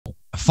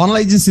Funnel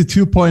Agency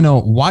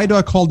 2.0. Why do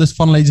I call this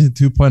Funnel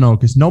Agency 2.0?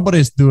 Because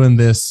nobody's doing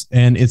this,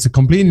 and it's a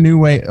completely new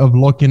way of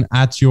looking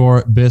at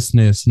your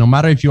business. No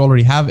matter if you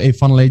already have a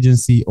funnel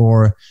agency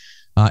or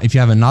if you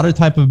have another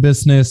type of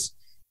business,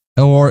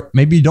 or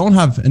maybe you don't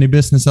have any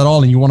business at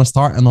all and you want to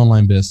start an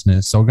online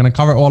business. So we're going to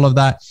cover all of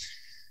that,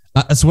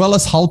 as well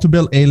as how to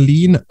build a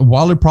lean,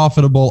 wildly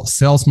profitable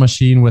sales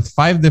machine with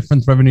 5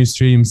 different revenue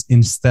streams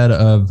instead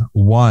of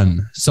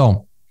 1.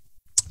 So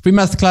free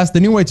masterclass, the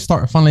new way to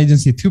start a funnel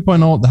agency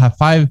 2.0 that have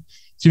 5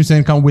 streams of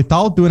income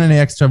without doing any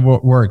extra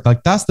work.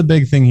 Like that's the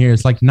big thing here.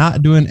 It's like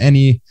not doing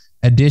any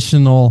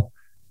additional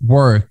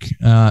work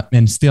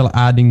and still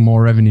adding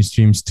more revenue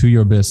streams to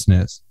your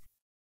business.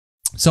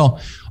 So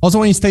also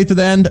when you stay to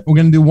the end, we're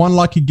going to do one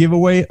lucky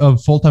giveaway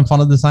of full-time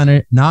funnel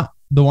designer, not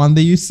the one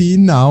that you see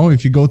now.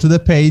 If you go to the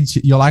page,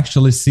 you'll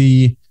actually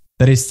see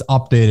that it's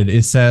updated.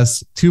 It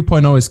says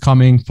 2.0 is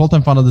coming,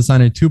 full-time funnel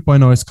designer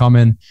 2.0 is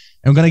coming.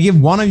 And I'm going to give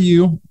one of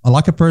you, a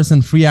lucky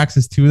person, free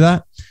access to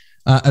that,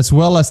 as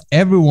well as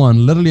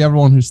everyone, literally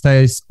everyone who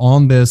stays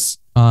on this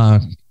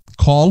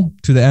call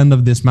to the end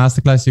of this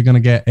masterclass. You're going to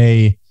get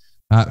a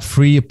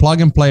free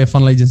plug and play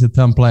funnel agency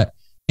template.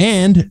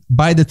 And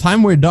by the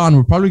time we're done,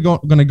 we're probably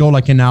going to go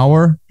like an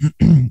hour.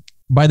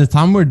 By the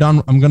time we're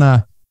done, I'm going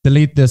to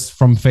delete this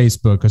from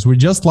Facebook because we're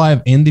just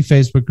live in the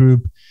Facebook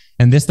group.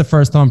 And this is the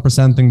first time I'm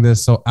presenting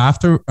this. So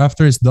after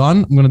it's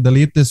done, I'm going to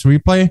delete this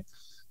replay.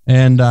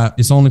 And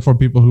it's only for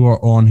people who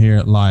are on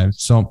here live.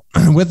 So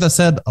with that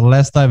said,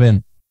 let's dive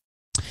in.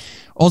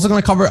 Also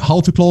going to cover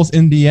how to close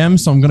in DM.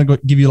 So I'm going to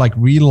give you like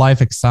real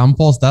life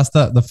examples. That's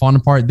the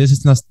fun part. This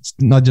is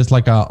not just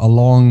like a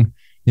long,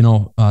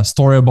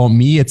 story about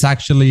me. It's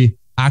actually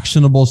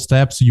actionable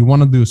steps. You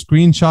want to do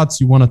screenshots.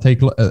 You want to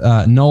take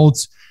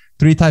notes.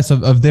 3 types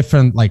of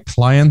different like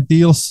client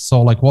deals.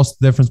 So like, what's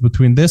the difference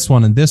between this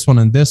one and this one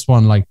and this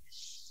one? Like,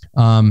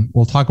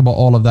 we'll talk about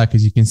all of that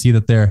because you can see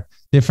that they're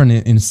different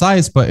in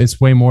size, but it's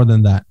way more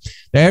than that.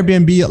 The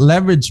Airbnb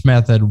leverage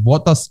method.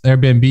 What does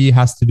Airbnb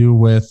has to do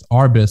with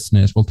our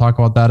business? We'll talk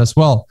about that as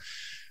well.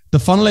 The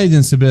funnel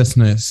agency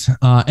business.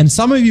 And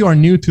some of you are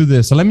new to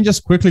this. So let me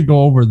just quickly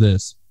go over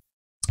this.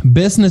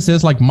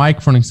 Businesses like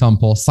Mike, for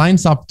example,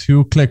 signs up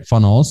to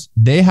Clickfunnels.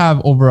 They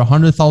have over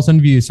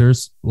 100,000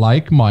 users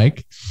like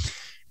Mike,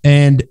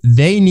 and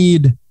they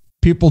need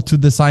people to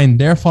design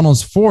their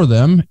funnels for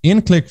them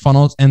in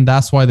Clickfunnels. And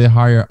that's why they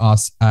hire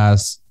us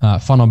as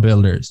funnel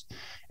builders.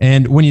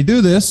 And when you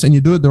do this and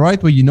you do it the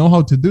right way, you know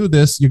how to do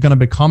this, you're going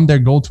to become their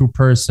go-to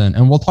person.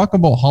 And we'll talk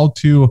about how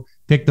to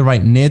pick the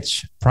right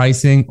niche,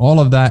 pricing, all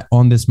of that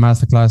on this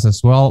masterclass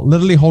as well,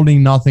 literally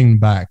holding nothing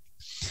back.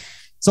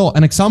 So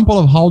an example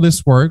of how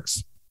this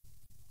works.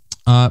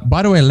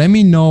 By the way, let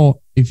me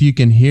know if you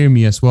can hear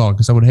me as well,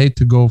 because I would hate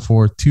to go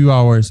for 2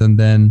 hours and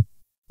then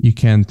you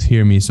can't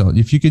hear me. So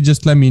if you could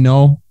just let me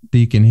know that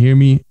you can hear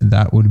me,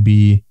 that would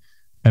be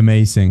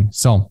amazing.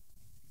 So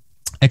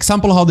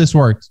example of how this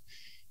works.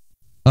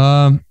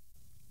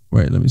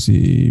 Wait, let me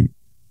see.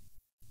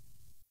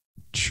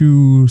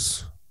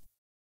 Choose.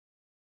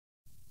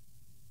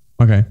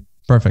 Okay,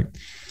 perfect.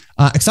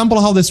 Example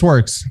of how this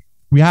works.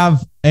 We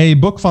have a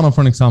book funnel,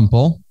 for an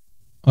example.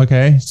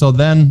 Okay, so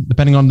then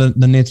depending on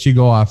the niche you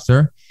go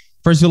after,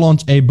 first you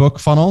launch a book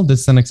funnel.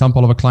 This is an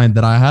example of a client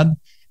that I had.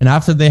 And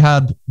after they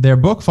had their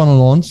book funnel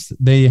launched,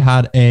 they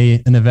had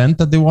an event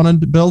that they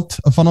wanted to build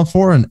a funnel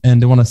for,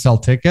 and they want to sell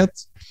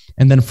tickets.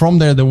 And then from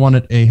there, they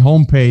wanted a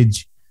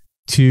homepage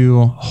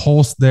to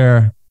host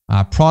their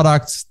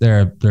products,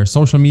 their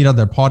social media,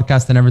 their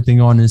podcast and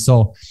everything on. And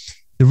so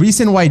the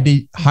reason why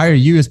they hire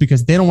you is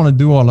because they don't want to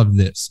do all of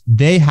this.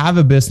 They have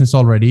a business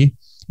already.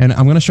 And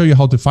I'm going to show you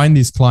how to find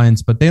these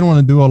clients, but they don't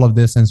want to do all of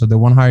this. And so they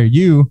want to hire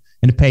you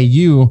and pay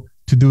you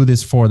to do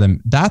this for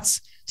them.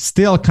 That's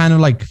still kind of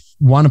like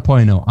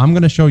 1.0. I'm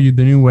going to show you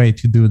the new way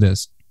to do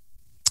this.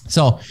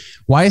 So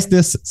why is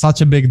this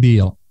such a big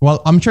deal?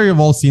 Well, I'm sure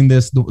you've all seen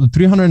this, the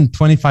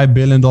 $325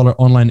 billion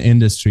online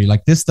industry.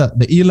 Like this,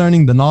 the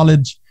e-learning, the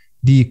knowledge,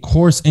 the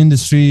course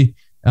industry,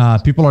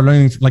 people are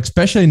learning, like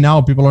especially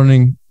now, people are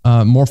learning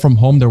more from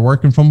home. They're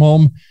working from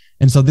home.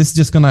 And so this is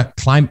just going to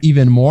climb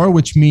even more,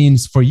 which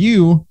means for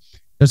you,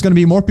 there's going to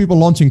be more people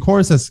launching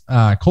courses,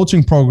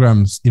 coaching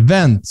programs,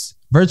 events,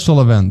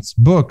 virtual events,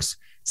 books,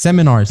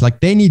 seminars. Like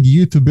they need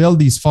you to build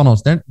these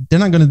funnels. They're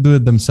not going to do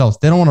it themselves.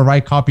 They don't want to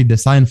write, copy,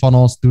 design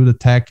funnels, do the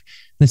tech.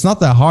 And it's not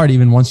that hard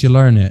even once you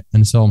learn it.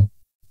 And so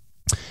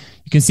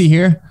you can see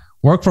here,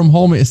 work from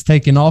home is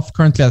taking off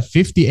currently at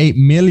 58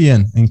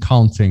 million and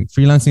counting.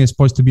 Freelancing is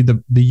supposed to be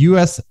the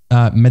US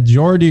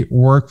majority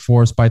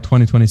workforce by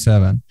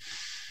 2027.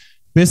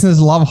 Business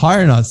love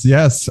hiring us.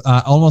 Yes.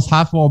 Almost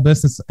half of all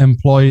business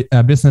employ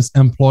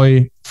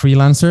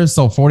freelancers.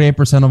 So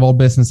 48% of all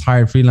business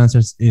hired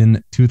freelancers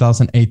in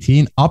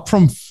 2018, up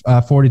from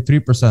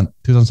 43%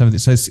 2017.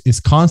 So it's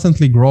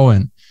constantly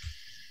growing.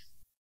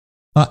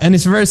 And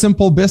it's a very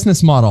simple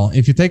business model.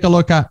 If you take a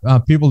look at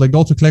people that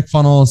go to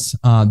Clickfunnels,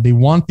 they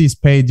want these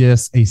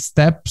pages,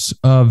 steps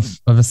of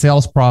a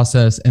sales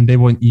process, and they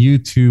want you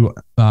to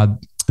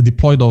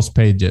deploy those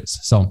pages.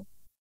 So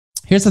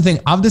here's the thing.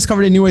 I've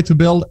discovered a new way to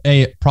build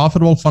a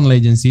profitable funnel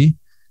agency.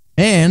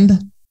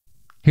 And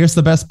here's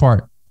the best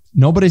part.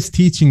 Nobody's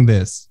teaching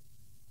this.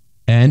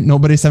 And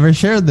nobody's ever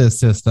shared this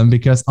system,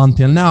 because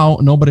until now,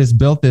 nobody's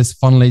built this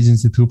funnel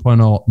agency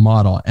 2.0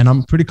 model. And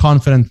I'm pretty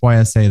confident why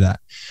I say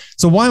that.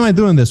 So why am I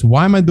doing this?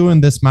 Why am I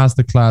doing this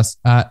masterclass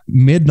at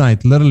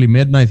midnight, literally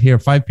midnight here,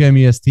 5 p.m.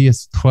 EST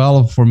is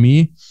 12 for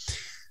me.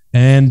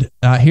 And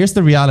here's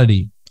the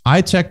reality.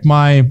 I checked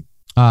my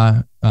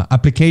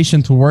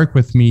application to work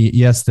with me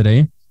yesterday.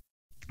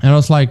 And I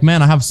was like,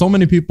 man, I have so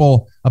many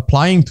people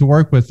applying to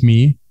work with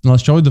me. And I'll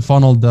show you the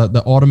funnel,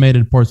 the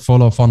automated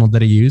portfolio funnel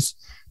that I use,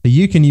 that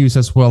you can use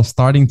as well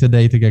starting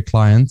today to get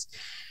clients.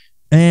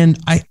 And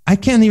I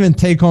can't even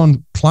take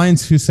on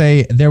clients who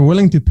say they're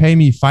willing to pay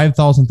me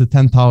 $5,000 to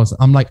 $10,000.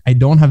 I'm like, I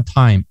don't have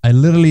time.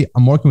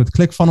 I'm working with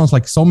Clickfunnels,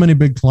 like so many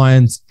big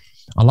clients.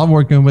 I love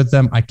working with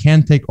them. I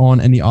can't take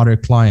on any other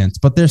clients,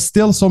 but there's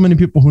still so many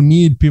people who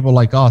need people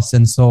like us.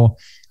 And so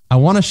I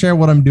want to share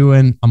what I'm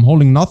doing. I'm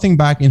holding nothing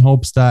back in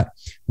hopes that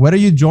whether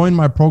you join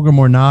my program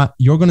or not,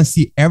 you're going to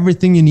see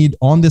everything you need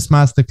on this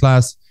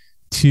masterclass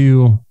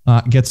to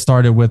get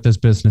started with this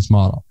business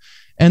model.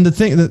 And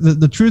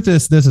the truth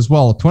is this as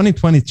well.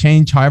 2020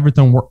 changed how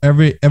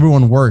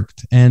everyone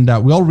worked, and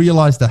we all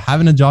realized that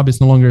having a job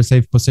is no longer a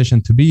safe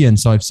position to be in.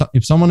 So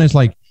if someone is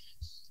like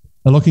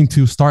looking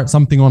to start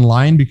something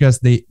online because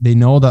they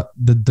know that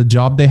the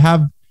job they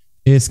have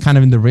is kind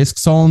of in the risk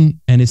zone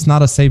and it's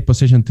not a safe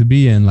position to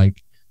be in,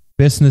 like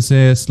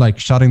businesses like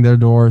shutting their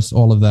doors,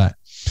 all of that.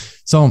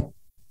 So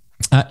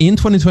in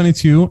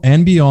 2022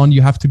 and beyond,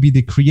 you have to be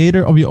the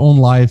creator of your own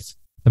life,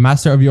 the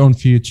master of your own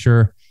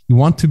future. You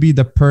want to be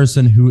the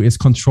person who is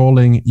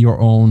controlling your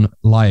own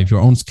life,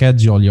 your own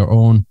schedule, your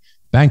own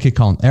bank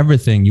account,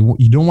 everything.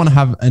 You don't want to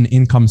have an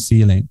income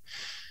ceiling.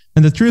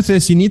 And the truth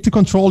is, you need to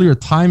control your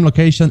time,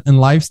 location, and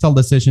lifestyle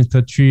decisions to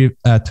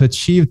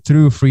achieve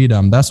true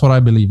freedom. That's what I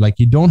believe. Like,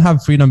 you don't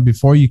have freedom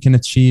before you can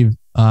achieve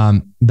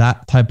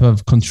that type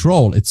of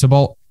control. It's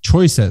about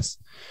choices.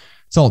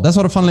 So that's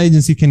what a funnel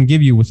agency can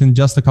give you within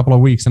just a couple of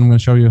weeks. And I'm going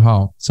to show you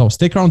how. So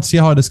stick around to see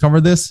how I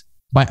discovered this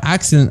by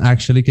accident,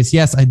 actually, because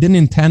yes, I didn't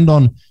intend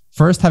on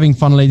first having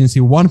funnel agency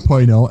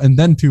 1.0 and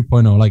then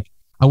 2.0. Like,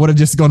 I would have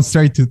just gone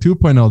straight to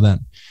 2.0 then.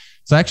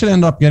 So I actually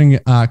ended up getting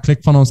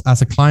Clickfunnels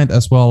as a client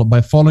as well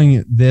by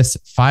following this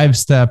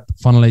 5-step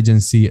funnel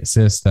agency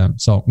system.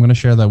 So I'm going to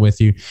share that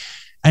with you.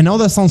 I know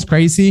that sounds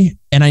crazy,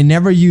 and I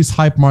never use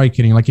hype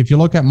marketing. Like, if you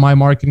look at my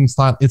marketing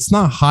style, it's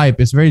not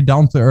hype. It's very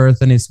down to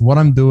earth, and it's what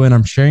I'm doing.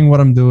 I'm sharing what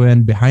I'm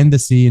doing behind the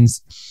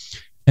scenes.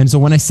 And so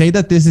when I say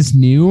that this is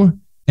new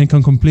and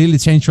can completely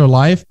change your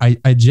life,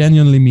 I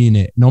genuinely mean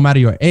it. No matter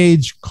your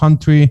age,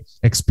 country,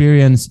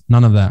 experience,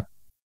 none of that.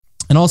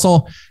 And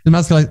also, the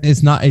masterclass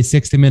is not a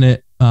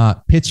 60-minute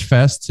pitch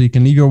fest. So you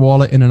can leave your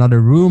wallet in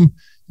another room.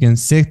 You can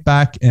sit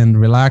back and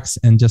relax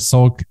and just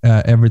soak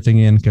everything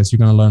in, because you're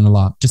going to learn a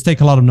lot. Just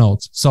take a lot of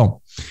notes.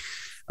 So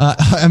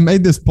I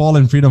made this poll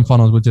in Freedom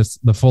Funnels, which is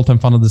the full-time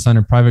funnel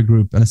designer private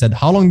group. And I said,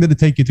 how long did it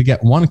take you to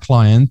get one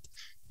client?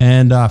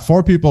 And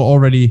 4 people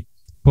already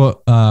put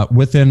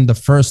within the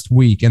first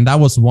week. And that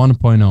was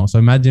 1.0. So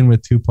imagine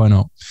with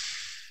 2.0.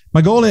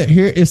 My goal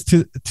here is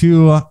to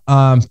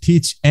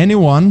teach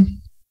anyone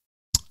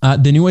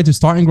the new way to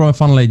start and grow a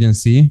funnel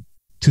agency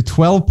to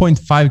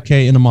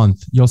 12.5K in a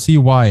month. You'll see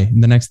why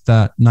in the next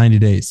 90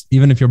 days,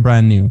 even if you're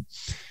brand new.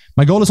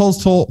 My goal is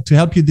also to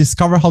help you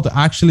discover how to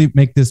actually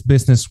make this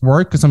business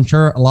work, because I'm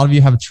sure a lot of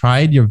you have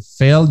tried, you've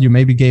failed, you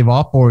maybe gave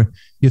up, or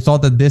you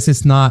thought that this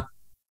is not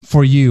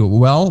for you.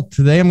 Well,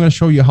 today I'm going to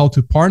show you how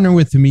to partner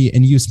with me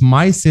and use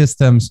my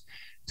systems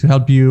to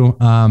help you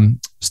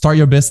start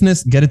your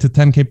business, get it to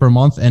 10K per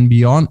month and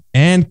beyond,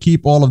 and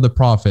keep all of the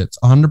profits,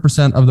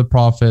 100% of the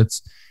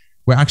profits.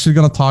 We're actually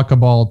going to talk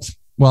about,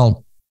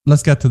 well,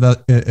 let's get to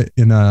that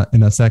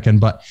in a second,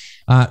 but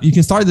you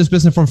can start this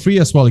business for free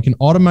as well. You can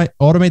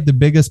automate the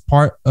biggest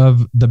part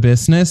of the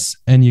business,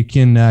 and you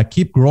can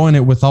keep growing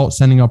it without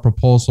sending out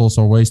proposals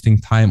or wasting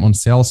time on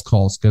sales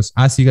calls. Because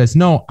as you guys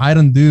know, I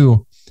don't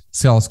do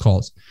sales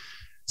calls.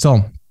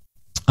 So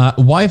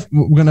we're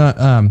going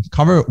to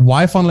cover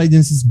why funnel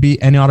agencies beat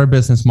any other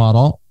business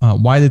model,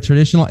 why the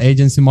traditional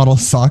agency model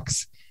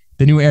sucks,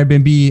 the new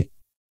Airbnb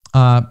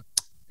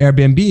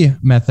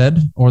method,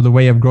 or the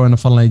way of growing a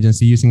funnel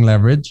agency using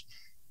leverage,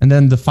 and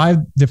then the 5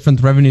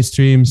 different revenue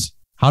streams,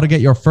 how to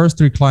get your first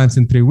 3 clients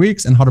in 3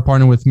 weeks, and how to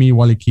partner with me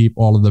while you keep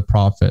all of the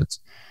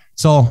profits.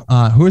 So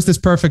who is this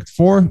perfect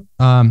for?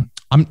 I'm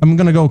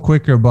going to go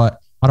quicker, but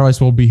otherwise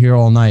we'll be here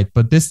all night.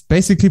 But this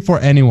basically for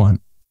anyone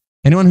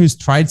who's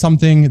tried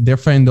something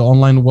different in the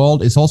online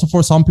world. It's also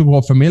for some people who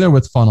are familiar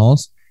with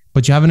funnels,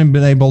 but you haven't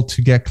been able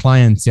to get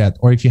clients yet.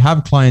 Or if you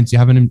have clients, you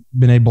haven't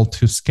been able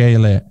to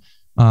scale it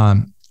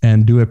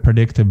and do it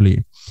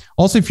predictably.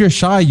 Also, if you're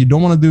shy, you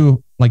don't want to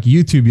do like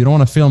YouTube, you don't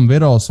want to film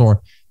videos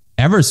or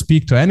ever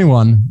speak to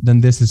anyone,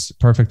 then this is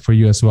perfect for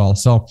you as well.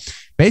 So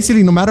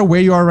basically, no matter where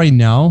you are right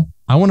now,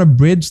 I want to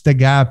bridge the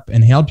gap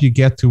and help you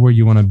get to where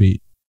you want to be.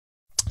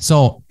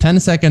 So 10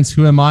 seconds,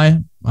 who am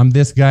I? I'm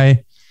this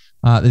guy.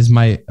 This is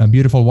my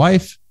beautiful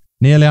wife.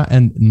 Nelia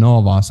and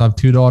Nova. So I have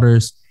two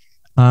daughters.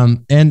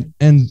 And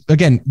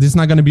again, this is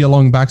not going to be a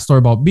long backstory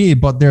about me,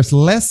 but there's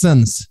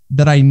lessons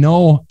that I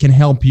know can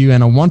help you.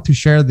 And I want to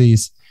share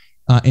these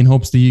in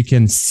hopes that you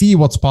can see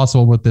what's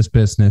possible with this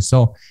business.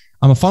 So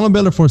I'm a funnel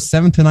builder for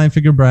 7 to 9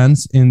 figure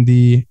brands in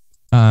the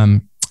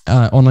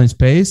online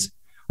space.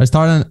 I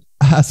started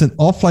as an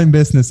offline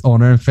business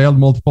owner and failed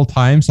multiple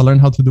times. I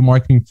learned how to do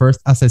marketing first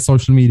as a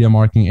social media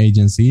marketing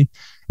agency.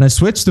 And I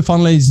switched to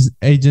funnel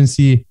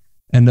agency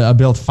and I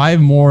built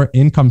 5 more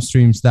income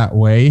streams that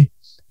way.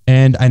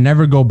 And I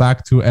never go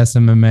back to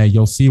SMMA.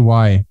 You'll see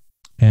why.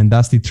 And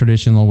that's the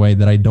traditional way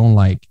that I don't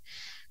like.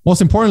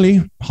 Most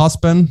importantly,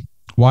 husband,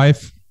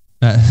 wife,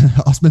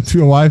 husband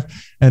to a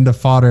wife, and a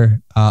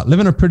father,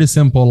 living a pretty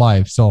simple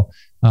life. So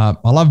I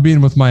love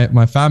being with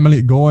my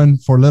family, going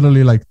for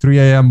literally like 3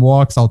 a.m.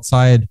 walks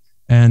outside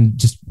and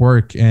just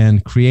work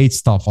and create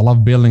stuff. I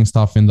love building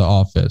stuff in the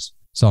office.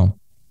 So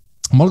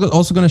I'm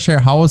also going to share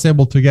how I was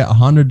able to get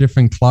 100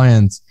 different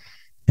clients.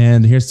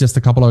 And here's just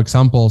a couple of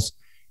examples.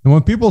 And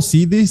when people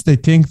see these, they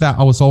think that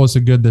I was always a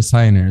good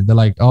designer. They're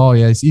like, oh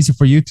yeah, it's easy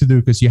for you to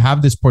do because you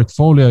have this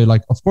portfolio. You're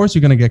like, of course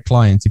you're going to get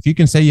clients. If you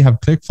can say you have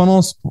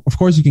Clickfunnels, of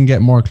course you can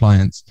get more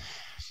clients.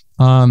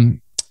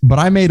 But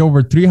I made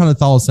over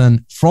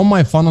 300,000 from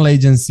my funnel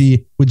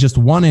agency with just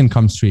one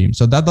income stream.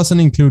 So that doesn't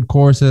include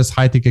courses,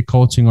 high ticket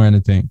coaching or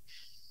anything.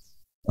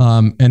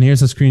 And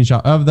here's a screenshot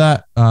of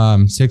that.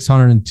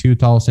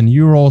 602,000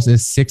 euros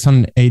is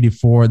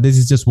 684. This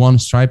is just one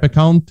Stripe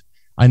account.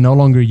 I no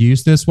longer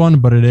use this one,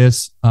 but it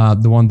is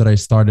the one that I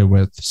started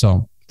with.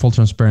 So full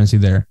transparency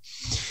there.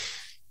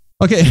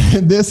 Okay,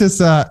 this is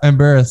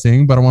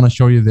embarrassing, but I want to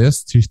show you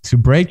this to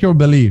break your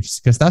beliefs,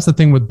 because that's the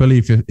thing with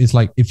belief. It's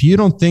like, if you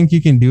don't think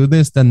you can do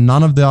this, then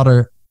none of the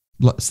other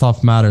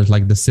stuff matters,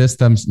 like the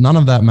systems, none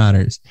of that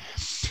matters.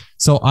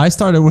 So I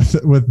started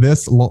with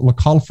this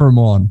Local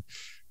Fermon.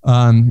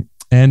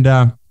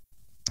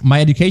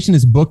 My education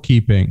is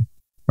bookkeeping,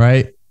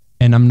 right?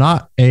 And I'm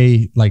not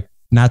a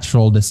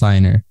natural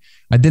designer.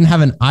 I didn't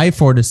have an eye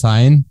for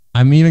design.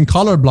 I'm even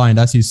colorblind,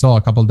 as you saw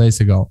a couple of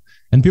days ago.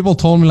 And people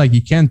told me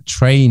you can't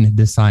train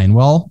design.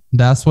 Well,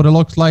 that's what it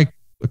looked like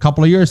a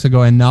couple of years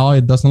ago. And now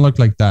it doesn't look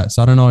like that.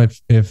 So I don't know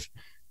if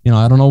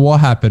I don't know what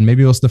happened.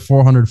 Maybe it was the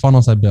 400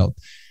 funnels I built.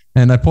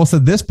 And I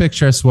posted this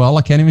picture as well.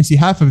 I can't even see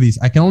half of these.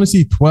 I can only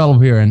see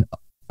 12 here. And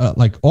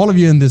all of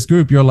you in this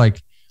group, you're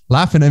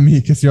laughing at me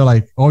because you're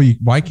like, oh,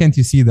 why can't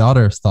you see the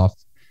other stuff?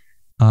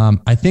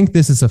 I think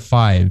this is a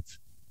 5.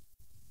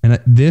 And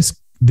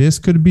this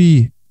could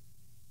be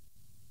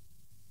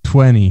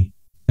 20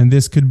 and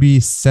this could be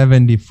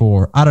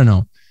 74. I don't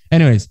know.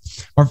 Anyways,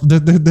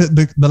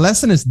 the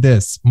lesson is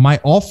this. My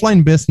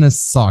offline business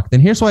sucked.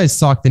 And here's why it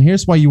sucked. And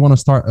here's why you want to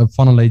start a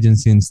funnel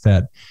agency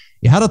instead.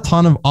 It had a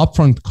ton of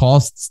upfront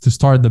costs to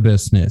start the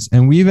business.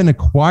 And we even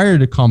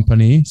acquired a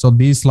company. So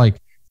these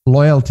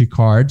loyalty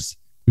cards,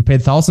 we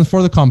paid thousands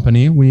for the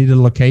company. We needed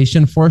a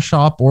location for a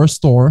shop or a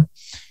store.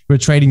 We're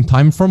trading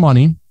time for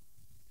money.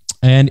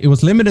 And it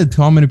was limited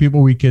to how many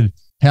people we could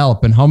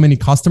help and how many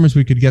customers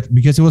we could get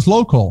because it was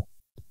local.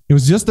 It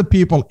was just the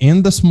people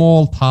in the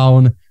small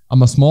town.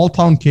 I'm a small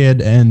town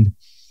kid. And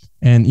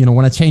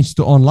when I changed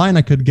to online,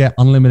 I could get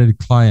unlimited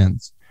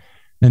clients.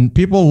 And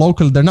people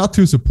local, they're not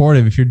too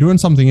supportive. If you're doing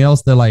something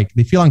else,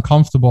 they feel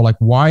uncomfortable.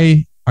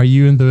 Why are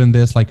you doing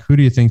this? Who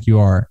do you think you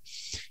are?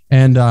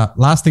 And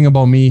last thing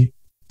about me,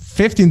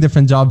 15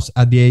 different jobs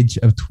at the age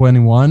of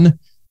 21.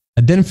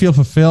 I didn't feel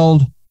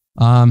fulfilled.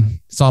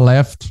 So I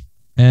left.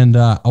 And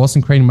I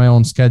wasn't creating my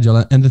own schedule.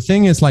 And the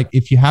thing is,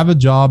 if you have a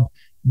job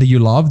that you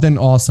love, then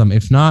awesome.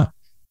 If not,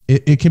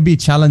 it can be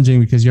challenging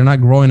because you're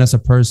not growing as a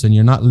person.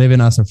 You're not living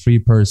as a free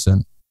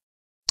person.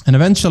 And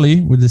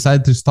eventually, we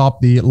decided to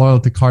stop the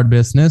loyalty card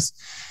business.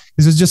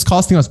 This is just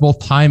costing us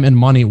both time and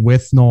money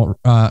with no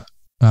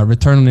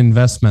return on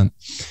investment.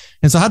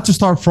 And so I had to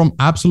start from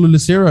absolutely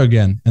zero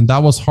again. And that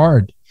was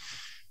hard.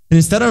 And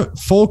instead of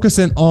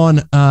focusing on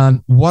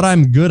what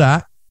I'm good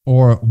at,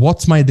 or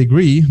what's my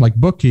degree, like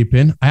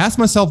bookkeeping, I asked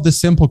myself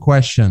this simple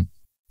question,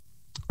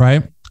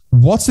 right?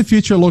 What's the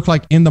future look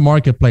like in the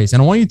marketplace?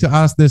 And I want you to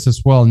ask this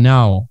as well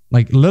now,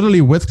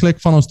 literally with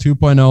ClickFunnels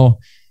 2.0,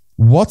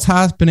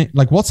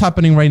 what's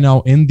happening right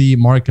now in the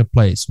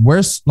marketplace?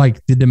 Where's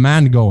the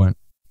demand going?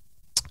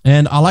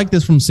 And I like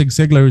this from Zig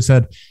Ziglar, who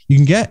said, you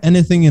can get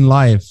anything in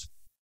life,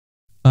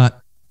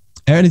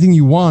 anything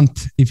you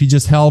want, if you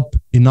just help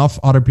enough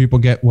other people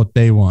get what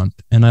they want.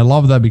 And I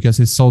love that because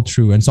it's so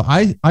true. And so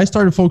I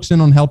started focusing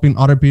on helping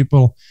other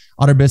people,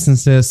 other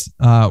businesses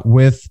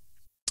with,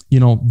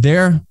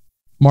 their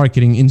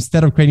marketing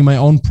instead of creating my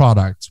own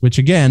products, which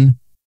again,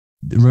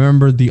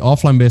 remember the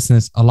offline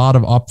business, a lot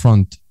of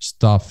upfront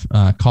stuff,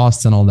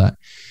 costs and all that.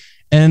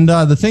 And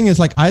the thing is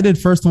I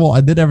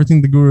did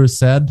everything the guru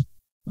said.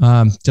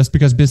 Just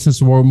because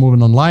businesses were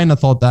moving online, I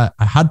thought that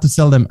I had to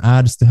sell them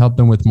ads to help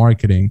them with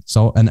marketing.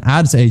 So an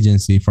ads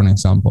agency, for an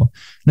example.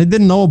 And I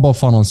didn't know about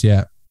funnels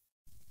yet.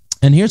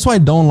 And here's why I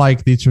don't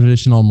like the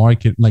traditional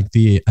market,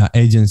 the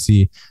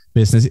agency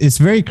business. It's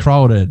very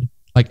crowded.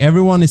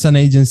 Everyone is an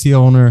agency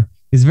owner.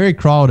 It's very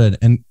crowded.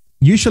 And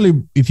usually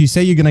if you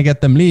say you're going to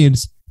get them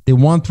leads, they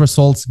want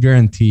results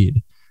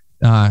guaranteed.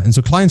 And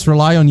so clients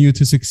rely on you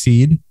to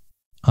succeed.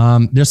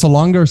 There's a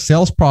longer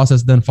sales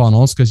process than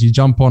funnels because you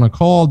jump on a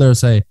call,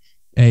 there's a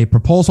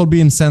proposal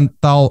being sent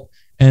out,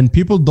 and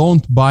people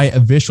don't buy a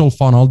visual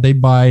funnel. They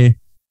buy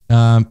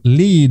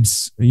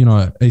leads,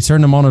 a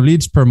certain amount of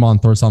leads per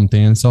month or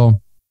something. And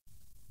so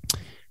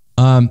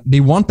they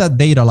want that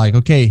data, like,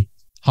 okay,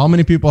 how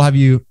many people have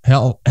you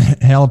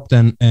helped?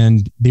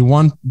 And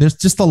there's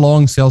just a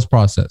long sales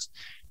process.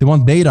 They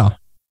want data,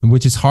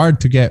 which is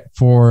hard to get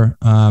for,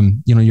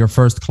 your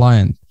first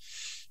client.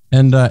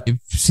 And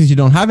since you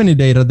don't have any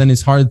data, then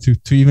it's hard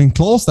to even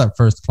close that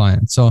first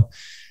client. So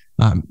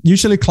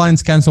usually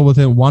clients cancel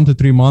within 1 to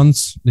 3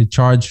 months. They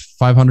charge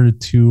 $500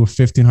 to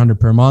 $1,500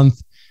 per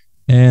month.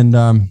 And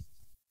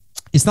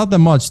it's not that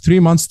much. 3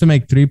 months to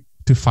make 3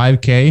 to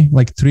 5K,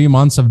 like 3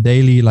 months of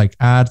daily like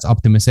ads,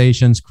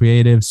 optimizations,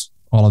 creatives,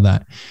 all of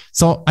that.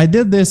 So I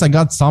did this. I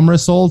got some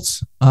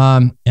results.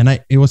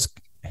 It was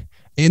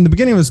in the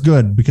beginning, it was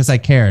good because I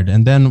cared.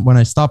 And then when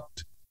I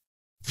stopped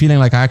feeling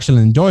like I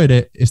actually enjoyed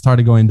it, it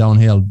started going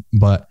downhill.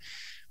 But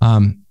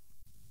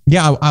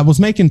I was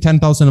making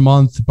 10,000 a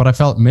month, but I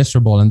felt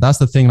miserable. And that's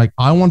the thing. Like,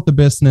 I want the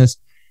business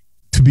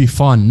to be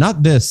fun,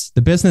 not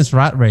the business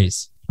rat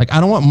race. Like, I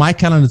don't want my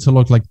calendar to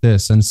look like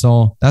this. And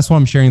so that's why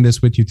I'm sharing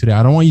this with you today.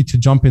 I don't want you to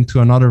jump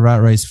into another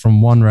rat race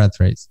from one rat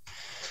race.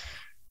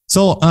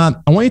 So I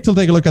want you to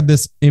take a look at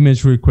this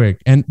image real quick.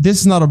 And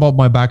this is not about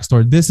my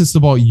backstory. This is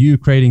about you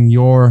creating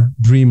your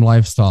dream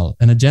lifestyle.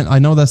 And I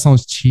know that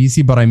sounds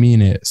cheesy, but I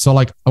mean it. So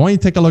like, I want you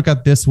to take a look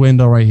at this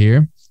window right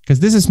here, because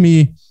this is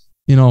me,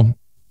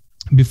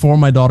 before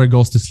my daughter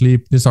goes to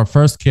sleep. This is our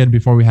first kid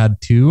before we had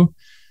 2.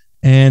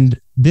 And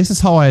this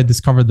is how I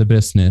discovered the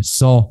business.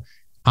 So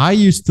I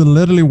used to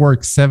literally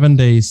work 7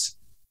 days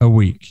a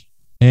week,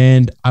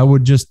 and I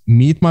would just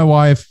meet my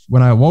wife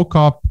when I woke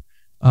up,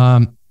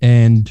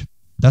 and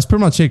that's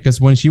pretty much it. Because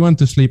when she went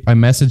to sleep, I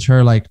messaged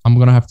her like, I'm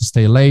going to have to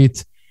stay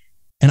late.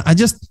 And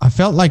I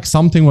felt like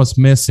something was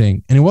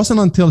missing. And it wasn't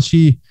until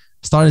she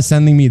started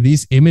sending me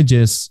these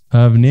images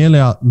of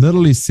Nelia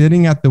literally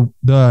sitting at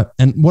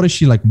and what is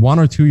she, like 1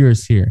 or 2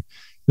 years here,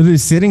 literally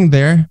sitting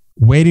there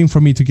waiting for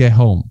me to get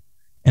home.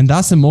 And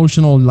that's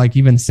emotional, like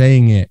even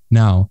saying it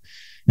now.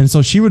 And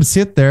so she would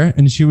sit there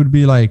and she would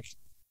be like,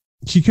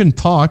 she couldn't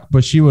talk,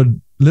 but she would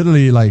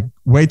literally like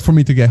wait for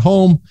me to get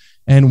home.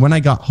 And when I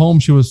got home,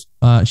 she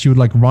would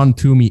like run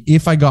to me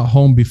if I got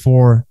home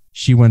before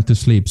she went to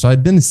sleep. So I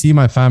didn't see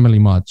my family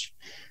much.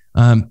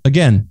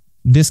 Again,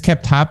 this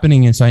kept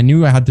happening. And so I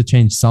knew I had to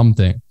change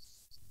something.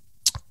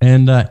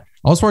 And I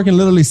was working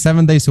literally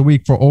 7 days a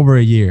week for over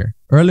a year,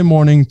 early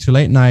morning to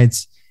late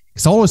nights,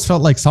 because I always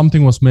felt like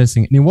something was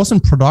missing. And it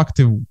wasn't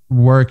productive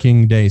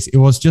working days. It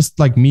was just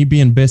like me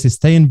being busy,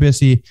 staying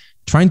busy,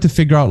 trying to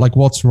figure out like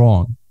what's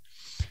wrong.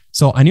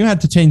 So I knew I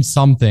had to change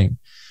something.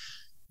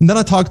 And then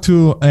I talked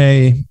to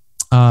a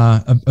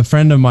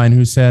friend of mine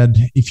who said,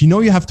 if you know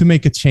you have to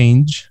make a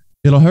change,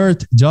 it'll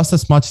hurt just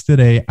as much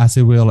today as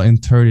it will in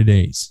 30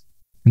 days.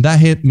 And that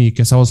hit me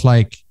because I was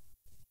like,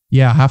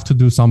 yeah, I have to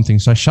do something.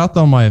 So I shut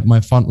down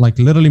my fund, like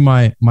literally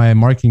my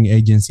marketing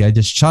agency. I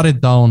just shut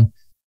it down,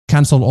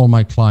 canceled all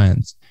my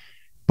clients.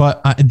 But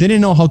I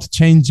didn't know how to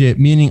change it,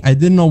 meaning I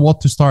didn't know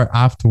what to start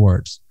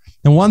afterwards.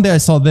 And one day I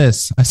saw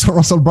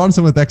Russell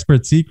Brunson with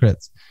Expert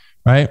Secrets,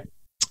 right?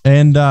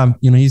 And,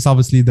 he's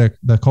obviously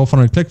the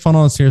co-founder of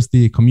Clickfunnels. Here's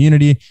the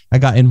community. I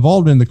got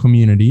involved in the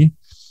community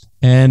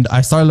and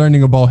I started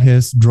learning about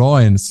his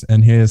drawings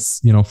and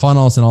his,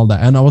 funnels and all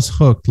that. And I was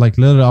hooked. Like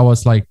literally, I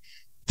was like,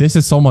 this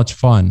is so much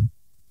fun.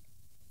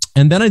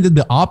 And then I did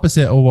the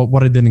opposite of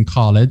what I did in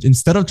college.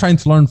 Instead of trying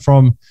to learn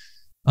from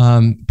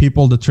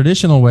people the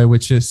traditional way,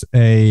 which is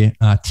a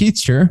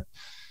teacher,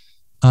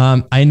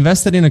 I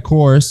invested in a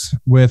course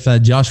with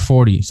Josh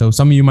 40. So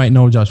some of you might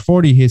know Josh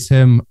 40. Here's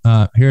him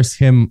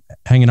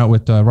hanging out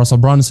with Russell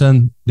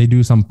Brunson. They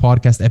do some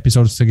podcast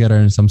episodes together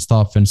and some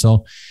stuff. And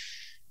so,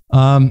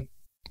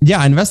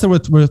 I invested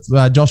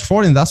with Josh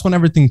 40, and that's when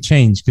everything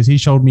changed because he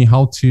showed me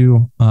how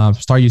to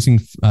start using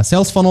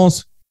sales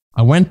funnels.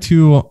 I went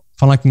to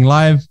Funnel Hacking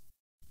Live.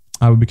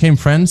 We became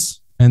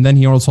friends, and then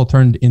he also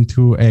turned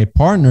into a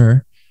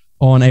partner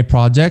on a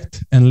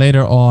project. And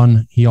later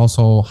on, he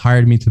also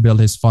hired me to build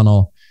his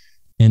funnel.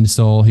 And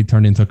so he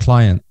turned into a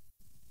client.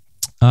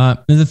 And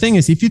the thing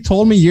is, if you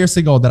told me years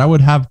ago that I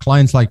would have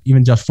clients like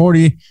even Josh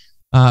 40,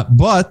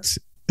 but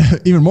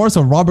even more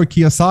so Robert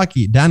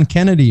Kiyosaki, Dan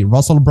Kennedy,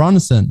 Russell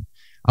Brunson,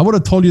 I would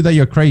have told you that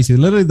you're crazy.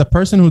 Literally the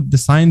person who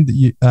designed,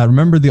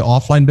 remember the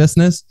offline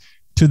business,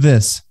 to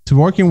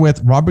working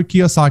with Robert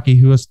Kiyosaki,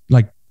 who has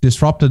like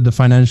disrupted the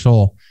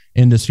financial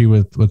industry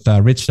with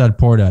Rich Dad,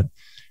 Poor Dad,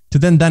 to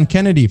then Dan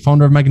Kennedy,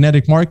 founder of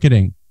Magnetic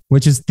Marketing,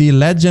 which is the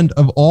legend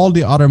of all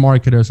the other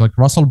marketers. Like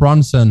Russell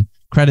Brunson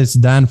credits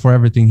Dan for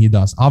everything he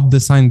does. I've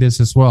designed this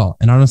as well.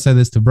 And I don't say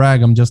this to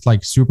brag. I'm just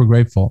like super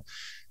grateful.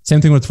 Same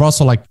thing with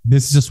Russell. Like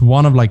this is just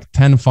one of like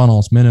 10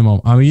 funnels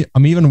minimum.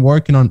 I'm even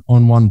working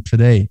on one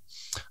today.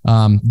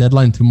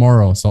 Deadline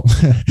tomorrow. So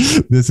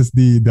this is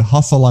the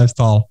hustle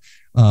lifestyle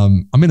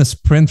I'm in a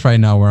sprint right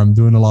now where I'm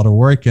doing a lot of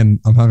work and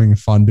I'm having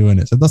fun doing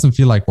it. So it doesn't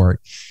feel like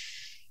work.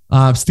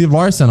 Steve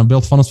Larson, I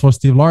built funnels for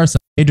Steve Larson,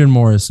 Adrian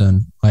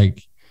Morrison,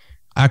 like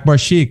Akbar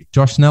Sheikh,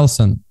 Josh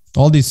Nelson,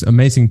 all these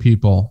amazing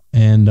people.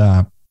 And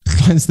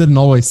clients didn't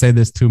always say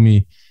this to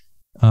me.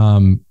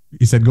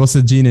 He said,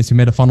 Gusten genius, you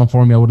made a funnel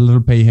for me. I would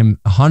literally pay him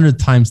 100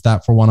 times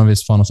that for one of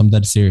his funnels. I'm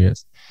dead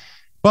serious.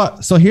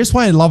 But so here's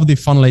why I love the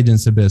funnel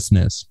agency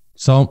business.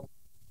 So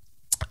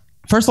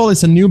first of all,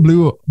 it's a new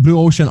blue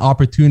ocean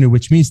opportunity,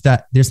 which means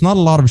that there's not a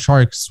lot of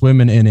sharks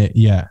swimming in it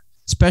yet,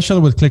 especially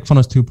with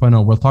Clickfunnels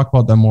 2.0. We'll talk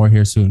about that more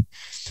here soon.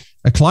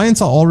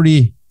 Clients are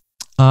already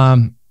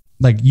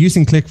like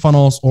using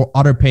Clickfunnels or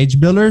other page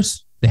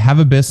builders. They have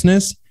a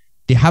business,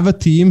 they have a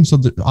team. So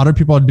the other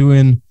people are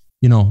doing,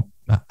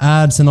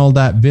 ads and all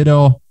that,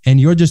 video,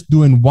 and you're just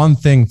doing one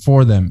thing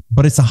for them,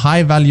 but it's a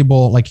high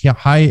valuable, like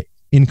high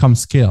income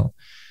skill.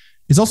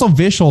 It's also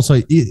visual.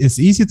 So it's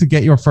easy to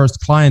get your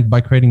first client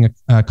by creating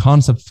a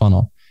concept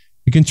funnel.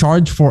 You can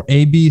charge for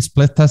A/B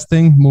split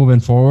testing moving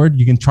forward.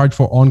 You can charge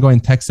for ongoing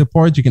tech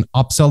support. You can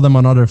upsell them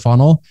another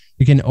funnel.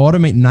 You can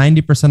automate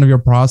 90% of your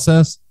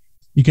process.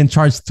 You can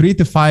charge 3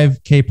 to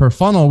 5K per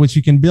funnel, which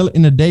you can build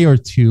in a day or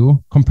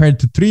two compared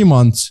to 3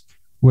 months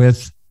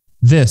with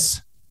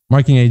this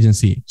marketing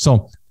agency.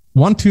 So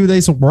 1-2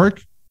 days of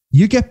work,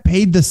 you get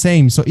paid the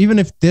same. So even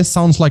if this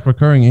sounds like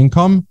recurring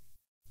income,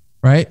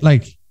 right?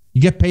 Like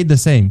you get paid the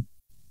same.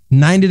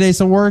 90 days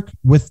of work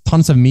with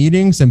tons of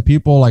meetings and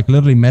people like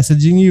literally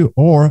messaging you,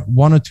 or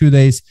 1 or 2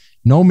 days,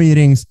 no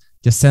meetings,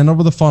 just send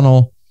over the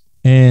funnel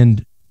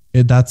and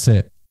that's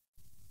it.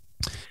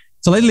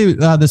 So lately,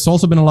 there's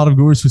also been a lot of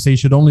gurus who say you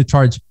should only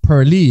charge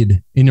per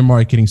lead in your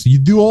marketing. So you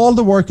do all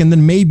the work and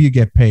then maybe you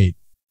get paid,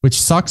 which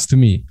sucks to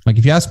me. Like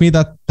if you ask me,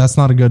 that's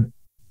not a good,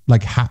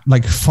 like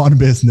fun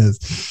business.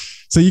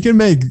 So you can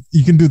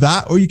do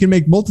that, or you can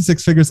make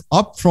multi-six figures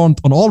upfront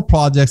on all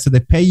projects so they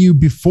pay you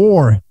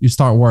before you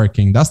start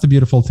working. That's the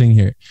beautiful thing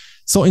here.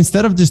 So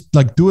instead of just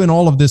like doing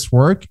all of this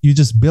work, you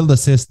just build a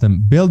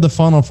system, build a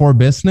funnel for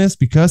business,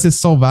 because it's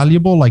so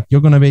valuable. Like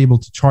you're going to be able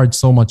to charge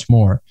so much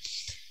more.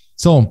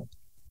 So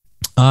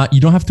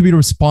you don't have to be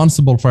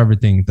responsible for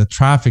everything, the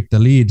traffic, the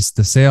leads,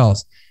 the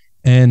sales.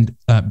 And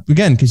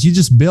again, because you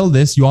just build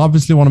this, you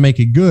obviously want to make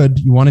it good.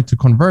 You want it to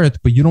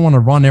convert, but you don't want to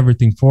run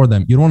everything for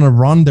them. You don't want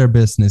to run their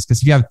business,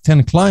 because if you have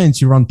 10 clients,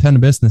 you run 10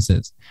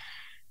 businesses.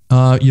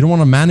 You don't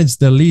want to manage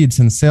their leads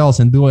and sales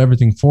and do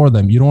everything for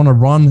them. You don't want to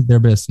run their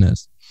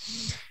business.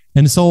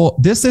 And so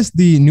this is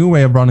the new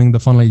way of running the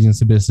funnel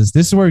agency business.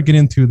 This is where we get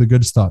into the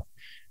good stuff.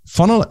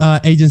 Funnel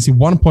agency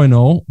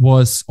 1.0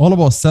 was all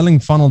about selling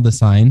funnel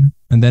design.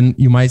 And then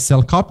you might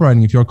sell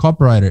copywriting if you're a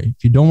copywriter.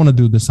 If you don't want to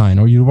do design,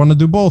 or you want to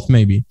do both,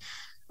 maybe.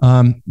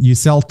 You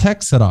sell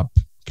tech setup.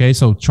 Okay,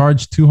 so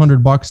charge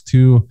 $200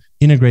 to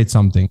integrate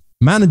something.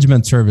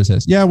 Management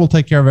services. Yeah, we'll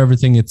take care of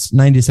everything. It's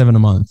 $97 a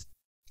month.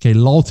 Okay,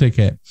 low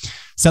ticket.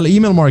 Sell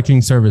email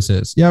marketing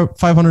services. Yeah,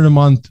 $500 a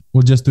month.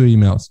 We'll just do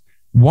emails.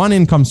 One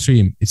income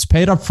stream. It's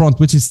paid up front,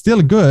 which is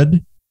still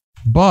good,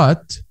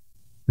 but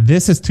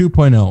this is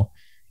 2.0.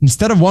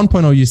 Instead of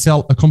 1.0, you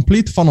sell a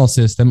complete funnel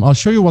system. I'll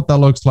show you what that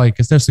looks like,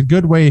 because there's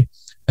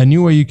a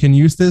new way you can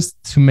use this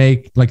to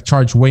make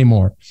charge way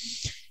more.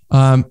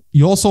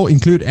 You also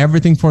include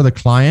everything for the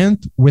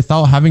client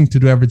without having to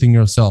do everything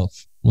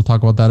yourself. We'll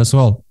talk about that as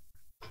well.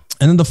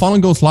 And then the funnel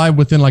goes live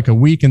within like a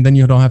week, and then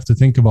you don't have to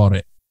think about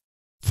it.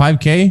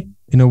 5K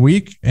in a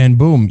week, and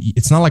boom,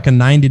 it's not like a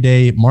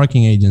 90-day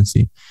marketing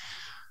agency.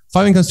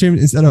 5 income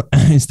streams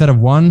instead of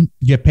 1,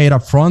 you get paid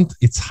up front.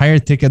 It's higher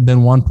ticket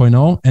than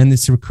 1.0, and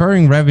it's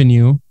recurring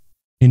revenue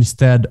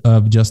instead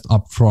of just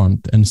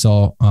upfront. And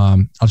so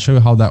I'll show you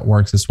how that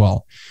works as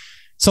well.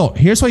 So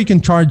here's why you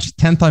can charge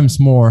 10 times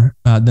more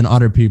than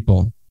other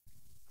people.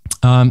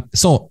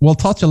 So we'll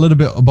touch a little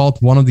bit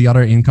about one of the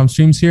other income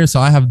streams here. So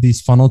I have these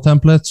funnel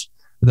templates,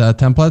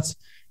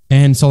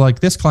 and so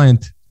like this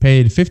client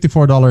paid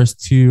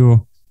 $54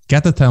 to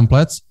get the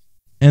templates,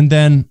 and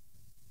then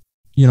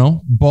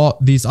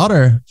bought these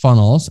other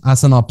funnels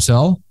as an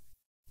upsell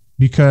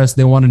because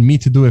they wanted me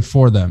to do it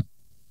for them,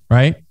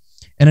 right?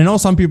 And I know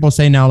some people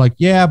say now, like,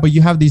 yeah, but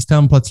you have these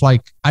templates,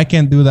 like I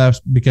can't do that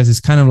because it's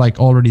kind of like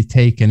already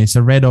taken. It's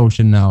a red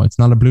ocean now. It's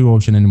not a blue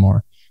ocean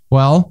anymore.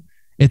 Well,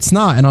 it's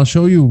not, and I'll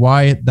show you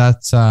why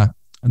that's a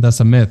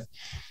myth.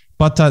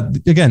 But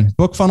again,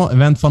 book funnel,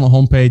 event funnel,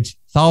 homepage,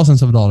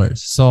 thousands of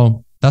dollars.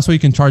 So that's why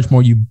you can charge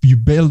more. You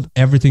build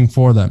everything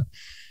for them.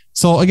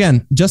 So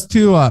again, just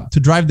to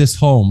drive this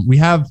home, we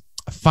have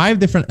 5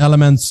 different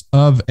elements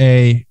of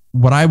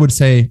what I would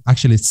say,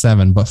 actually it's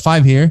 7, but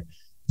 5 here,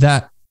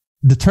 that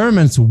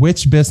determines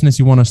which business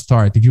you want to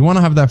start. If you want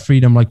to have that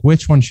freedom, like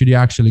which one should you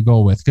actually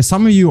go with? Because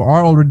some of you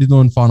are already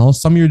doing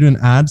funnels, some of you are doing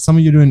ads, some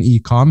of you are doing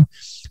e-com,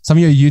 some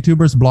of you are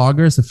YouTubers,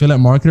 bloggers, affiliate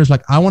marketers.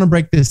 Like I want to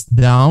break this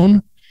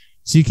down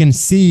so you can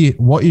see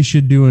what you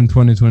should do in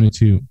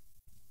 2022.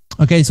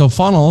 Okay, so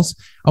funnels,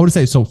 I would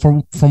say, so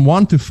from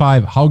 1 to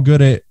 5, how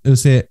good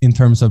is it in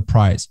terms of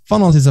price?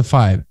 Funnels is a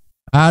 5.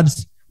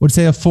 Ads would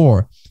say a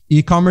 4.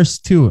 E-commerce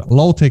 2,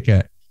 low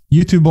ticket.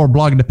 YouTube or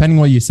blog, depending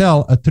what you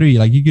sell, a 3.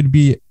 Like you could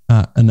be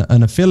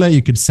an affiliate.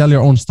 You could sell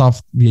your own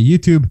stuff via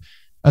YouTube.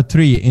 A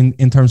 3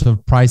 in terms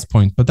of price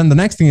point. But then the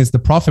next thing is the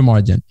profit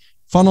margin.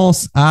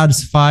 Funnels,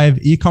 ads 5,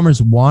 e-commerce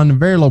 1,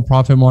 very low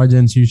profit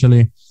margins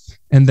usually.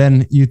 And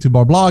then YouTube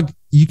or blog,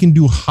 you can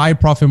do high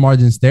profit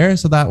margins there.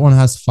 So that one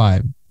has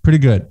 5, pretty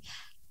good.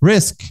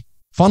 Risk,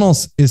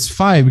 funnels is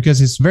 5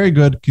 because it's very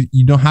good.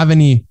 You don't have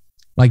any,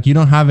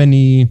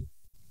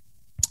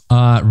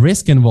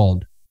 risk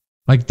involved.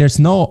 Like there's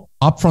no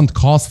upfront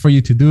cost for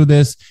you to do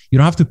this. You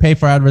don't have to pay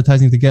for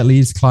advertising to get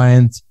leads,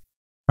 clients.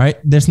 Right?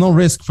 There's no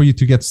risk for you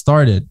to get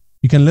started.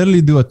 You can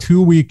literally do a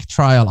 2-week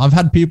trial. I've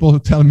had people who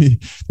tell me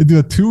they do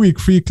a 2-week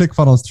free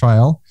Clickfunnels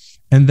trial.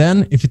 And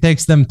then if it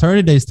takes them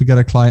 30 days to get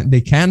a client, they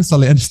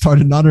cancel it and start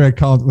another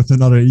account with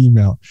another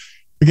email.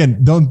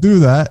 Again, don't do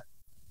that.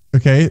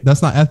 Okay.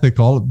 That's not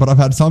ethical, but I've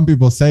had some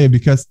people say it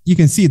because you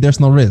can see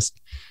there's no risk.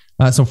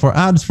 So for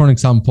ads, for an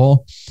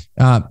example,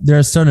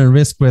 there's certain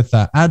risk with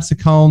ads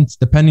accounts,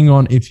 depending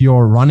on if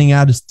you're running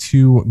ads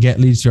to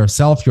get leads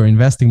yourself, you're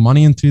investing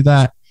money into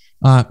that.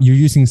 You're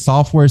using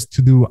softwares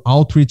to do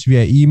outreach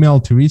via email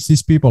to reach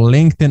these people,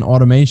 LinkedIn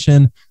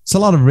automation. It's a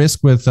lot of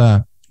risk with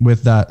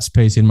that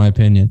space, in my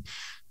opinion.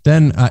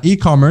 Then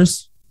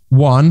e-commerce,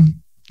 1,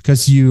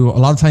 because a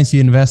lot of times you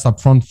invest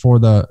upfront for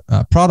the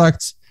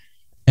products,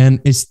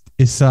 and it's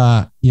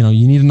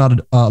you need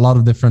a lot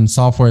of different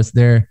softwares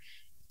there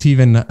to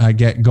even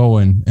get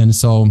going. And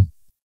so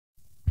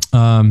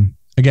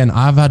again,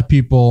 I've had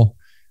people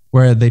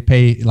where they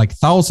pay like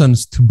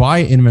thousands to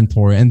buy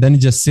inventory and then it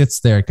just sits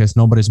there because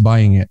nobody's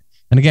buying it.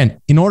 And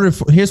again,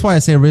 here's why I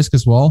say risk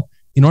as well.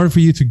 In order for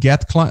you to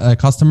get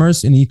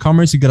customers in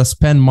e-commerce, you got to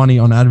spend money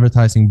on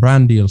advertising,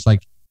 brand deals.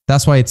 Like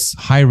that's why it's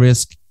high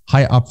risk,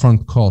 high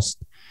upfront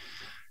cost.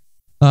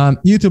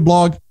 YouTube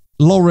blog,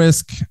 low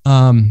risk,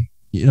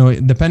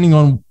 depending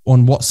on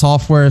what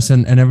softwares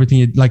and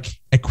everything, like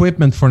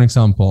equipment, for an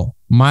example,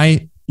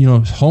 my,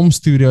 home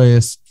studio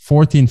is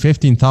 14,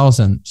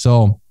 15,000.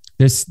 So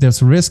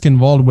there's risk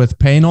involved with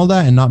paying all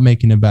that and not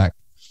making it back.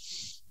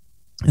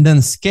 And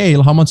then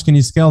scale, how much can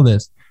you scale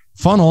this?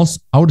 Funnels,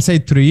 I would say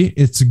 3,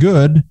 it's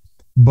good.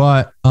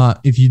 But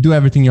if you do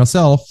everything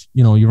yourself,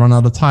 you run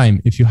out of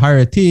time. If you hire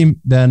a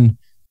team, then,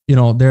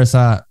 there's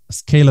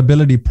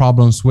scalability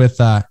problems with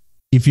that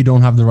if you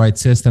don't have the right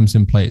systems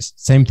in place.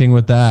 Same thing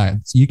with the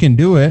ads. You can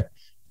do it,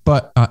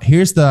 but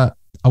here's I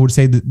would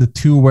say the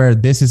 2 where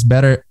this is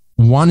better.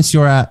 Once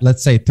you're at,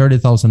 let's say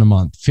 30,000 a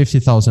month,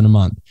 50,000 a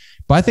month.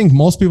 But I think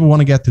most people want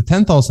to get to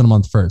 10,000 a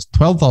month first,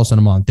 12,000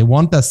 a month. They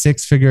want that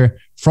 6-figure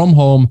from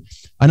home.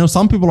 I know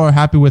some people are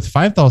happy with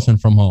 5,000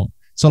 from home.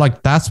 So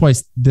that's why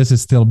this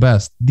is still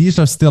best. These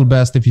are still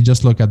best if you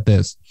just look at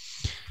this.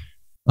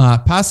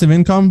 Passive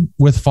income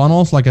with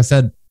funnels, like I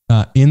said,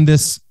 in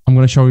this, I'm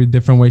going to show you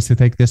different ways to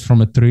take this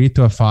from a 3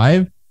 to a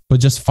 5, but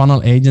just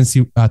funnel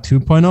agency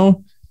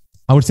 2.0,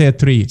 I would say a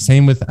 3.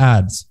 Same with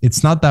ads.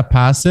 It's not that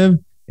passive.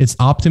 It's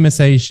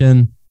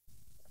optimization.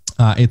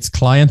 It's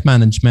client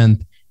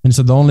management. And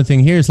so the only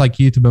thing here is like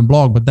YouTube and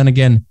blog, but then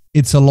again,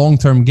 it's a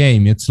long-term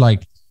game. It's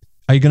like,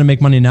 are you going to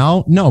make money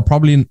now? No,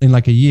 probably in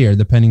like a year,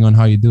 depending on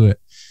how you do it.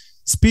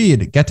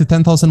 Speed, get to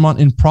 10,000 a month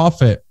in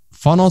profit.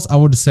 Funnels, I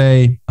would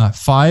say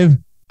 5.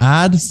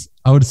 Ads,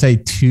 I would say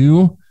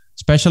 2,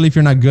 especially if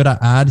you're not good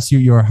at ads,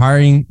 you're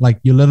hiring, like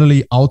you're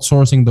literally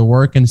outsourcing the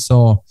work. And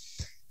so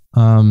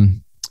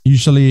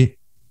usually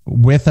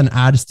with an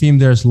ads team,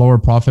 there's lower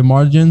profit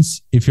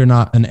margins if you're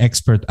not an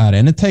expert at it.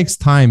 And it takes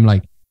time,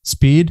 like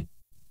speed.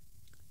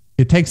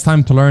 It takes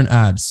time to learn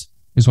ads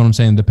is what I'm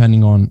saying,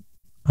 depending on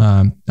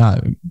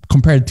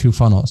compared to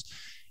funnels.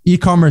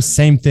 E-commerce,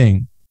 same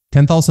thing.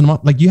 10,000 a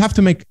month. Like you have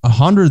to make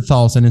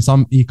 100,000 in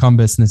some e-com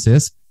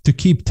businesses to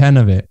keep 10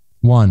 of it.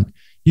 1.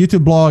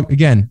 YouTube blog,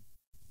 again,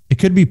 it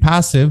could be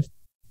passive,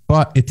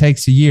 but it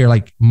takes a year.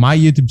 Like my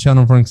YouTube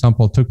channel, for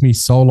example, took me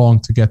so long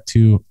to get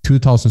to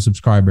 2,000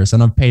 subscribers,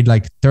 and I've paid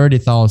like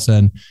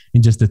 30,000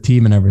 in just the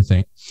team and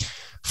everything.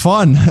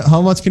 Fun.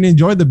 How much can you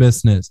enjoy the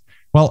business?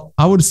 Well,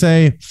 I would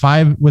say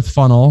 5 with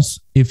funnels.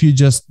 If you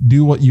just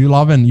do what you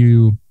love and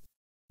you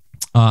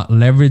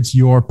leverage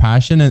your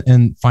passion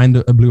and find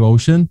a blue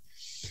ocean.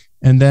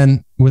 And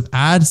then with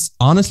ads,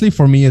 honestly,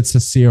 for me, it's a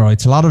 0.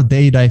 It's a lot of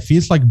data. It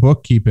feels like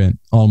bookkeeping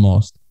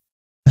almost,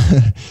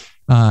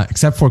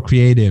 except for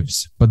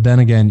creatives. But then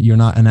again, you're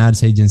not an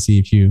ads agency.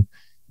 If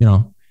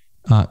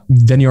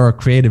then you're a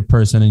creative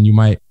person and you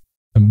might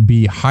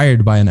be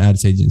hired by an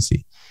ads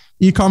agency.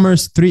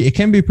 E-commerce 3, it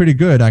can be pretty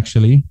good,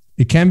 actually.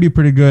 It can be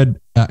pretty good,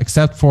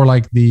 except for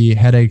like the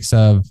headaches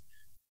of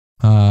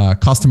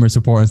customer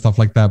support and stuff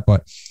like that.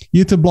 But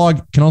YouTube blog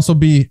can also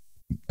be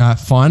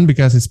fun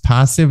because it's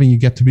passive and you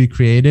get to be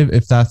creative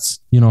if that's,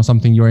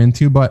 something you're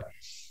into. But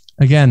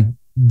again,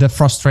 the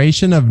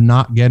frustration of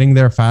not getting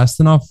there fast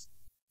enough.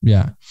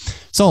 Yeah.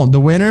 So the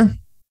winner,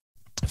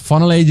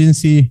 funnel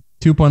agency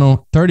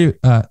 2.0,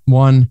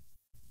 31,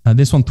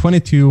 this one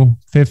 22,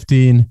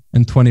 15,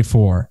 and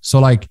 24. So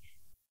like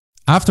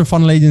after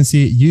funnel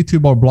agency,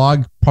 YouTube or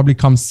blog probably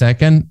comes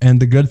second. And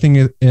the good thing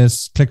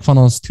is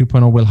ClickFunnels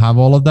 2.0 will have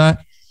all of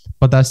that,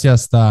 but that's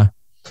just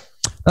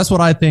That's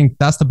what I think.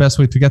 That's the best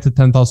way to get to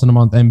 10,000 a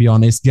month and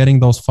beyond, is getting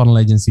those funnel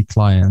agency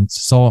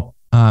clients. So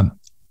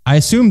I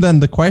assume then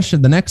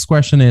the next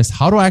question is,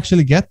 how do I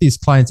actually get these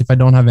clients if I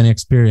don't have any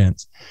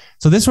experience?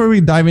 So this is where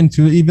we dive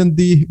into even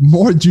the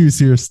more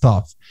juicier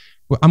stuff.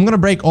 I'm going to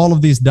break all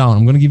of these down.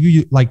 I'm going to give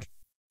you like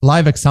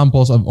live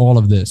examples of all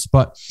of this.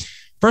 But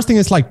first thing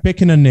is like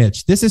picking a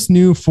niche. This is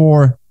new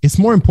it's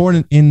more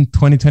important in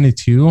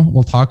 2022.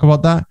 We'll talk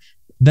about that.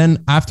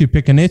 Then after you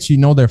pick a niche, you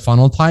know their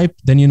funnel type,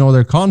 then you know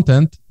their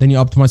content, then you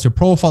optimize your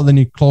profile, then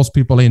you close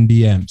people in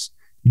DMs.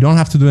 You don't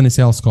have to do any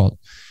sales call.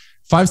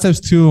 5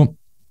 steps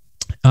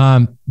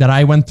that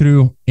I went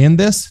through in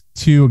this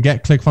to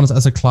get Clickfunnels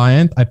as a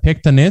client. I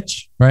picked a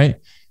niche, right?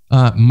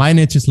 My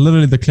niche is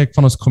literally the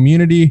Clickfunnels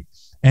community.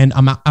 And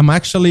I'm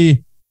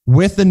actually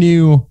with the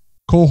new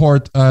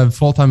cohort of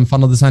Full-Time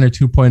Funnel Designer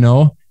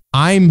 2.0.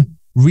 I'm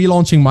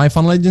relaunching my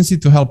funnel agency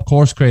to help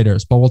course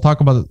creators, but we'll talk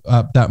about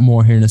that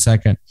more here in a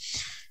second.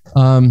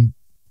 So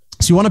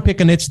you want to pick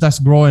a niche that's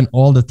growing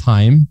all the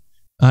time.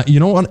 You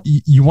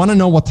want to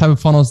know what type of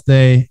funnels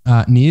they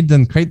need,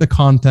 then create the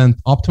content,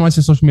 optimize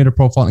your social media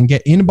profile, and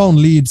get inbound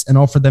leads and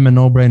offer them a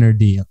no-brainer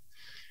deal.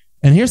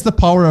 And here's the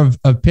power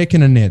of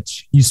picking a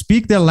niche. You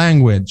speak their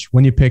language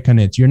when you pick a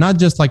niche. You're not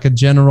just like a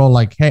general,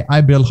 like, hey,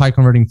 I build high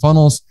converting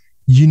funnels.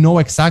 You know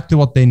exactly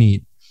what they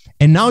need.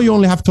 And now you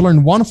only have to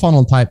learn one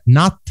funnel type,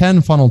 not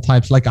 10 funnel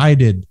types like I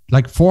did,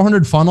 like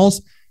 400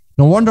 funnels.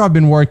 No wonder I've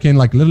been working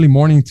like literally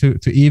morning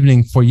to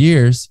evening for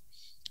years.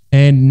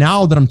 And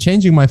now that I'm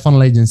changing my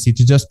funnel agency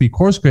to just be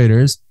course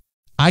creators,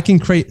 I can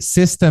create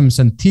systems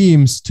and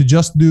teams to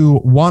just do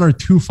 1 or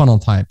 2 funnel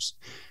types.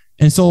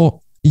 And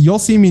so you'll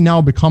see me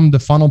now become the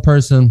funnel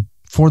person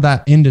for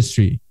that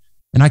industry.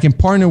 And I can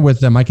partner with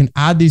them. I can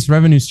add these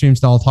revenue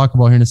streams that I'll talk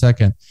about here in a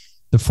second,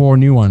 the 4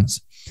 new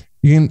ones.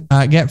 You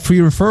can get free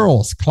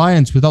referrals,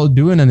 clients without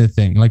doing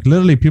anything. Like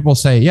literally people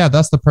say, yeah,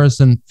 that's the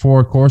person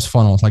for course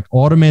funnels, like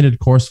automated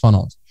course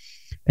funnels.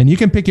 And you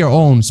can pick your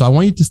own. So I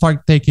want you to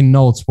start taking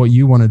notes what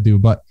you want to do,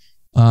 but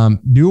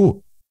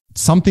do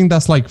something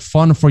that's like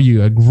fun for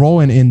you, a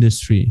growing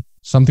industry,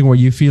 something where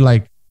you feel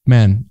like,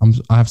 man,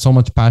 I have so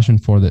much passion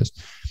for this.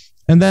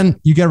 And then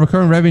you get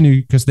recurring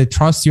revenue because they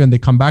trust you and they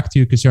come back to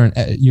you because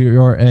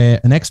you're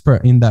an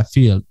expert in that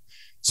field.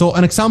 So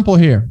an example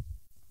here,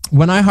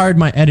 when I hired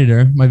my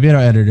video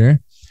editor,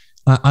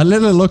 I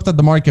literally looked at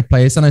the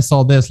marketplace and I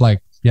saw this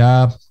like,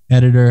 yeah,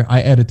 editor,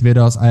 I edit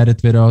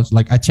videos.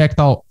 Like I checked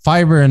out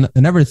Fiverr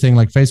and everything,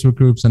 like Facebook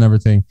groups and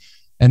everything.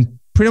 And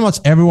pretty much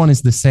everyone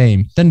is the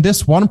same. Then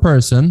this one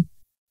person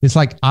is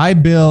like, I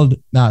do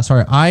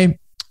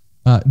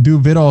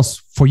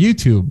videos for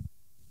YouTube,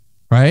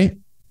 right?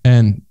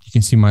 And you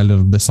can see my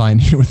little design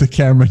here with the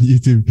camera on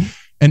YouTube,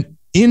 and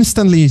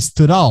instantly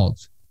stood out.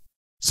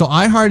 So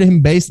I hired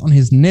him based on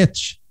his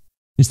niche.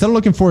 Instead of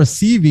looking for a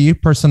CV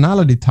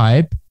personality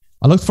type,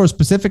 I looked for a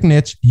specific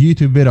niche,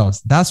 YouTube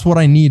videos. That's what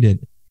I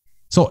needed.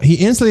 So he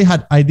instantly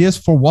had ideas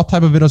for what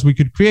type of videos we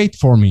could create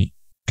for me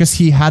because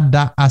he had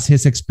that as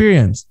his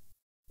experience,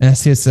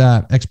 as his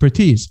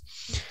expertise.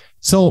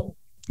 So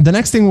the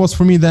next thing was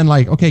for me then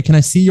like, okay, can I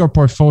see your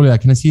portfolio?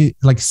 Can I see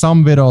like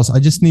some videos? I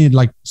just need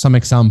like some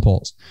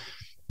examples.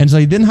 And so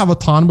he didn't have a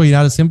ton, but he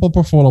had a simple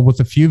portfolio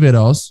with a few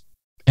videos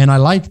and I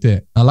liked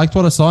it. I liked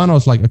what I saw and I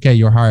was like, okay,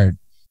 you're hired.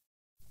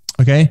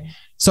 Okay.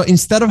 So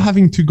instead of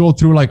having to go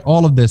through like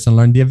all of this and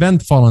learn the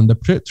event funnel and the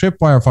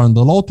tripwire funnel,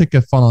 the low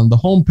ticket funnel, and the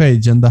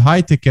homepage and the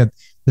high ticket,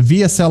 the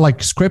VSL, like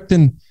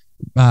scripting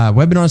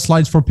webinar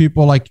slides for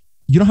people, like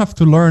you don't have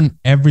to learn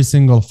every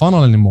single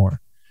funnel anymore.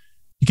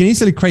 You can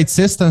easily create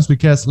systems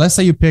because let's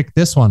say you pick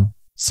this one,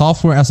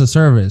 software as a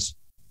service.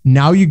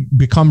 Now you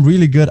become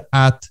really good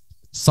at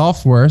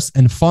softwares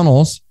and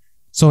funnels.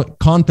 So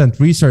content,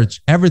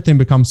 research, everything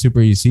becomes super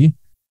easy.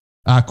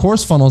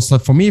 Course funnels, so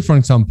for me, for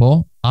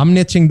example, I'm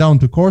niching down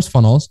to course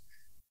funnels.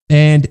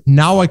 And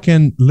now I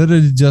can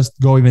literally just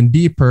go even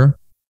deeper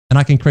and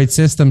I can create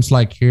systems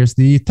like here's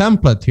the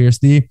template, here's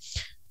the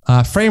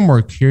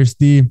framework, here's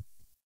the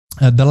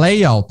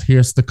layout,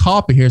 here's the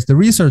copy, here's the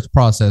research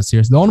process,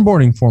 here's the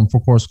onboarding form for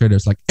course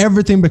creators. Like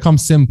everything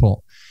becomes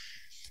simple.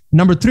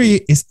 Number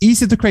 3 is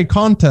easy to create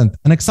content.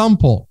 An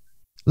example,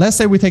 let's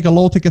say we take a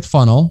low ticket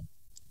funnel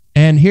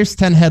and here's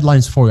 10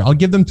 headlines for you. I'll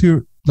give them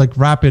to like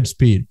rapid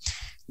speed.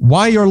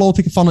 Why your low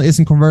ticket funnel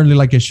isn't converting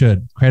like it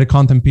should. Create a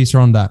content piece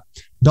around that.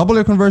 Double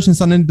your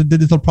conversions on the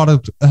digital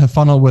product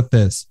funnel with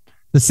this.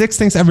 The 6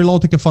 things every low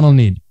ticket funnel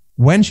need.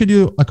 When should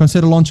you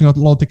consider launching a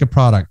low ticket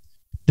product?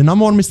 The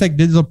number 1 mistake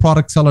digital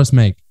product sellers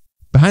make.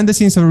 Behind the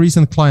scenes of a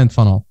recent client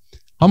funnel.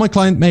 How my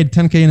client made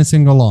 10K in a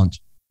single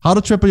launch. How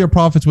to triple your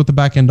profits with the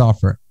back-end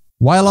offer.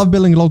 Why I love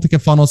building low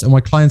ticket funnels and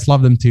why clients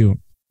love them too.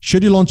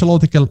 Should you launch a low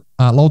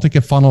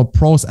ticket funnel,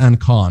 pros and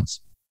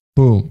cons?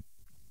 Boom.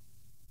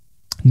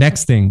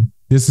 Next thing.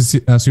 This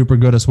is super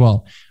good as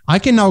well. I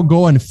can now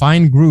go and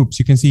find groups.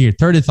 You can see here,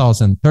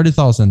 30,000,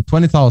 30,000,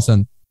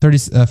 20,000,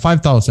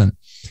 5,000.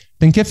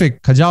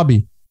 Thinkific,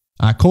 Kajabi,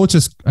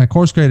 coaches,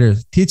 course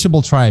creators,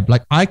 Teachable Tribe.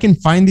 Like I can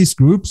find these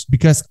groups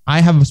because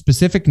I have a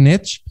specific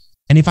niche.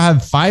 And if I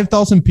have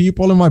 5,000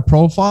 people in my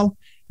profile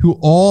who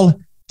all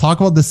talk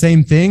about the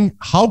same thing,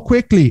 how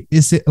quickly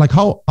is it, like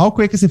how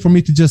quick is it for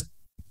me to just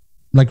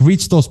like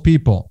reach those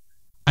people?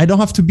 I don't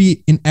have to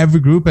be in every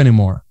group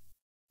anymore.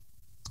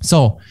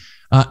 So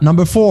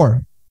number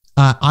 4,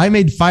 I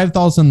made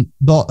 500,000,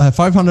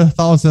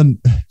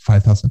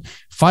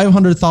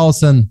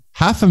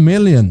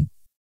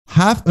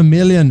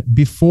 $500,000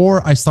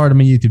 before I started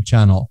my YouTube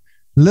channel,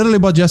 literally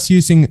by just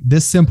using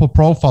this simple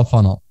profile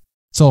funnel.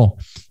 So,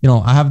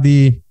 I have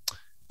the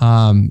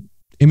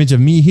image of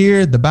me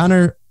here, the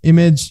banner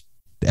image,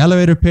 the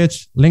elevator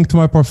pitch, link to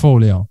my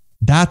portfolio.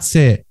 That's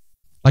it.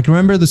 Like,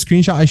 remember the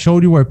screenshot I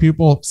showed you where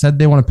people said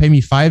they want to pay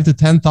me $5,000 to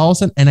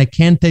 $10,000 and I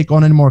can't take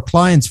on any more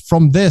clients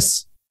from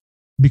this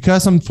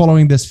because I'm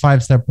following this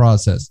 5-step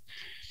process.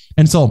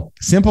 And so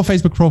simple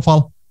Facebook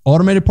profile,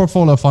 automated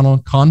portfolio funnel,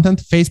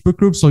 content, Facebook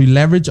group. So you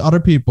leverage other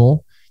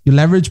people, you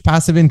leverage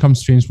passive income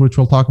streams, which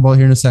we'll talk about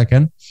here in a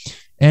second,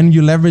 and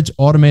you leverage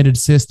automated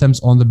systems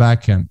on the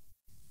back end.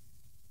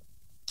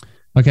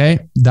 Okay,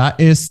 that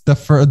is the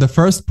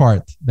first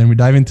part. Then we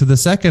dive into the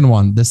second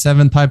one, the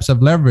 7 types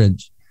of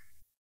leverage.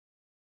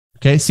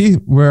 Okay, see,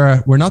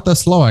 we're not that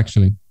slow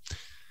actually.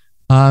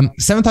 7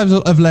 types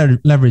of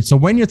leverage. So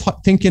when you're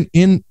thinking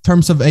in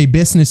terms of a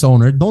business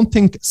owner, don't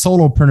think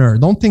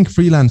solopreneur, don't think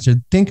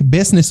freelancer, think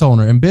business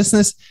owner. And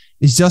business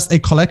is just a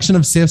collection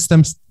of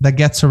systems that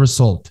gets a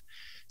result.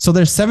 So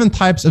there's 7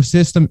 types of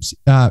systems,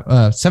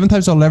 7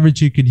 types of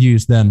leverage you could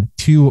use then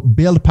to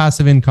build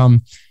passive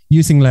income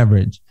using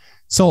leverage.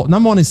 So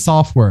number 1 is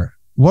software.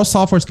 What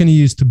softwares can you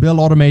use to build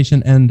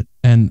automation and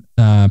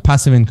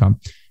passive income?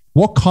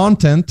 What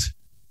content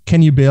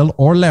can you build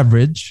or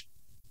leverage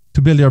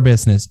to build your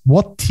business?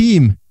 What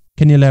team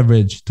can you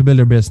leverage to build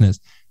your business?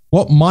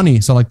 What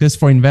money? So like this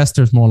for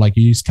investors, more like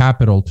you use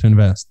capital to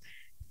invest.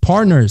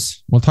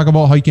 Partners. We'll talk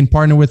about how you can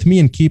partner with me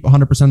and keep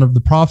 100% of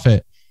the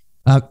profit.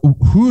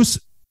 Whose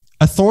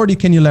authority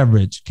can you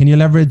leverage? Can you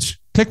leverage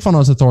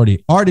Clickfunnels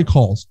authority,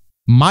 articles,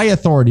 my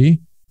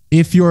authority?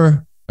 If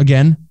you're,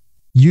 again,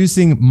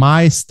 using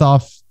my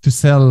stuff to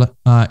sell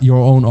your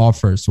own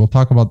offers. We'll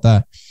talk about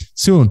that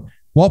soon.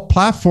 What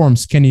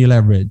platforms can you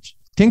leverage?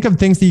 Think of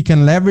things that you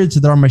can leverage.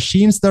 There are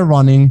machines that are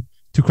running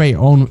to create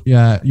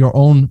your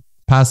own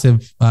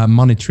passive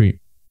money tree.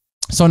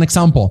 So an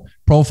example,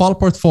 profile,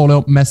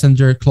 portfolio,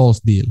 messenger, close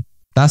deal.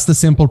 That's the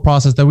simple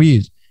process that we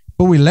use.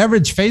 But we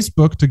leverage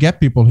Facebook to get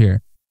people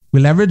here. We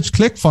leverage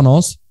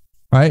Clickfunnels,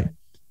 right,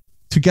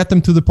 to get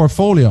them to the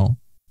portfolio.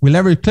 We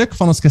leverage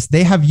Clickfunnels because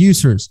they have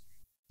users.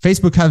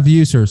 Facebook have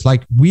users.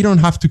 Like, we don't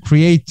have to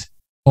create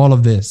all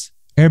of this.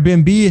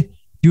 Airbnb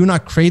do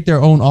not create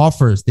their own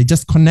offers. They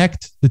just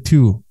connect the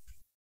two,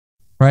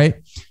 right?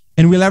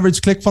 And we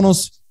leverage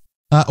Clickfunnels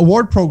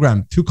award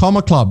program to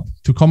Comma Club,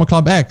 to Comma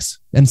Club X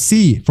and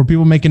C for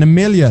people making $1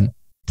 million,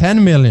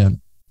 10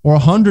 million, or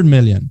 100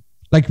 million.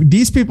 Like,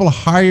 these people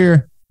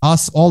hire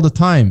us all the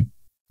time,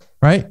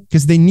 right?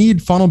 Because they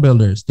need funnel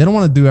builders. They don't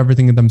want to do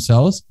everything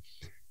themselves.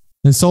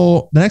 And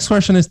so the next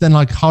question is then,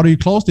 like, how do you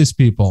close these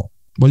people?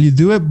 Well, you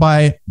do it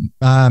by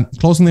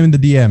closing them in the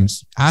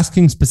DMs,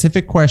 asking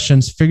specific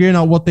questions, figuring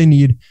out what they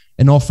need,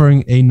 and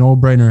offering a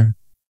no-brainer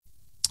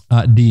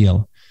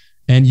deal.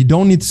 And you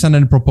don't need to send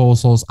any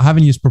proposals. I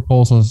haven't used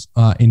proposals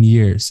in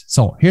years.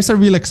 So here's a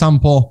real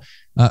example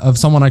of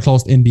someone I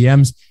closed in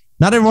DMs.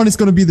 Not everyone is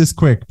going to be this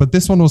quick, but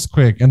this one was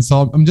quick. And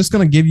so I'm just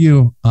going to give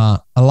you a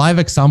live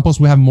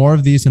examples. We have more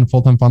of these in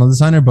Full-Time Funnel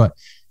Designer, but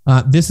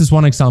this is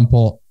one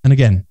example. And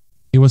again,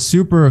 it was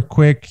super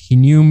quick. He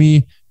knew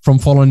me from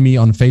following me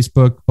on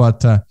Facebook,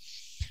 but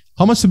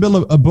how much to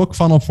build a book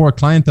funnel for a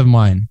client of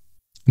mine?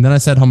 And then I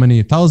said how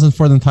many thousands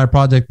for the entire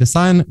project,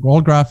 design,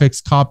 all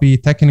graphics, copy,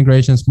 tech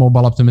integrations,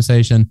 mobile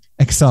optimization,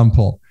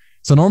 example.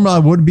 So normally I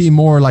would be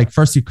more like,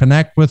 first you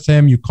connect with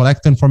him, you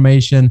collect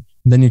information,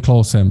 and then you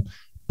close him.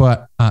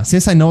 But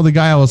since I know the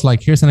guy, I was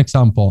like, here's an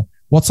example.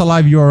 What's a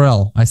live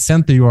URL? I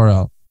sent the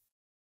URL.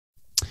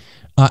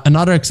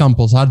 Another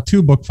example, so I had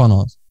 2 book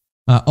funnels.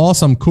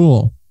 Awesome,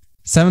 cool.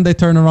 7-day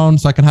turnaround,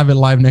 so I can have it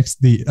live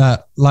next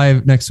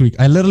week.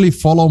 I literally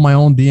follow my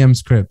own DM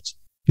script.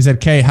 He said,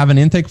 "Okay, have an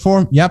intake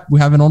form." Yep,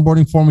 we have an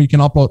onboarding form where you can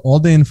upload all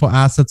the info,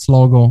 assets,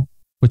 logo,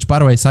 which, by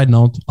the way, side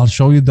note, I'll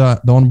show you the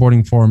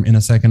onboarding form in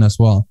a second as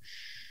well.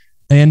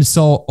 And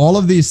so all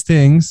of these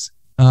things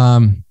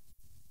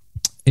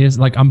is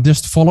like, I'm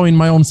just following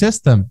my own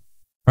system,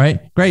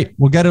 right? Great,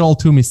 we'll get it all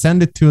to me.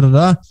 Send it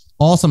to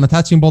Awesome,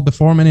 attaching both the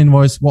form and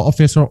invoice. What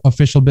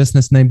official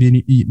business name do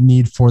you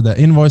need for the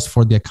invoice,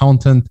 for the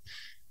accountant?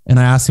 And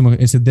I asked him,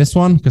 is it this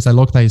one? Because I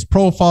looked at his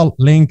profile,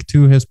 link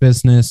to his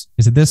business.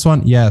 Is it this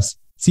one? Yes.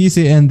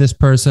 CC in this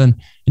person.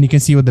 And you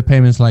can see what the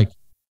payment's like.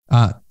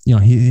 I'm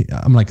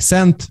like,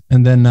 sent.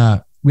 And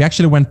then we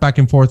actually went back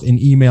and forth in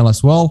email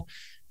as well.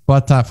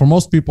 But for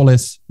most people,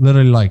 it's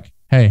literally like,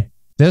 hey,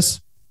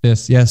 this,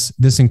 yes,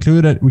 this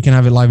included. We can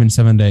have it live in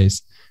 7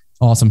 days.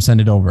 Awesome,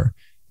 send it over.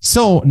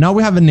 So now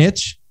we have a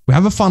niche. We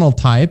have a funnel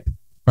type,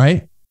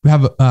 right? We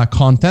have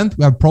content,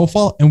 we have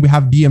profile, and we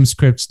have DM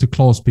scripts to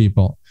close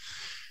people.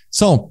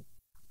 So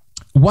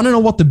want to know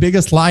what the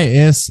biggest lie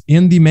is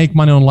in the make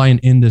money online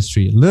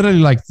industry? Literally,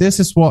 like, this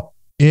is what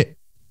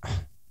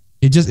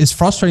it's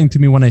frustrating to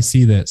me when I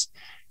see this.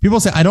 People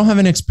say, I don't have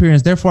any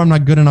experience, therefore I'm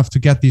not good enough to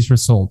get these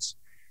results.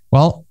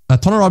 Well,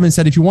 Tony Robbins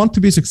said, if you want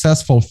to be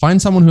successful, find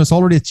someone who has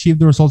already achieved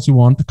the results you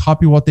want,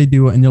 copy what they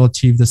do, and you'll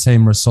achieve the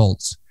same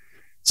results.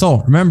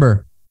 So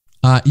remember,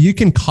 you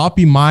can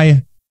copy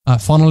my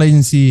funnel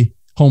agency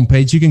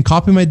homepage. You can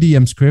copy my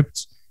DM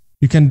scripts.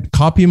 You can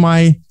copy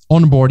my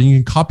onboarding. You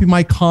can copy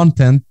my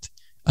content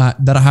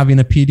that I have in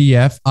a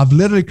PDF. I've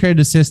literally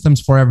created systems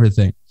for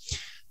everything.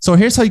 So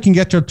here's how you can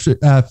get your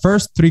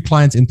first 3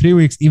 clients in 3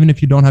 weeks, even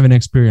if you don't have any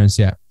experience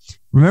yet.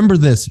 Remember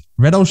this: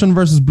 red ocean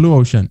versus blue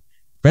ocean.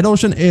 Red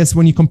ocean is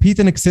when you compete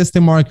in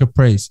existing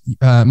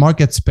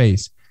market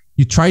space.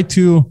 You try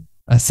to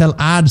sell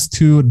ads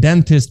to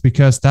dentists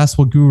because that's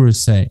what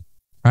gurus say,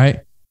 right?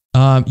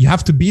 You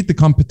have to beat the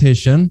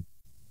competition.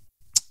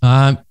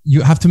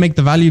 You have to make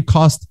the value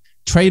cost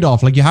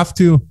trade-off. Like you have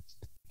to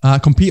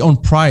compete on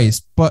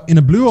price. But in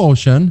a blue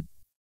ocean,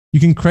 you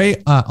can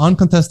create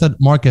uncontested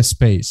market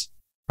space,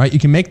 right? You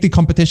can make the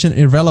competition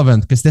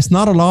irrelevant because there's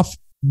not a lot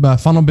of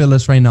funnel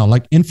builders right now.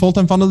 Like in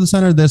Full-Time Funnel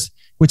Designer,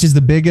 which is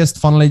the biggest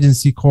funnel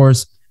agency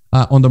course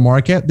on the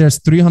market, there's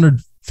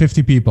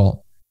 350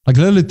 people, like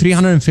literally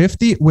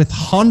 350 with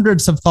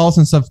hundreds of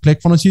thousands of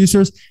ClickFunnels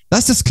users.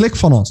 That's just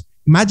ClickFunnels.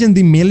 Imagine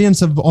the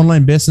millions of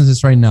online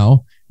businesses right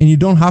now, and you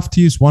don't have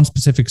to use one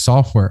specific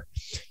software.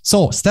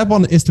 So step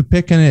 1 is to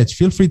pick a niche.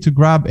 Feel free to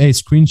grab a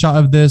screenshot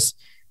of this,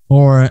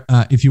 or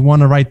if you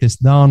want to write this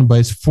down, but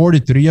it's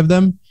 43 of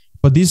them.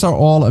 But these are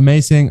all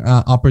amazing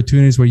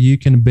opportunities where you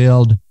can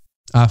build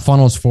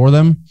funnels for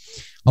them.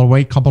 I'll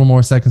wait a couple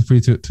more seconds for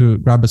you to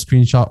grab a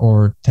screenshot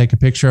or take a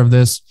picture of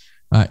this.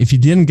 If you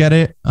didn't get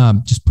it,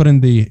 just put in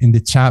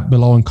the chat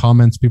below in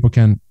comments. People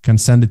can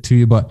send it to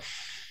you. But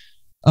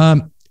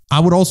I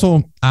would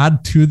also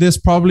add to this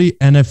probably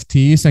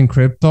NFTs and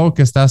crypto,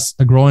 because that's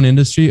a growing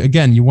industry.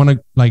 Again, you want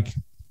to like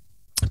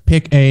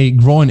pick a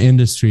growing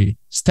industry.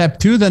 Step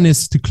 2 then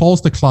is to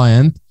close the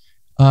client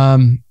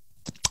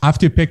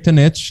after you picked a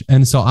niche.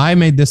 And so I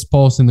made this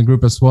post in the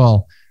group as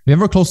well. Have you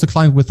ever closed the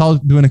client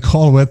without doing a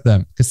call with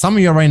them? Because some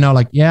of you are right now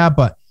like, yeah,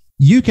 but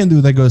you can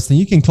do that, Gusten.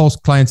 You can close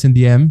clients in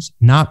DMs,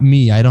 not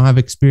me. I don't have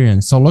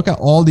experience. So look at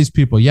all these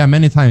people. Yeah,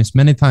 many times.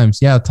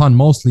 Yeah, a ton,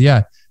 mostly.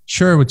 Yeah,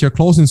 sure. With your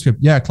closing script.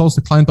 Yeah, close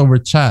the client over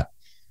chat.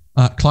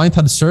 Client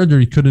had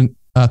surgery, couldn't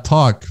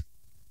talk.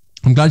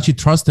 I'm glad she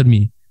trusted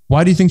me.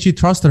 Why do you think she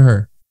trusted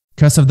her?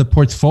 Because of the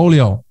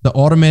portfolio, the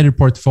automated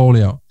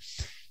portfolio.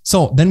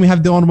 So then we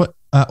have the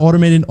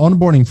automated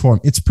onboarding form.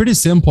 It's pretty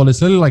simple.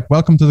 It's literally like,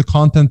 welcome to the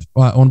content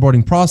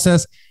onboarding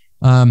process.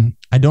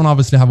 I don't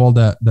obviously have all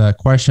the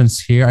questions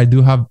here. I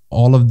do have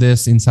all of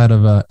this inside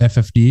of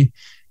FFD,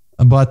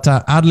 but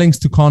add links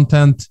to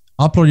content,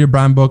 upload your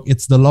brand book.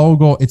 It's the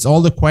logo. It's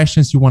all the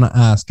questions you want to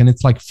ask. And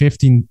it's like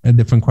 15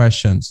 different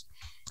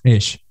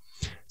questions-ish.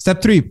 Step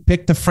 3,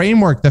 pick the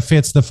framework that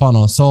fits the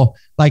funnel. So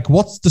like,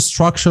 what's the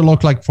structure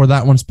look like for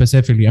that one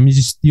specifically? I'm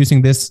just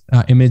using this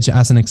image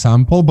as an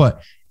example,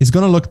 but it's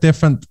going to look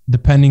different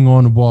depending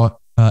on what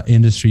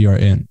industry you're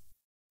in.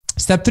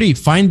 Step 3,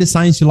 find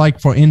designs you like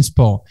for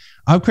inspo.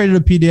 I've created a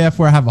PDF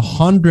where I have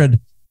 100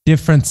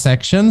 different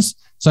sections,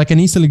 so I can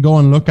easily go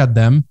and look at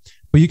them.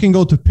 But you can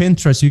go to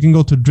Pinterest, you can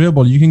go to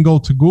Dribbble, you can go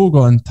to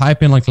Google and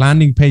type in like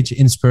landing page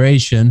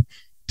inspiration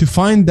to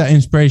find the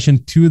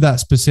inspiration to that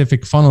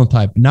specific funnel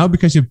type. Now,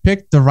 because you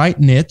picked the right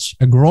niche,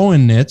 a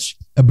growing niche,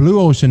 a blue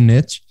ocean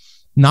niche,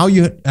 now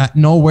you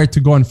know where to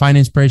go and find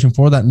inspiration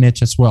for that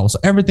niche as well. So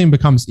everything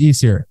becomes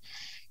easier.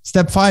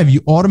 Step 5,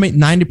 you automate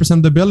 90%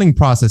 of the building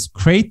process.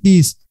 Create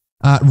these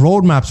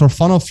roadmaps or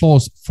funnel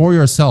flows for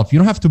yourself. You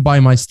don't have to buy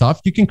my stuff.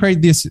 You can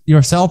create this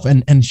yourself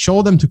and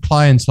show them to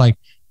clients like,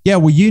 yeah,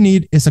 what you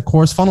need is a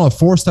course funnel, a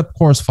 4-step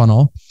course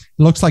funnel.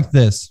 It looks like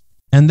this.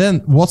 And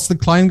then what's the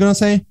client going to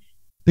say?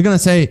 They're going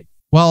to say,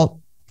 well,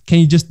 can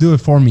you just do it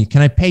for me?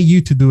 Can I pay you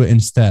to do it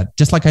instead?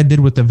 Just like I did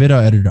with the video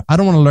editor. I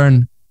don't want to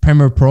learn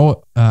Premiere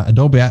Pro,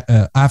 Adobe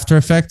After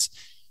Effects,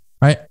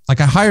 right?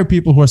 Like I hire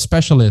people who are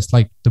specialists,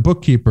 like the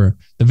bookkeeper,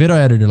 the video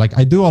editor. Like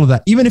I do all of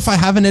that, even if I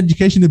have an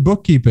education in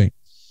bookkeeping,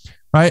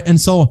 right? And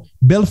so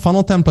build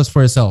funnel templates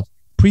for yourself,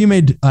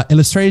 pre-made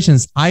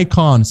illustrations,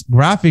 icons,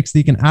 graphics that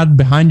you can add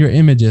behind your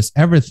images,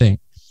 everything.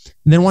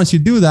 And then once you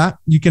do that,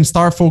 you can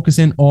start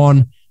focusing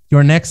on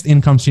your next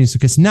income streams,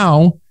 because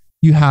now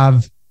you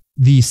have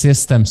the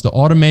systems, the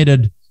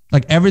automated,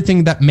 like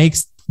everything that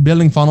makes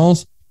building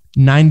funnels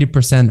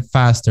 90%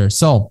 faster.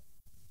 So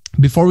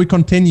before we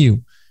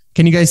continue,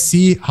 can you guys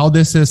see how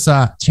this is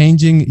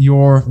changing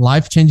your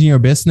life, changing your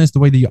business, the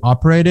way that you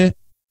operate it?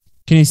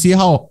 Can you see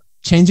how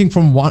changing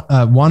from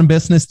one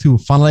business to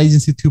Funnel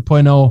Agency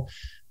 2.0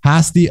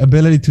 has the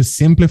ability to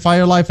simplify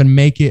your life and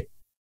make it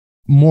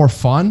more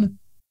fun?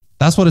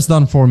 That's what it's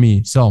done for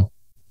me. So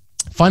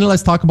finally,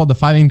 let's talk about the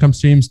 5 income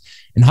streams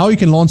and how you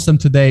can launch them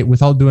today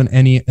without doing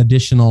any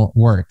additional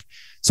work.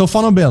 So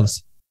funnel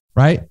builds,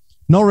 right?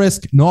 No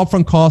risk, no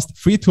upfront cost,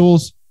 free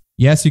tools.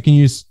 Yes, you can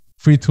use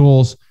free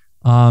tools.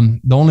 The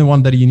only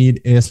one that you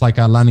need is like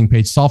a landing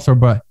page software,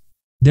 but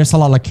there's a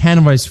lot. Like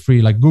Canva is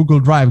free, like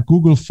Google Drive,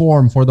 Google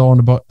Form for the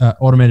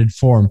automated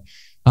form.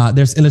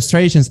 There's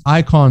illustrations,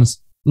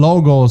 icons,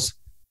 logos,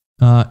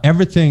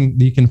 everything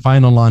that you can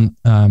find online.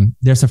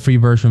 There's a free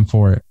version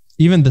for it.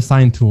 Even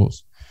design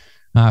tools,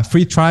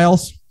 free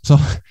trials. So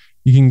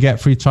you can get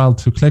free trial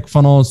to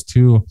Clickfunnels,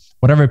 to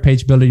whatever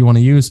page builder you want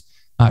to use.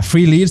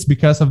 Free leads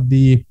because of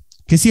you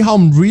can see how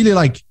I'm really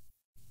like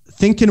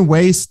thinking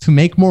ways to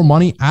make more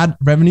money, add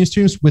revenue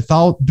streams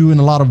without doing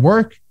a lot of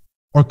work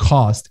or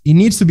cost. It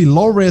needs to be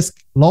low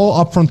risk, low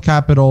upfront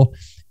capital,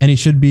 and it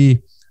should be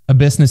a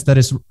business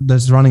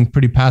that's running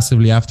pretty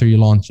passively after you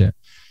launch it.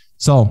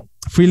 So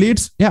free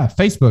leads, yeah,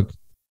 Facebook.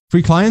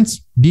 Free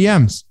clients,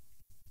 DMs.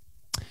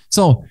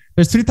 So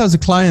there's 3,000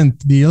 client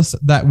deals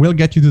that will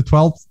get you to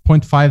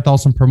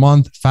 12,500 per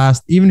month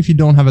fast, even if you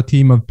don't have a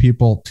team of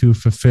people to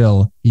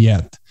fulfill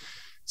yet.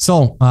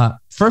 So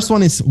first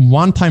one is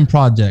one-time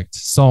project.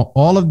 So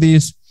all of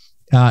these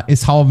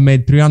is how I've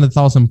made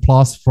 300,000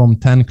 plus from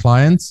 10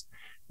 clients.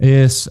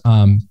 Is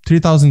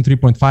 3,000,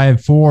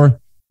 3.5, 4,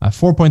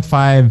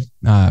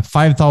 4.5,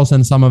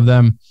 5,000, some of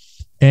them.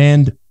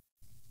 And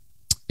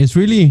it's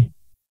really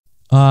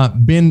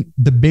been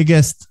the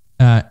biggest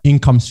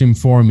income stream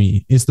for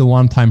me is the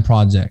one-time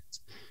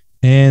project.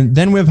 And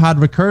then we've had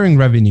recurring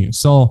revenue.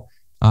 So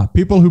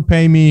people who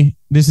pay me,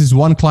 this is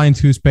one client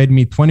who's paid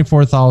me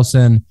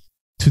 24,000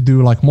 to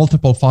do like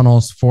multiple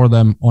funnels for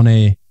them on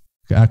a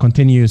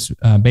continuous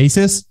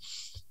basis.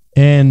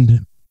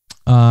 And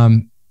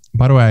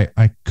by the way,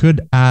 I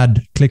could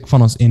add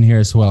Clickfunnels in here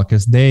as well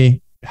because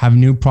they have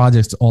new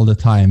projects all the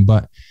time.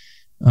 But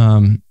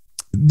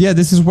yeah,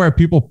 this is where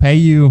people pay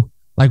you.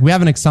 Like we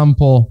have an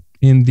example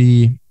in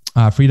the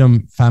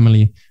Freedom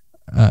family.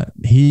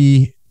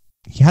 He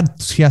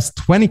has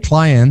 20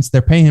 clients.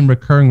 They're paying him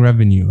recurring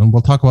revenue, and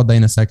we'll talk about that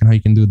in a second how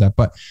you can do that.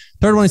 But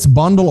third one is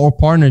bundle or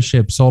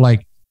partnership. So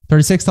like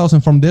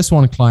 36,000 from this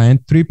one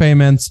client, 3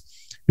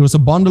 payments. It was a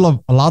bundle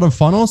of a lot of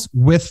funnels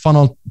with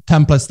funnel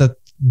templates that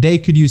they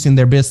could use in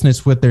their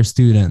business with their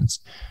students.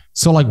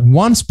 So like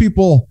once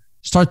people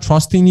start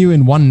trusting you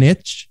in one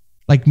niche,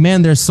 like,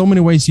 man, there's so many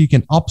ways you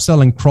can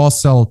upsell and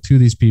cross-sell to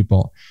these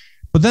people.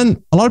 But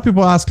then a lot of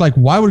people ask, like,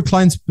 why would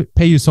clients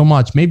pay you so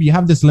much? Maybe you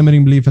have this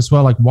limiting belief as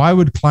well. Like, why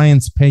would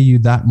clients pay you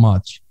that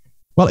much?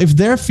 Well, if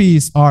their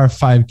fees are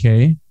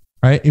 5K,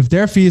 right? If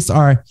their fees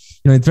are,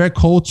 if they're a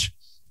coach,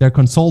 their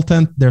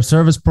consultant, their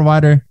service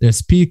provider, their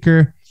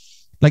speaker,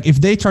 like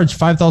if they charge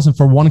 5,000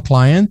 for one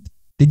client,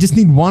 they just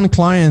need one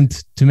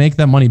client to make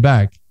that money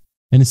back.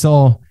 And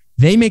so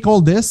they make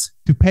all this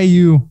to pay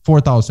you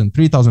 4,000,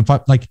 3,000,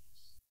 5,000. Like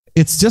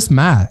it's just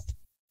math.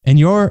 And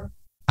you're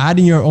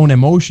adding your own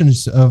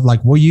emotions of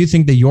like what you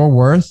think that you're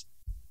worth.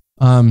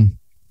 But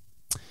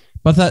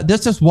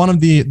that's just one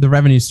of the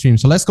revenue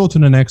streams. So let's go to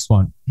the next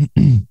one.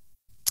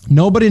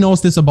 Nobody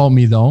knows this about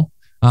me though.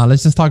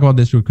 Let's just talk about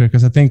this real quick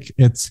because I think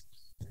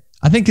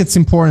it's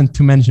important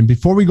to mention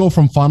before we go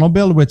from funnel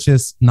build, which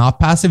is not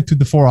passive, to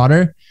the 4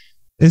 other.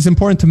 It's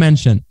important to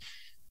mention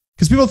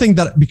because people think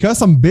that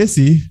because I'm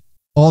busy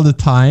all the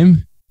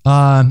time,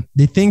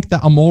 they think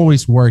that I'm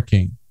always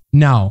working.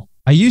 Now,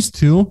 I used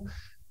to,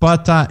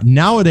 but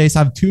nowadays I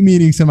have 2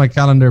 meetings in my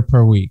calendar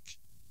per week.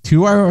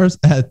 2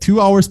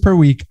 hours per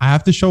week. I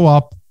have to show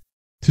up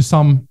to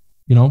some,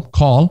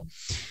 call.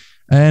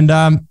 And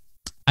I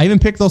even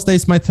pick those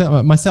days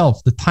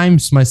myself, the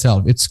times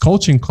myself. It's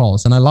coaching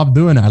calls and I love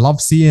doing it. I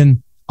love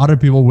seeing other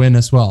people win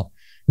as well.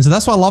 And so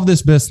that's why I love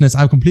this business.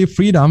 I have complete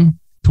freedom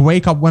to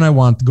wake up when I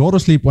want, go to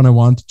sleep when I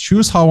want,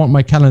 choose how I want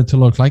my calendar to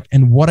look like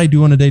and what I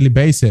do on a daily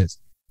basis.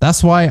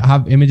 That's why I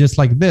have images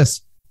like this.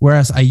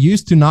 Whereas I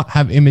used to not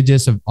have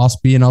images of us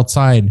being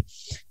outside.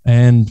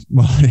 And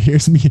well,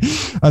 here's me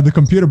at the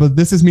computer, but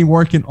this is me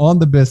working on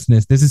the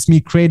business. This is me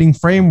creating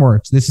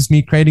frameworks. This is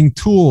me creating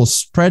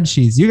tools,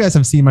 spreadsheets. You guys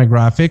have seen my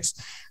graphics.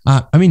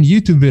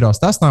 YouTube videos,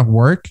 that's not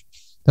work.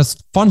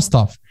 That's fun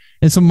stuff.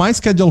 And so my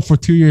schedule for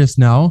 2 years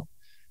now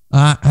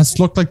has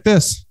looked like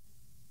this.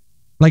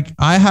 Like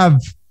I have,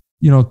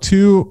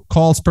 2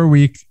 calls per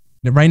week.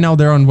 Right now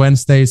they're on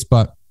Wednesdays,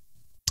 but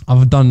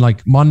I've done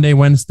like Monday,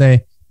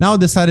 Wednesday. Now I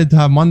decided to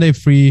have Monday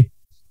free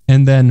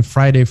and then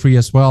Friday free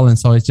as well. And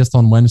so it's just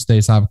on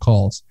Wednesdays I have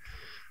calls.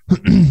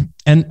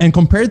 and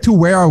compared to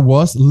where I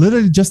was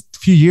literally just a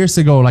few years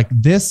ago, like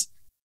this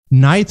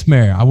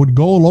nightmare, I would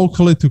go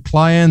locally to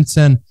clients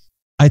and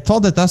I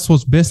thought that that's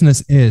what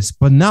business is.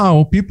 But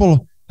now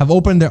people have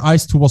opened their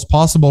eyes to what's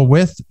possible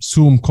with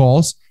Zoom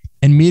calls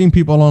and meeting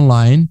people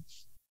online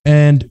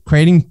and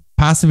creating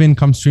passive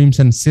income streams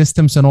and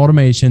systems and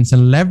automations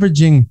and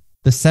leveraging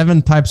the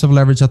 7 types of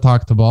leverage I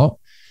talked about.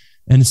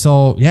 And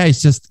so, yeah,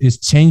 it's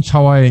changed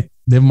how I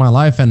live my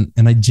life and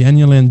I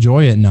genuinely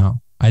enjoy it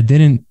now. I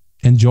didn't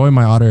enjoy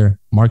my other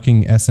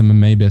marketing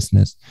SMMA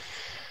business.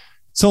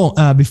 So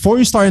before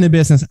you start in a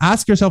business,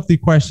 ask yourself the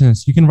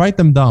questions. You can write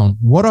them down.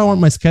 What do I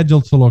want my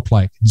schedule to look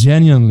like?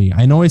 Genuinely.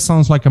 I know it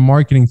sounds like a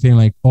marketing thing,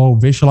 like, oh,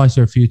 visualize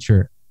your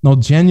future. No,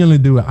 genuinely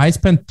do it. I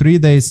spent 3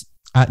 days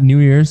at New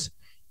Year's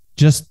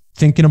just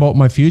thinking about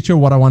my future,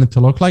 what I want it to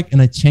look like.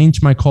 And I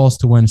changed my calls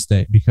to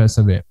Wednesday because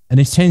of it. And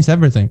it's changed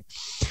everything.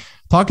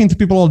 Talking to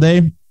people all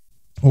day,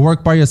 or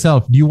work by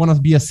yourself? Do you want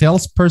to be a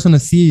salesperson, a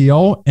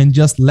CEO, and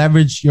just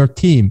leverage your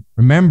team?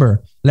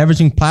 Remember,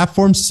 leveraging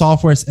platforms,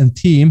 softwares, and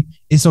team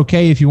is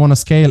okay if you want to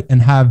scale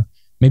and have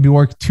maybe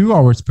work 2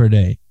 hours per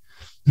day.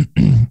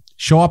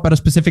 Show up at a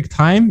specific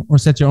time or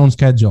set your own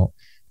schedule.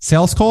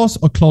 Sales calls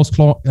or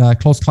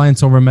close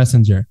clients over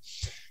Messenger.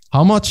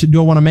 How much do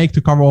I want to make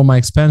to cover all my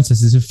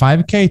expenses? Is it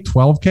 5K,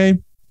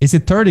 12K? Is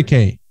it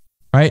 30K,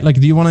 right? Like,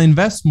 do you want to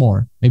invest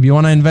more? Maybe you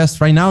want to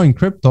invest right now in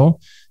crypto.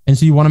 And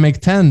so you want to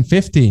make 10,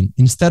 15,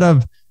 instead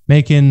of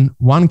making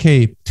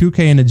 1K, 2K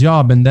in a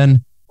job and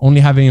then only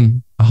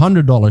having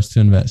 $100 to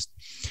invest.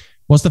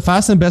 What's the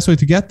fast and best way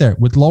to get there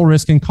with low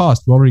risk and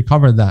cost? We already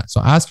covered that.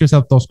 So ask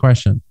yourself those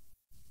questions.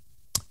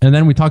 And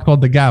then we talked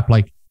about the gap,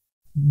 like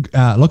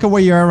look at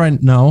where you are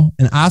right now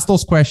and ask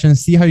those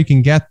questions, see how you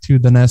can get to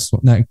the next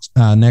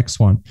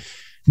one.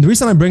 And the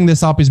reason I bring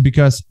this up is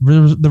because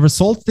the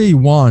results that you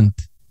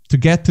want to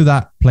get to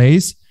that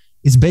place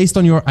is based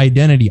on your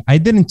identity. I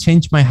didn't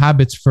change my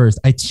habits first.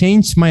 I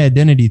changed my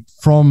identity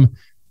from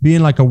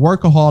being like a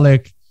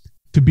workaholic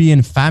to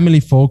being family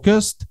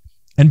focused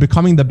and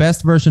becoming the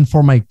best version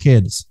for my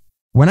kids.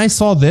 When I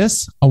saw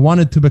this, I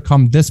wanted to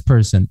become this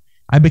person.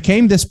 I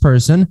became this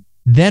person.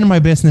 Then my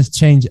business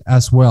changed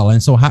as well.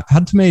 And so I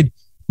had to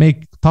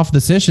make tough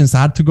decisions. I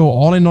had to go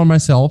all in on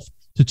myself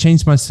to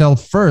change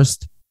myself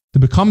first to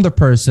become the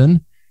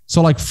person.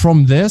 So like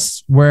from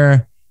this,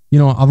 where, you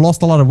know, I've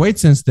lost a lot of weight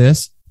since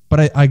this,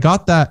 but I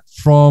got that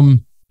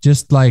from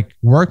just like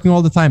working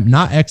all the time,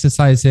 not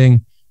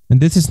exercising. And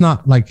this is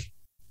not like,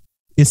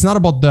 it's not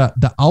about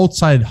the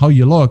outside, how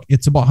you look.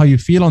 It's about how you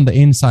feel on the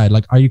inside.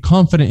 Like, are you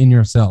confident in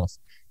yourself?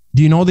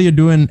 Do you know that you're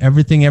doing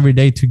everything every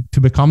day to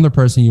become the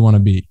person you want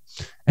to be?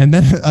 And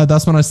then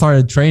that's when I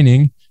started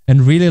training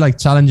and really like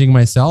challenging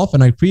myself.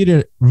 And I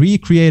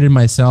recreated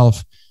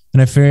myself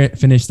and I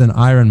finished an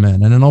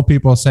Ironman. And I know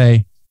people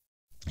say,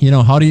 you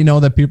know, how do you know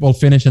that people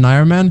finish an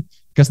Ironman?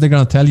 Because they're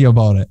going to tell you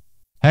about it.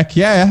 Heck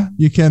yeah,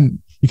 you can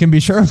be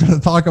sure I'm going to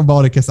talk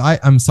about it because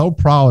I'm so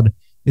proud.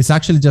 It's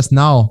actually just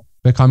now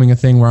becoming a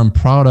thing where I'm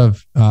proud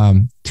of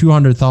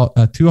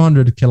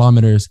 200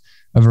 kilometers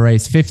of a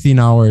race, 15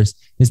 hours.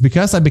 It's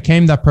because I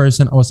became that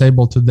person. I was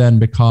able to then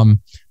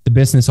become the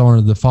business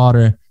owner, the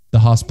father, the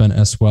husband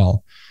as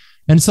well.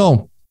 And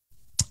so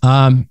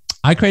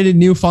I created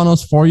new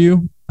funnels for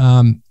you,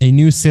 a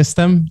new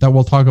system that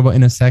we'll talk about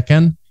in a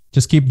second.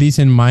 Just keep these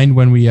in mind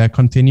when we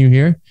continue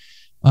here.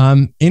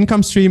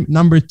 Income stream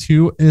number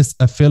 2 is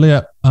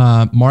affiliate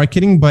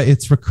marketing, but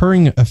it's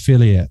recurring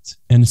affiliate.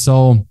 And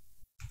so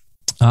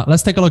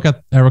let's take a look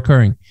at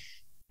recurring.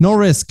 No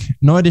risk,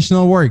 no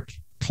additional work.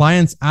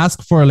 Clients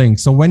ask for a link.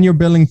 So when you're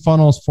building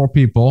funnels for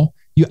people,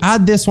 you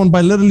add this one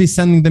by literally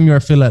sending them your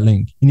affiliate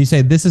link. And you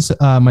say, this is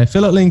my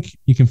affiliate link.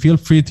 You can feel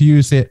free to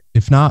use it.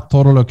 If not,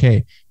 totally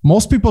okay.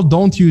 Most people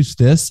don't use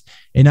this.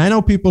 And I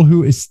know people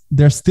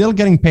they're still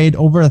getting paid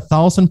over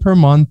 $1,000 per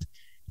month,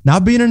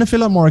 not being an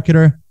affiliate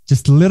marketer,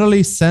 just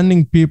literally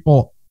sending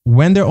people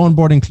when they're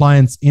onboarding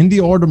clients in the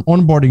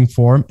onboarding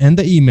form and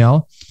the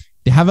email.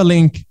 They have a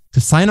link to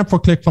sign up for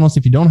Clickfunnels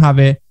if you don't have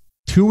it,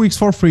 2 weeks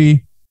for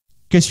free,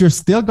 because you're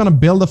still going to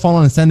build a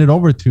funnel and send it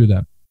over to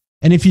them.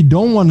 And if you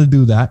don't want to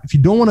do that, if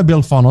you don't want to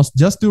build funnels,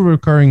 just do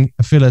recurring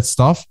affiliate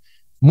stuff.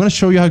 I'm going to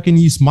show you how you can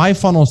use my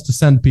funnels to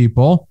send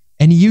people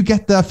and you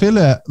get the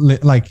affiliate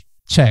like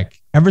check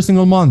every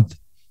single month.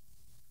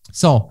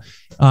 So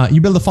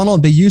you build a funnel,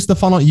 they use the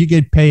funnel, you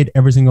get paid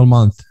every single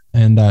month.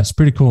 And it's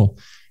pretty cool.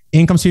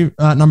 Income stream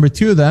number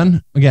 2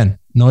 then, again,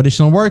 no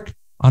additional work,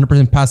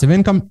 100% passive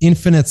income,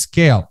 infinite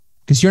scale,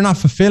 because you're not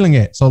fulfilling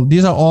it. So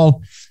these are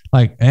all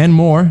like, and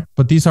more,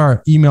 but these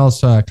are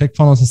emails,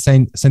 Clickfunnels is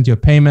send you a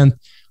payment.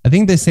 I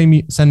think they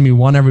send me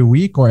one every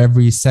week or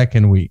every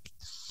second week.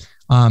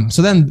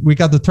 So then we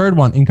got the third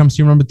one. Income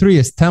stream number 3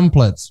 is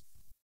templates.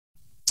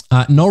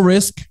 No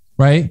risk,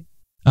 right?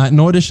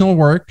 No additional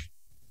work.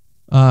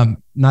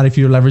 Not if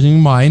you're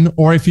leveraging mine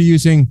or if you're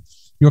using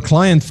your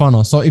client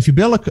funnel. So if you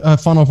build a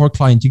funnel for a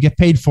client, you get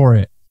paid for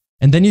it.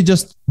 And then you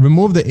just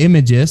remove the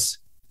images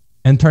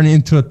and turn it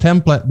into a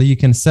template that you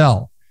can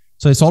sell.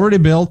 So it's already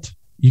built.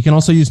 You can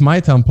also use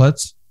my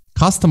templates,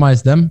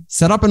 customize them,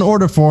 set up an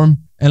order form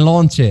and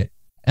launch it.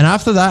 And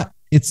after that,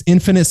 it's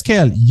infinite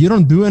scale. You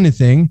don't do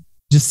anything,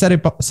 just set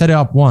it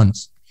up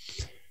once.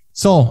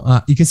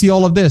 So you can see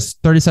all of this,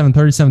 37,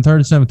 37,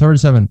 37,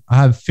 37. I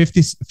have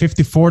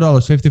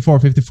 $54, 54,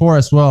 54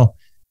 as well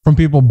from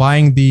people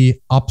buying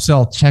the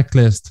upsell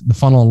checklist, the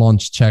funnel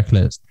launch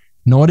checklist.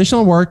 No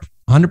additional work,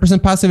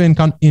 100% passive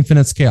income,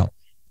 infinite scale.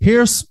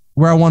 Here's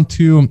where I want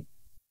to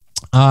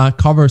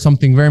cover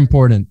something very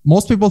important.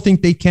 Most people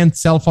think they can't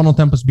sell funnel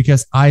templates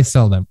because I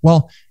sell them.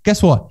 Well,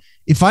 guess what?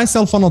 If I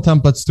sell funnel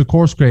templates to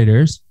course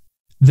creators,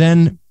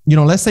 then, you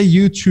know, let's say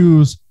you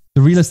choose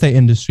the real estate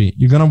industry.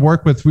 You're going to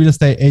work with real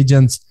estate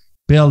agents,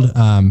 build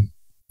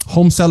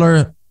home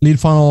seller lead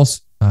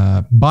funnels,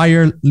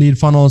 buyer lead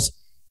funnels.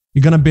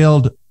 You're going to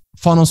build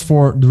funnels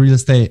for the real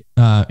estate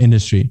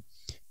industry.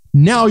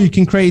 Now you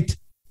can create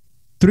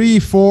 3,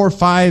 4,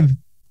 5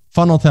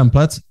 funnel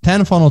templates,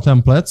 10 funnel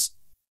templates,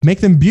 make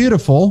them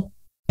beautiful,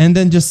 and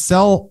then just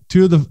sell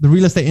to the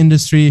real estate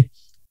industry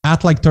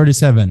at like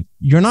 37.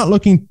 You're not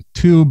looking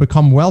to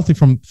become wealthy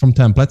from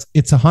templates.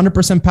 It's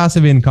 100%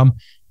 passive income,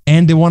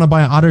 and they want to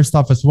buy other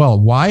stuff as well.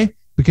 Why?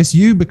 Because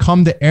you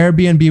become the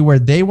Airbnb where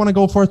they want to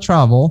go for a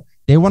travel,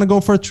 they want to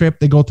go for a trip,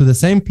 they go to the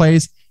same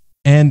place,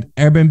 and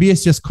Airbnb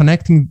is just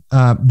connecting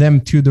them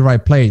to the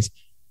right place.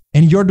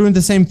 And you're doing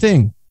the same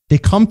thing. They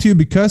come to you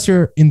because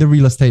you're in the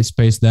real estate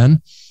space.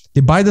 Then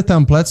they buy the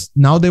templates.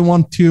 Now they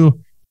want to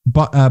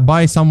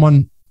buy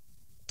someone,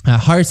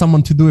 hire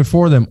someone to do it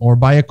for them, or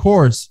buy a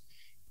course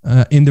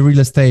in the real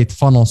estate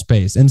funnel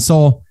space. And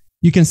so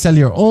you can sell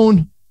your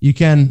own. You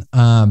can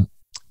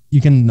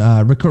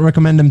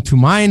recommend them to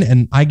mine,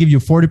 and I give you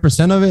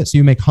 40% of it. So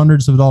you make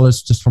hundreds of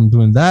dollars just from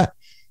doing that.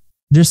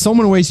 There's so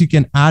many ways you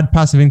can add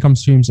passive income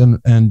streams,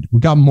 and we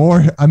got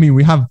more. I mean,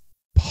 we have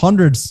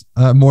hundreds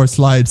more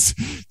slides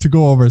to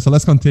go over. So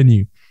let's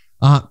continue.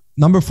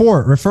 Number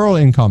 4, referral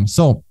income.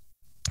 So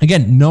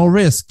again, no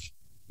risk.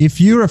 If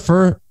you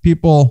refer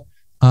people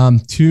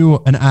to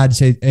an ad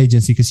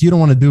agency because you don't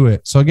want to do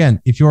it. So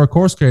again, if you're a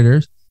course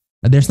creator,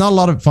 there's not a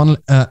lot of fun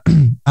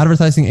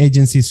advertising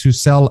agencies who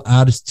sell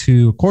ads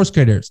to course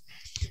creators.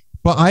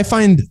 But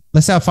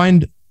let's say I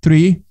find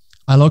 3,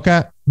 I look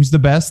at who's the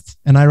best,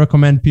 and I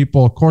recommend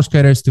course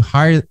creators, to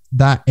hire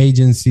that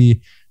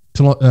agency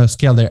to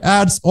scale their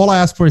ads. All I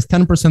ask for is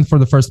 10% for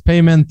the first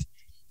payment,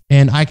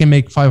 and I can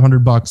make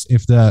 $500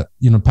 if the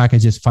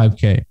package is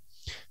 $5K.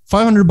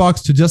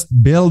 $500 to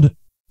just build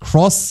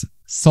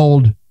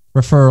cross-sold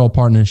referral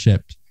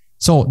partnerships.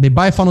 So they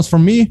buy funnels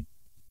from me.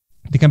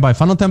 They can buy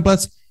funnel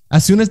templates.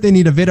 As soon as they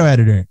need a video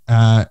editor,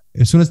 as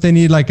soon as they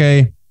need like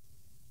a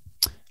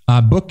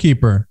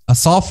bookkeeper, a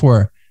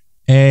software,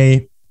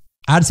 a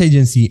ads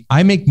agency,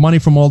 I make money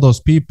from all those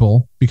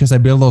people because I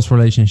build those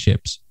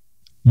relationships.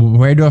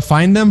 Where do I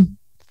find them?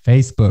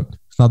 Facebook.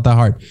 It's not that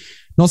hard.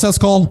 No sales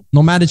call,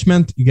 no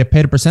management. You get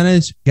paid a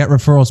percentage, get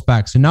referrals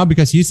back. So now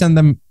because you send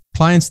them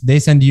clients, they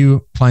send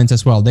you clients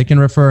as well. They can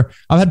refer.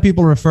 I've had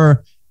people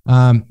refer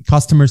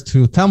customers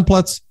to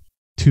templates,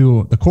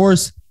 to the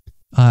course,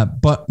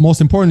 but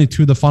most importantly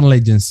to the funnel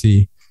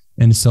agency.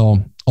 And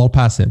so all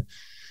passive.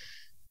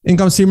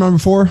 Income stream number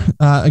 4.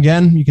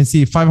 Again, you can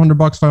see $500,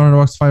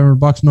 $500,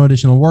 $500, no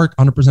additional work,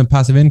 100%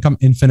 passive income,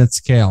 infinite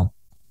scale.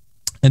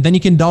 And then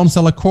you can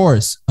downsell a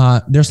course.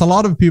 There's a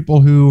lot of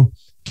people who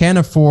can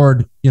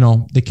afford,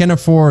 they can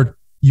afford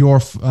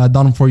your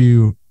done for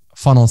you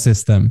funnel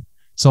system.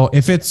 So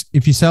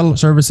if you sell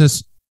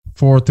services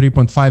for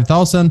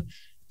 $3,500,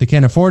 they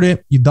can't afford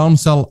it, you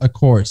downsell a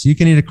course. You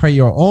can either create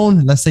your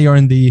own. Let's say you're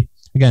in the,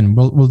 again,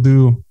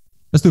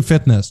 let's do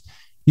fitness.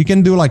 You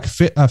can do like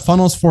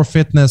funnels for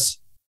fitness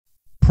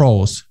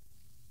pros.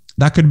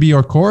 That could be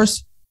your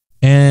course.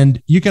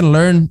 And you can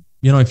learn,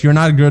 if you're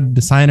not a good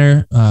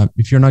designer,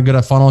 if you're not good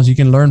at funnels, you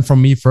can learn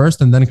from me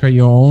first and then create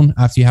your own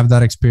after you have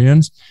that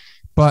experience.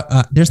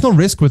 But there's no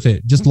risk with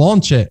it. Just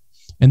launch it.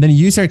 And then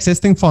use your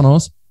existing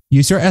funnels,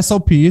 use your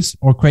SOPs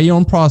or create your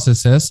own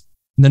processes,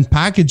 and then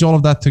package all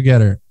of that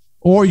together.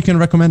 Or you can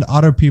recommend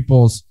other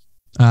people's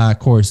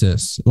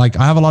courses. Like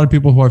I have a lot of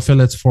people who are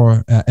affiliates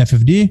for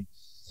FFD.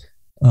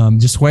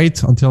 Just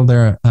wait until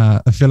they're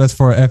affiliates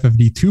for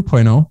FFD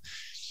 2.0.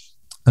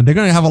 And they're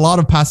going to have a lot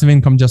of passive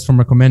income just from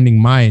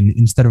recommending mine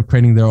instead of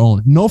creating their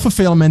own. No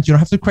fulfillment. You don't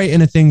have to create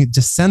anything.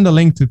 Just send a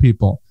link to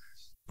people,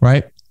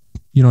 right?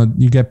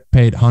 You get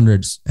paid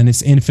hundreds and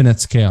it's infinite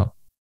scale.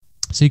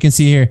 So you can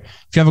see here,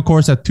 if you have a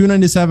course at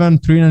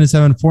 $297,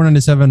 $397,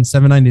 $497,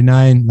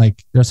 $799,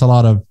 like there's a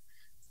lot of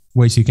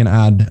ways you can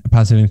add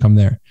passive income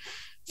there.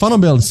 Funnel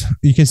builds,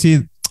 you can see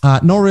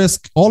no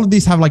risk. All of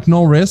these have like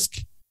no risk.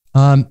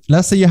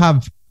 Let's say you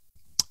have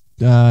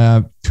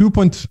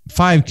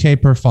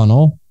 2.5K per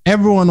funnel.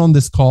 Everyone on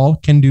this call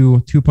can do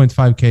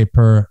 2.5K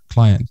per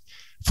client.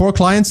 4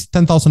 clients,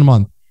 $10,000 a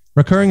month.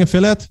 Recurring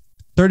affiliate,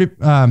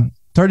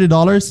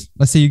 $30.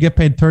 Let's say you get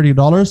paid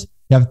 $30.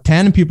 You have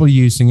 10 people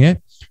using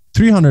it,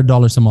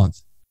 $300 a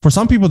month. For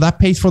some people, that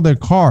pays for their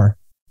car.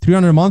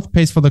 $300 a month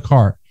pays for the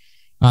car.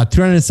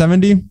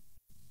 $370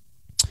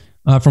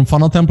 from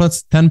funnel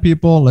templates, 10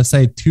 people, let's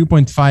say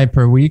 2.5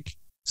 per week.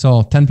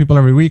 So 10 people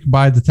every week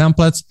buy the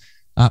templates.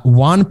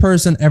 1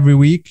 person every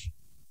week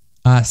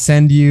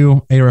send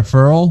you a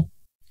referral.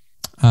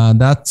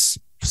 That's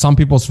some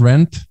people's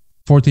rent,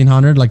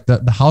 $1,400. Like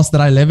the house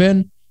that I live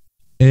in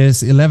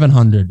is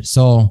 $1,100.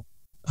 So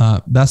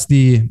that's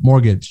the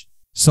mortgage.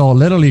 So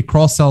literally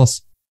cross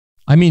sells.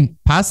 I mean,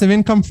 passive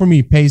income for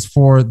me pays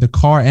for the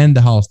car and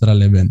the house that I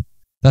live in.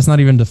 That's not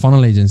even the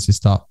funnel agency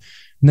stuff.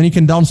 And then you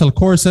can downsell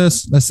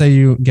courses. Let's say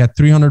you get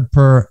 $300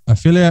 per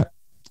affiliate,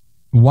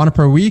 1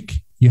 per week,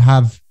 you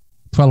have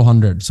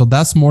 $1,200. So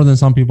that's more than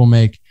some people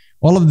make.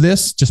 All of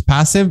this, just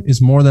passive,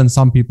 is more than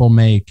some people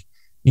make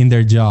in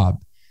their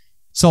job.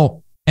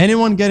 So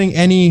anyone getting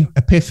any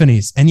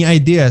epiphanies, any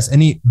ideas,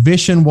 any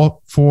vision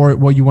for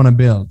what you want to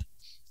build?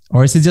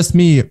 Or is it just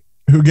me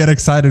who get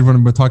excited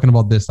when we're talking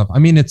about this stuff? I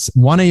mean, it's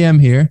 1 a.m.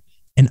 here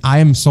and I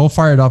am so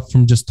fired up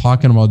from just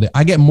talking about it.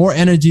 I get more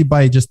energy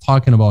by just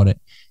talking about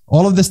it.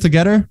 All of this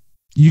together,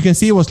 you can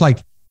see it was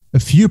like a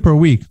few per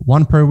week,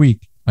 1 per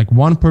week. like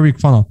 1 per week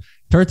funnel,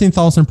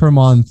 13,000 per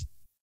month,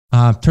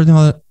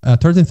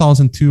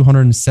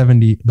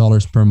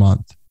 $13,270 per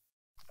month.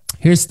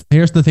 Here's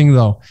the thing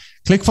though.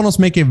 Clickfunnels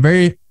make it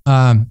very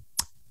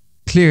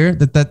clear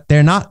that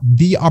they're not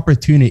the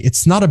opportunity.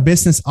 It's not a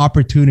business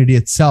opportunity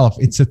itself.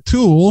 It's a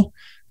tool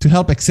to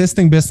help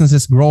existing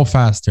businesses grow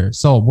faster.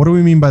 So what do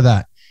we mean by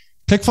that?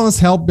 Clickfunnels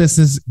help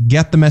businesses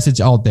get the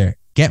message out there,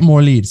 get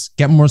more leads,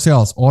 get more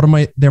sales,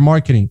 automate their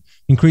marketing,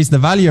 increase the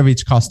value of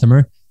each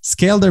customer,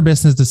 scale their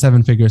business to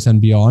 7 figures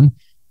and beyond.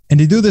 And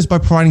they do this by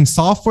providing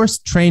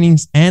softwares,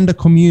 trainings, and a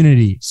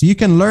community. So you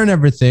can learn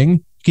everything,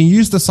 you can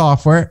use the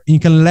software, and you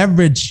can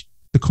leverage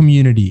the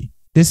community.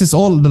 This is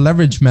all the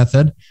leverage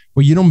method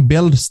where you don't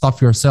build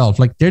stuff yourself.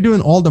 Like they're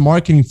doing all the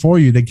marketing for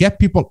you. They get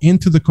people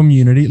into the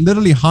community,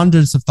 literally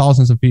hundreds of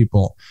thousands of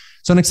people.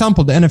 So an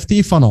example, the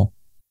NFT funnel.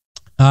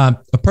 A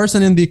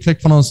person in the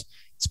ClickFunnels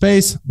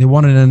space, they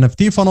wanted an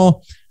NFT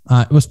funnel.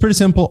 It was pretty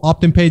simple: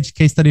 opt-in page,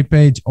 case study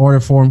page, order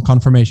form,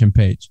 confirmation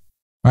page,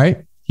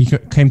 right? He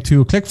came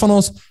to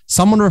ClickFunnels.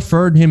 Someone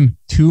referred him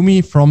to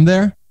me from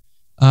there.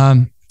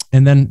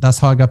 And then that's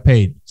how I got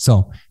paid.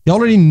 So they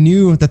already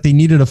knew that they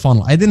needed a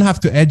funnel. I didn't have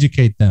to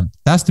educate them.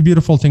 That's the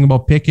beautiful thing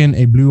about picking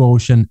a blue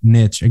ocean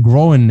niche, a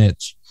growing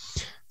niche.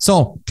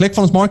 So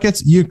ClickFunnels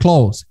markets, you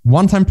close.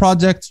 One-time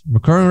projects,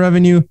 recurring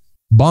revenue,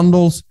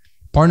 bundles,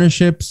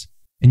 partnerships,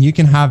 and you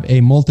can have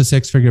a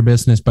multi-6-figure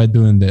business by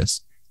doing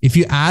this. If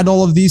you add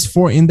all of these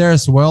 4 in there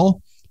as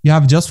well, you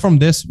have just from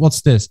this,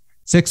 what's this?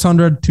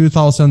 600,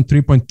 2,000,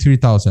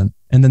 3,300.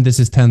 And then this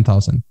is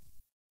 10,000.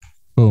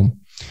 Boom.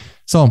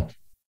 So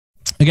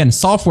again,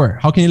 software.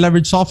 How can you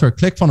leverage software?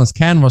 ClickFunnels,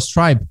 Canva,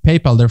 Stripe,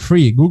 PayPal, they're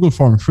free. Google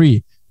Form,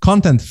 free.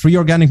 Content, free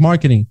organic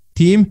marketing.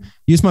 Team,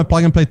 use my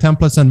plug and play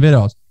templates and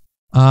videos.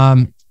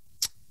 And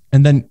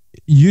then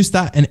use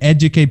that and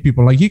educate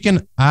people. Like you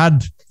can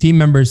add team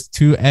members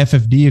to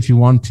FFD if you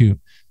want to.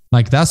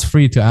 Like that's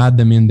free to add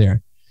them in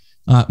there.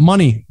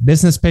 Money,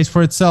 business pays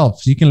for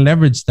itself. So you can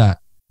leverage that.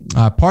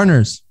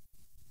 Partners,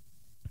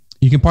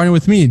 you can partner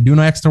with me, do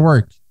no extra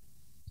work.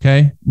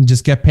 Okay,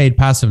 just get paid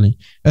passively.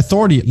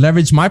 Authority,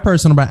 leverage my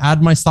personal brand,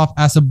 add my stuff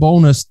as a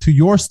bonus to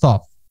your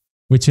stuff,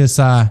 which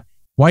is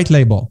white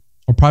label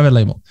or private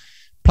label.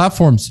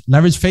 Platforms,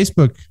 leverage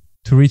Facebook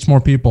to reach more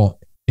people.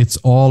 It's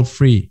all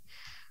free.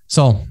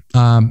 So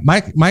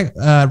my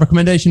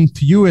recommendation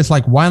to you is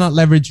like, why not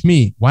leverage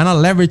me? Why not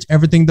leverage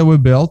everything that we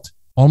built,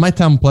 all my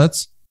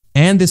templates,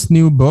 and this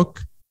new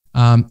book?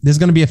 There's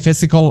going to be a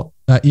physical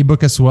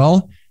ebook as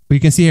well. But you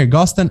can see here,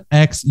 Gusten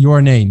X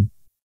Your Name.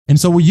 And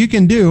so what you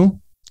can do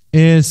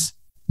is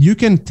you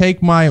can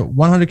take my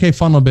 100K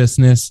funnel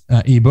business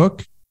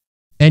ebook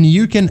and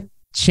you can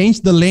change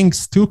the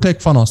links to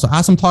ClickFunnels. So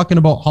as I'm talking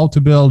about how to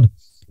build,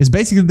 is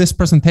basically this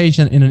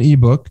presentation in an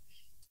ebook.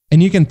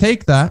 And you can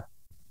take that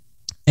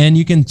and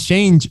you can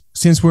change,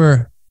 since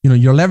you're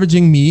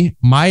leveraging me,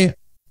 my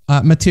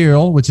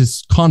material, which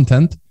is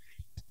content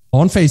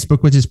on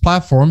Facebook, which is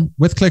platform,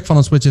 with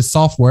ClickFunnels, which is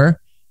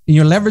software. And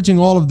you're leveraging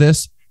all of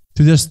this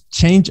to just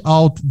change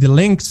out the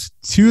links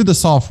to the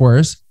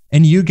softwares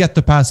and you get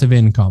the passive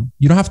income.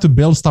 You don't have to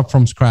build stuff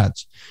from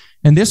scratch.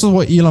 And this is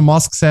what Elon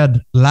Musk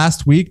said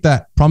last week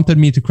that prompted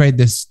me to create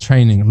this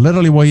training.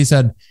 Literally what he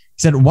said,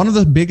 one of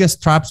the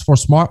biggest traps for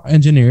smart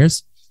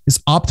engineers is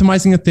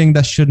optimizing a thing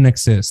that shouldn't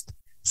exist.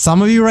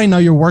 Some of you right now,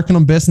 you're working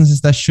on businesses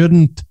that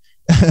shouldn't,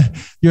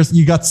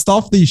 you got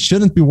stuff that you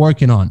shouldn't be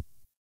working on.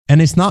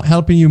 And it's not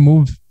helping you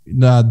move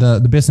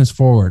the business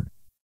forward,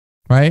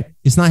 right?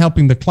 It's not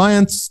helping the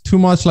clients too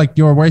much, like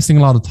you're wasting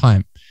a lot of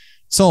time.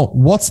 So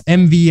what's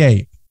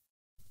MVA?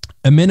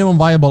 A minimum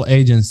viable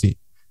agency.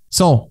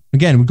 So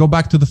again, we go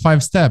back to the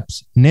 5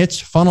 steps: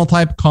 niche, funnel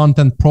type,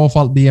 content,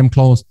 profile, DM,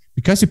 close.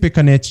 Because you pick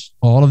a niche,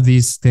 all of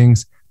these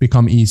things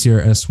become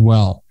easier as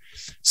well.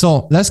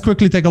 So let's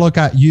quickly take a look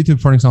at YouTube,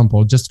 for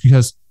example, just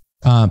because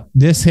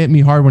this hit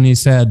me hard when he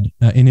said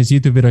in his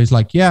YouTube video, he's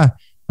like,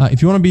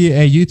 if you want to be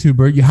a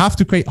YouTuber, you have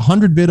to create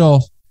 100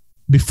 videos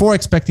before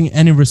expecting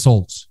any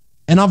results.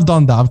 And I've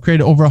done that. I've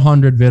created over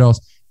 100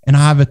 videos and I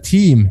have a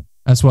team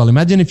as well.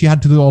 Imagine if you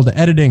had to do all the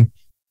editing,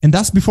 and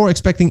that's before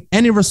expecting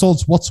any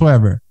results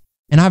whatsoever.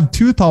 And I have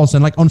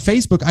 2,000, like on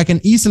Facebook, I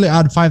can easily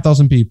add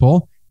 5,000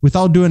 people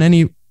without doing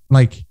any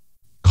like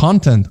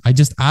content. I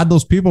just add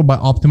those people by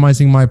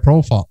optimizing my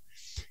profile.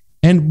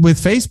 And with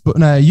Facebook,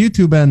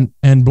 YouTube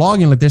and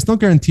blogging, like there's no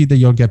guarantee that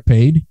you'll get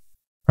paid,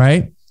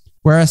 right?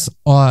 Whereas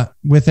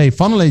with a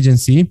funnel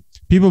agency,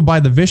 people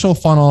buy the visual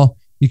funnel.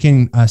 You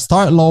can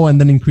start low and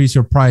then increase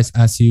your price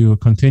as you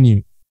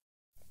continue.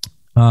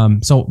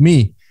 So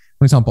me,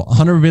 for example,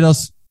 100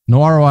 videos,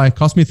 no ROI,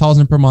 cost me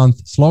 1,000 per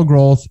month, slow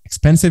growth,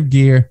 expensive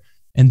gear,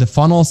 and the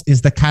funnels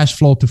is the cash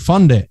flow to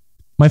fund it.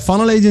 My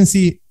funnel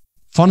agency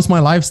funds my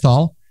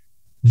lifestyle.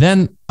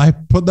 Then I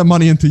put the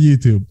money into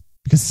YouTube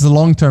because it's a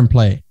long-term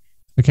play.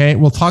 Okay.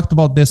 We'll talk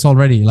about this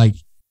already. Like,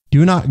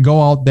 do not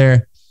go out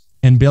there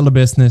and build a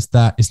business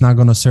that is not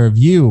going to serve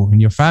you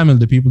and your family,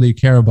 the people that you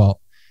care about.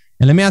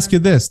 And let me ask you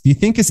this. Do you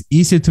think it's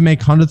easier to make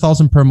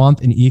 100,000 per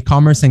month in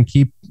e-commerce and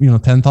keep,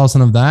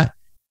 10,000 of that,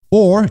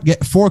 or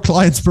get 4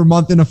 clients per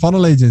month in a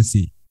funnel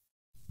agency?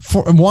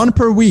 for one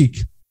per week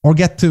or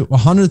get to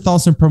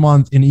 100,000 per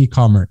month in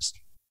e-commerce.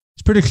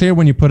 It's pretty clear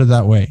when you put it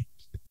that way.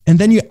 And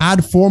then you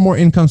add 4 more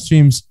income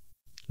streams.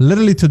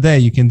 Literally today,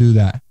 you can do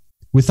that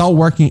without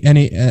working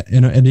any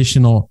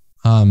additional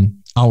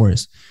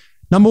hours.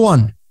 Number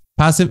 1,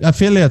 passive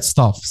affiliate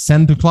stuff,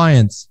 send to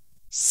clients,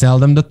 sell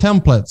them the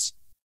templates,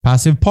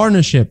 passive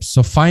partnerships.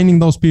 So finding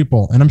those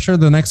people. And I'm sure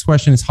the next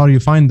question is, how do you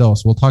find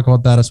those? We'll talk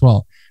about that as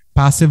well.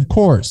 Passive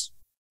course.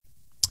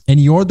 And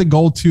you're the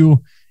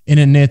go-to in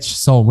a niche.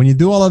 So when you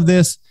do all of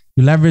this,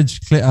 you leverage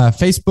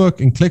Facebook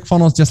and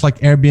Clickfunnels, just like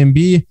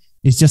Airbnb.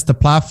 It's just a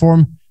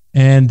platform,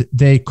 and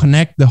they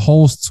connect the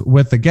hosts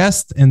with the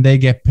guest, and they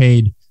get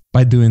paid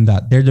by doing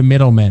that. They're the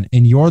middleman,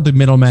 and you're the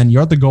middleman.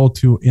 You're the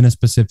go-to in a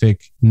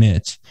specific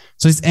niche.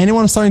 So is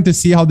anyone starting to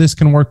see how this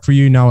can work for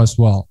you now as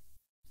well?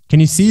 Can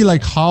you see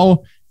like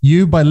how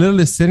you, by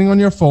literally sitting on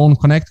your phone,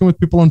 connecting with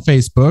people on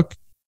Facebook,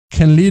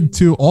 can lead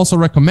to also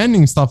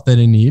recommending stuff that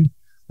they need?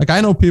 Like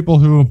I know people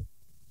who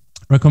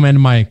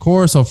recommend my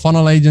course or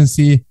funnel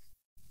agency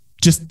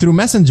just through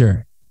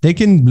Messenger. They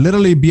can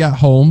literally be at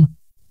home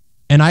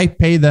and I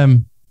pay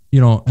them,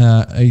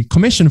 a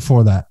commission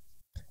for that.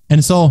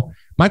 And so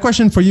my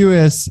question for you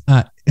is,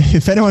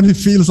 if anyone who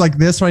feels like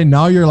this right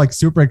now, you're like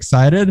super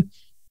excited,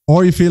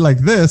 or you feel like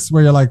this,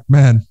 where you're like,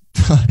 man,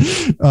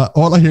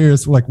 all I hear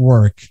is like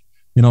work,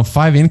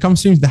 5 income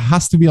streams, there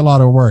has to be a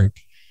lot of work.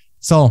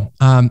 So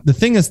the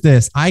thing is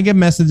this, I get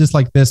messages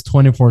like this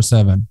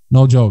 24/7,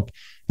 no joke.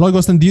 Hello,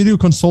 Gusten, do you do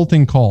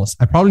consulting calls?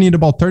 I probably need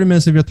about 30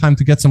 minutes of your time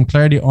to get some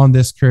clarity on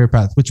this career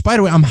path, which by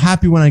the way, I'm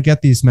happy when I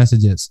get these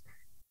messages.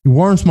 It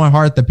warms my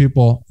heart that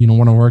people,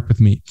 want to work with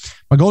me.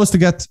 My goal is to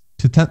get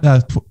to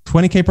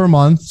 20K per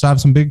month. So I have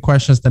some big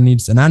questions that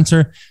needs an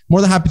answer. More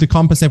than happy to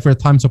compensate for your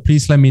time. So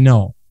please let me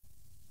know.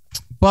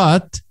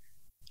 But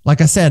like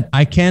I said,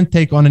 I can't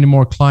take on any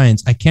more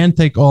clients. I can't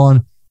take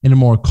on any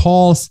more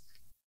calls.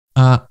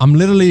 I'm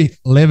literally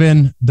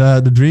living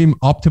the dream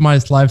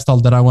optimized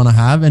lifestyle that I want to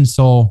have. And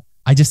so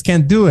I just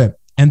can't do it.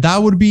 And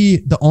that would be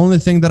the only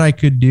thing that I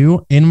could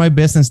do in my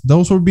business.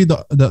 Those would be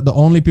the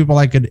only people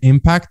I could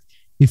impact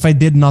if I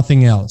did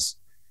nothing else.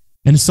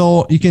 And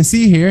so you can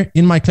see here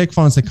in my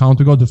ClickFunnels account,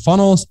 we go to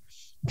funnels.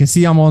 You can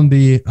see I'm on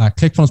the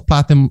ClickFunnels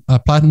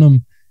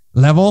platinum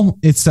level.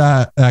 It's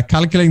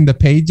calculating the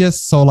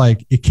pages. So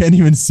like you can't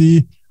even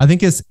see, I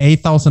think it's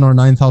 8,000 or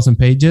 9,000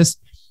 pages,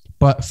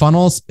 but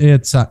funnels,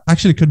 it's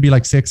actually could be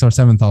like 6,000 or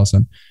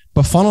 7,000,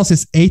 but funnels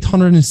is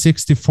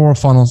 864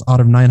 funnels out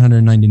of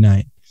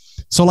 999.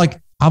 So like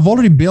I've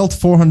already built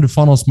 400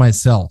 funnels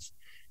myself.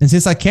 And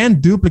since I can't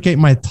duplicate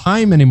my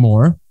time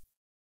anymore,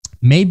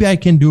 maybe I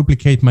can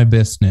duplicate my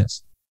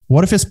business.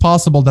 What if it's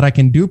possible that I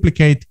can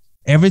duplicate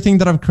everything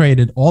that I've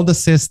created, all the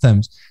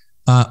systems,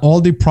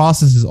 all the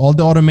processes, all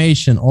the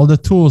automation, all the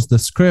tools, the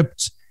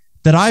scripts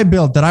that I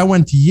built, that I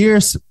went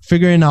years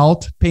figuring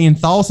out, paying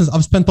thousands.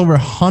 I've spent over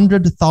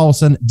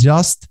 100,000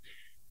 just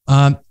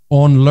on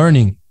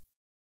learning,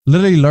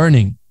 literally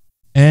learning.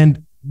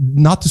 And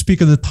not to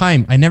speak of the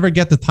time, I never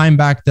get the time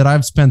back that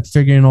I've spent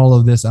figuring all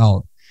of this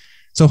out.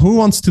 So who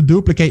wants to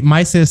duplicate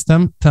my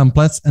system,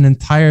 templates, an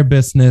entire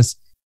business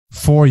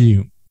for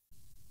you?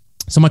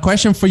 So my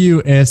question for you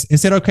is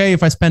it okay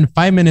if I spend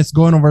 5 minutes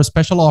going over a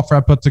special offer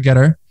I put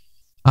together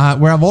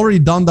where I've already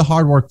done the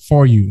hard work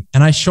for you,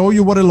 and I show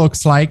you what it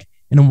looks like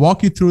and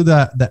walk you through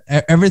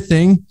the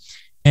everything,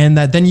 and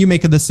that then you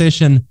make a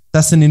decision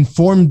that's an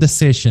informed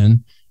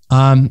decision.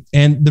 And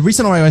the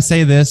reason why I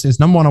say this is,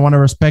 number one, I want to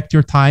respect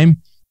your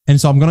time. And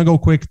so I'm going to go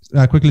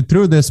quickly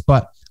through this,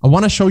 but I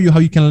want to show you how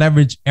you can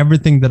leverage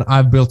everything that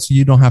I've built so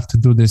you don't have to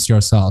do this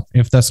yourself,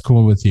 if that's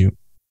cool with you.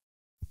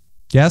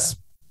 Yes?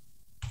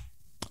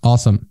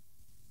 Awesome.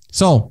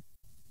 So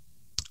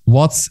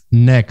what's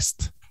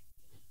next?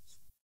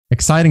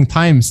 Exciting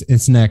times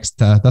is next.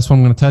 That's what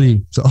I'm going to tell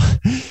you. So,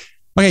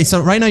 okay, so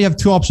right now you have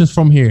 2 options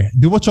from here.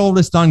 Do what you've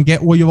always done,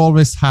 get what you've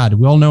always had.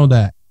 We all know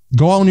that.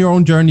 Go on your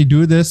own journey,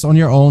 do this on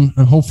your own,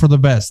 and hope for the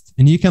best.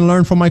 And you can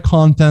learn from my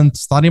content,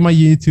 study my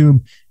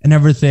YouTube and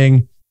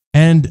everything.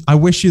 And I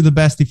wish you the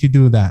best if you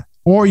do that.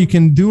 Or you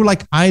can do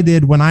like I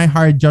did when I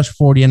hired Josh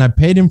 40 and I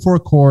paid him for a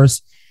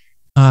course.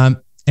 And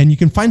you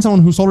can find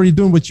someone who's already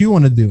doing what you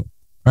want to do,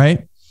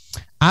 right?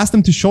 Ask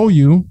them to show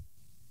you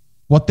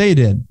what they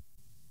did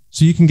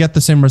so you can get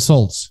the same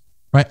results,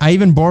 right? I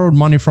even borrowed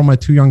money from my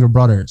 2 younger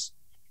brothers,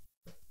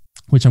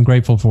 which I'm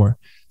grateful for.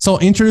 So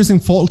introducing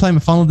Full-Time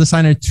Funnel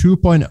Designer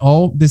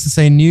 2.0. This is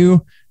a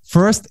new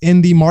first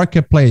in the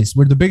marketplace.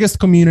 We're the biggest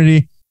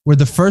community. We're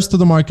the first to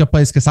the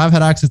marketplace because I've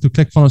had access to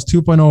Clickfunnels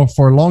 2.0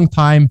 for a long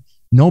time.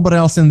 Nobody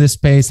else in this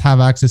space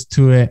have access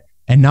to it.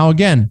 And now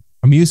again,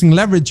 I'm using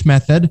leverage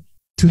method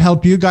to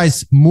help you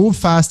guys move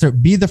faster,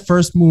 be the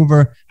first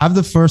mover, have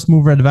the first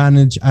mover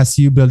advantage as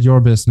you build your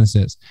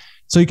businesses.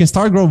 So you can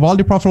start grow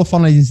wildly profitable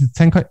funnel agency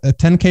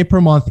 10K per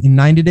month in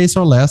 90 days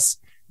or less.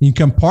 You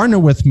can partner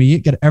with me,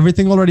 get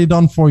everything already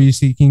done for you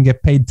so you can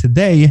get paid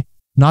today,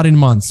 not in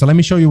months. So let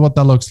me show you what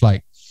that looks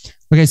like.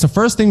 Okay, so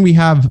first thing we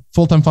have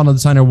Full-Time Funnel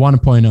Designer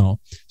 1.0. So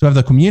we have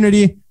the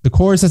community, the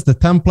courses, the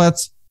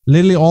templates,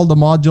 literally all the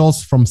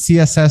modules from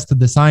CSS to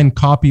design,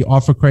 copy,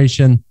 offer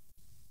creation.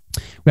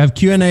 We have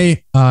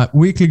Q&A,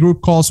 weekly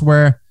group calls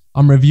where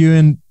I'm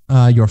reviewing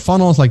your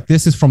funnels. Like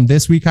this is from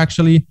this week,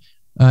 actually.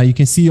 You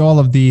can see all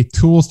of the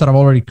tools that I've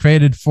already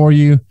created for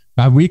you.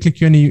 We have weekly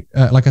Q&A.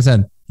 Like I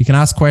said, you can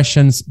ask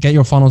questions, get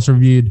your funnels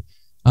reviewed.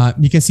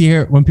 You can see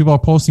here when people are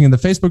posting in the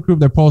Facebook group,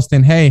 they're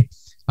posting, hey,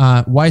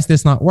 why is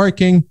this not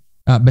working?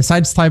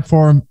 Besides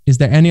Typeform, is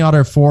there any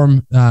other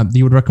form that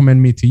you would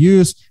recommend me to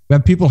use? We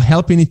have people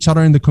helping each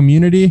other in the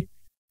community.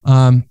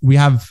 We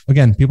have,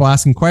 again, people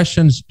asking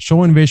questions,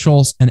 showing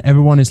visuals, and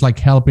everyone is like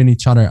helping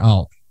each other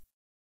out.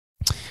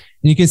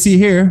 And you can see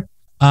here,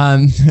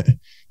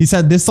 he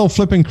said, this is so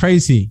flipping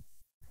crazy.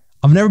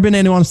 I've never been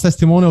anyone's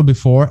testimonial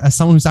before as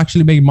someone who's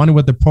actually making money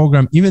with the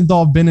program, even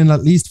though I've been in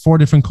at least 4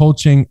 different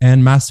coaching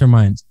and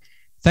masterminds.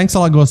 Thanks a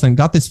lot, Gusten.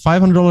 Got this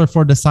 $500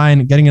 for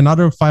design, getting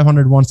another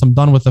 $500 once I'm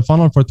done with the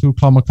funnel for 2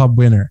 Comma Club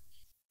winner.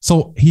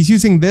 So he's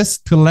using this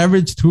to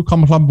leverage 2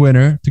 Comma Club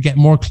winner to get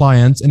more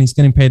clients, and he's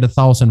getting paid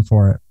 $1,000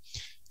 for it.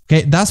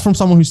 Okay, that's from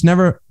someone who's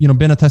never,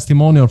 been a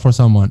testimonial for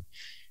someone.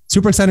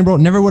 Super exciting, bro.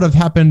 Never would have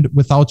happened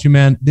without you,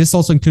 man. This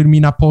also included me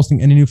not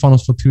posting any new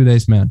funnels for 2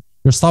 days, man.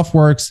 Your stuff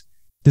works.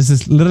 This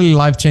is literally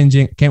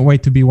life-changing. Can't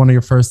wait to be one of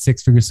your first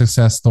 6-figure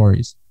success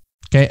stories.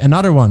 Okay,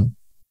 another one.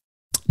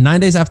 9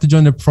 days after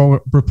joining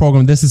the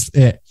program, this is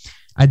it.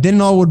 I didn't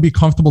know I would be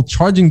comfortable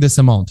charging this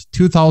amount,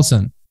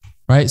 $2,000,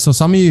 right? So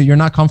some of you're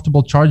not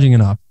comfortable charging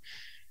enough.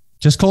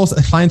 Just closed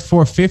a client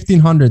for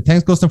 $1,500.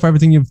 Thanks, Gusten, for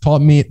everything you've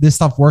taught me. This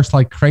stuff works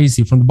like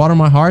crazy. From the bottom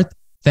of my heart,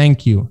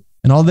 thank you.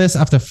 And all this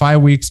after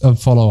 5 weeks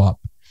of follow-up.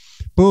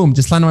 Boom,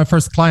 just landed my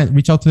first client.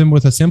 Reach out to him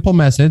with a simple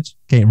message.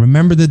 Okay,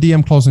 remember the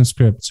DM closing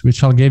scripts,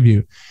 which I'll give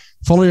you.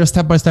 Follow your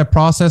step-by-step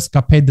process.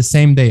 Got paid the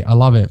same day. I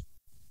love it.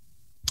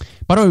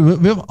 By the way,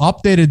 we've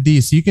updated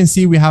these. So you can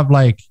see we have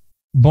like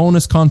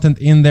bonus content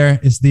in there.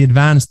 It's the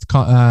advanced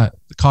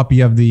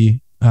copy of the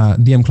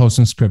DM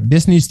closing script.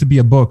 This needs to be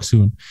a book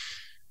soon.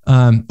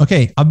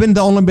 Okay, I've been in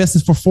the online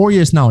business for 4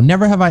 years now.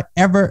 Never have I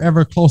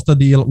ever closed a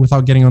deal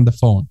without getting on the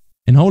phone.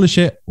 And holy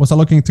shit, was I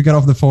looking to get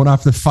off the phone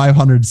after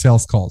 500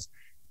 sales calls.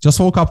 Just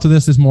woke up to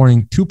this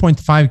morning,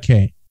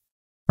 2.5K,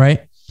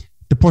 right?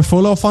 The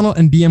portfolio funnel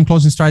and DM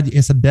closing strategy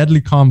is a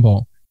deadly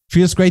combo.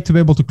 Feels great to be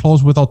able to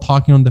close without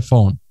talking on the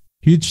phone.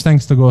 Huge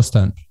thanks to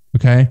Gusten,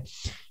 okay?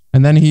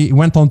 And then he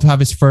went on to have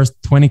his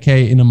first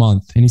 20K in a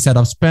month. And he said,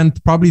 I've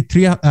spent probably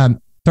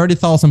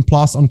 30,000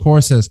 plus on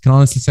courses. Can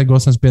honestly say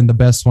Gusten's been the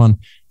best one.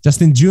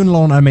 Just in June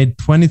alone, I made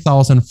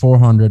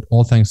 20,400,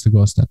 all thanks to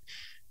Gusten.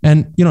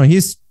 And,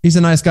 he's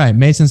a nice guy.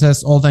 Mason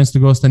says, all thanks to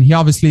Gusten. He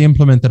obviously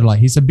implemented a lot.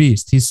 He's a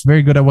beast. He's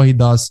very good at what he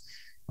does.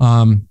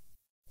 And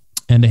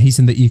he's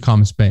in the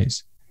e-com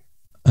space.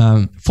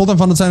 Full-time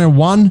funnel designer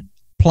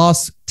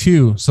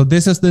 1+2. So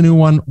this is the new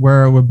one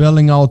where we're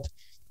building out.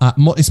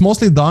 It's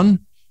mostly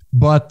done,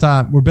 but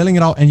we're building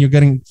it out and you're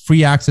getting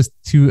free access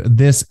to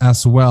this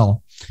as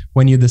well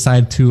when you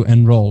decide to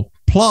enroll.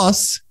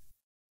 Plus,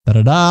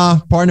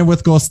 partner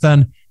with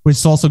Gusten, which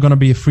is also going to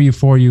be free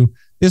for you.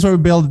 This is where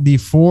we build the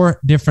 4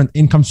 different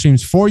income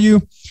streams for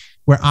you,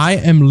 where I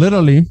am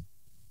literally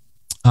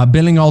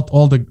building out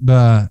all the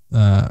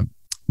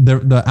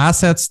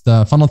assets,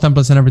 the funnel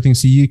templates and everything,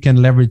 so you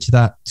can leverage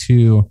that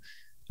to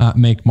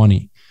make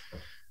money.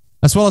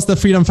 As well as the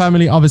Freedom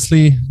Family,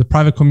 obviously, the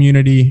private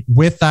community.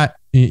 With that,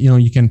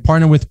 you can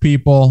partner with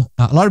people.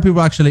 A lot of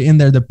people actually in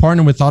there, they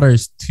partner with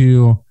others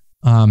to,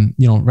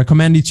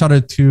 recommend each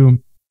other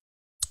to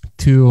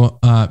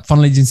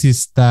funnel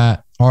agencies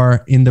that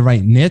are in the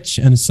right niche.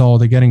 And so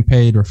they're getting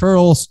paid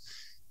referrals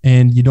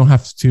and you don't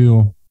have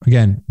to,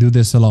 again, do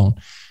this alone.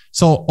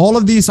 So all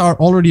of these are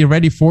already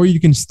ready for you. You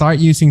can start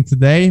using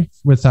today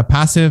with a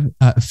passive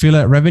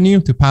affiliate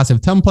revenue to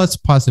passive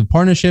templates, passive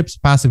partnerships,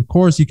 passive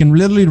course. You can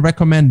literally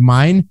recommend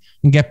mine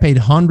and get paid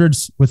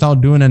hundreds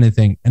without doing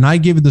anything. And I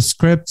give you the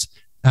script,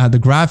 the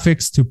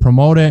graphics to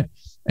promote it.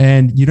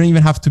 And you don't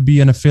even have to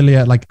be an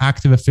affiliate, like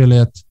active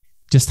affiliate.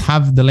 Just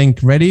have the link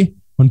ready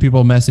when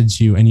people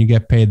message you and you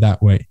get paid that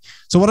way.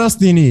 So what else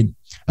do you need?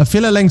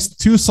 Affiliate links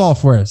to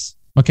softwares.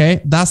 Okay.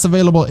 That's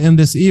available in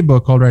this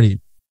ebook already.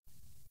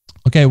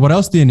 Okay. What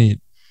else do you need?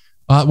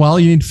 Well,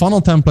 you need funnel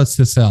templates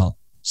to sell.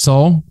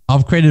 So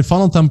I've created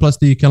funnel templates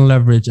that you can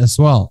leverage as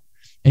well.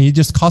 And you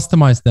just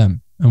customize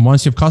them. And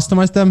once you've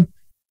customized them,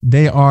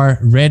 they are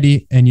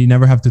ready and you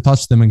never have to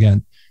touch them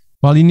again.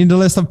 Well, you need a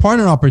list of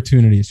partner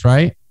opportunities,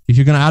 right? If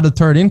you're going to add a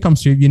third income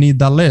stream, you need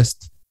that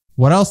list.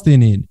 What else do you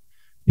need?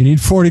 You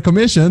need 40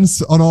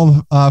 commissions on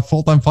all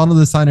full-time funnel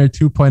designer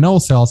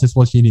 2.0 sales is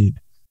what you need.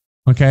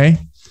 Okay.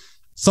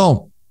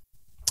 So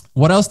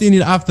what else do you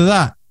need after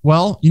that?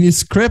 Well, you need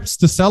scripts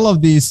to sell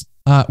of these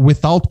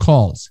without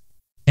calls.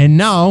 And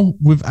now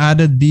we've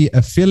added the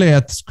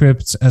affiliate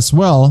scripts as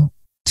well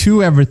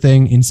to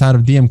everything inside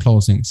of DM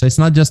closing. So it's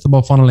not just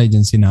about funnel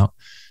agency now.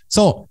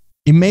 So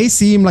it may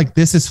seem like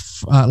this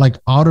is like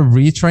out of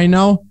reach right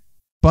now,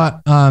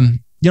 but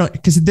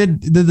because it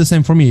did the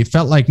same for me. It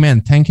felt like,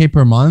 man, 10K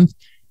per month.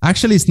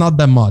 Actually, it's not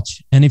that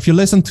much. And if you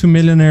listen to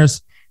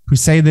millionaires who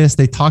say this,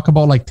 they talk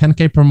about like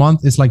 10K per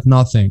month is like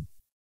nothing.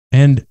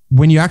 And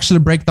when you actually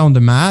break down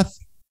the math,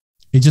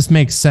 it just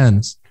makes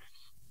sense.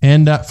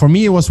 And for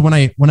me, it was when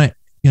I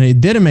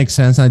it didn't make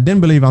sense. And I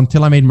didn't believe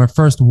until I made my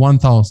first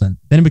 1,000.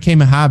 Then it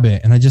became a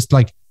habit, and I just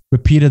like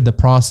repeated the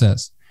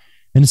process.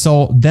 And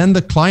so then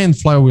the client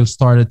flywheel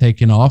started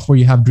taking off, where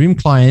you have dream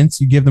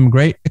clients, you give them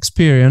great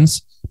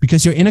experience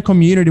because you're in a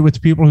community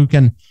with people who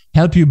can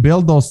help you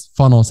build those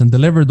funnels and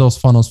deliver those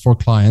funnels for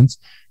clients.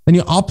 Then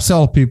you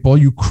upsell people,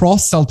 you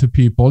cross-sell to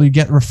people, you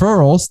get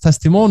referrals,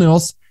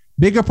 testimonials,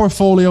 bigger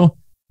portfolio,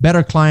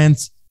 better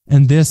clients,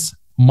 and this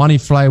money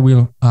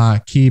flywheel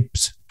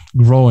keeps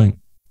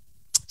growing.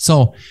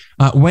 So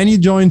when you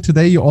join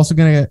today, you're also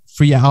going to get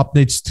free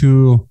updates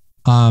to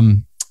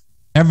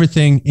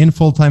everything in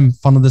Full-Time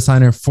Funnel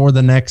Designer for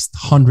the next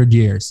 100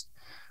 years.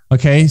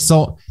 Okay,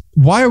 so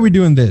why are we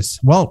doing this?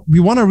 Well, we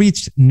want to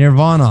reach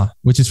nirvana,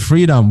 which is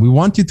freedom. We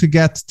want you to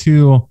get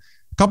to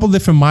a couple of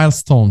different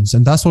milestones,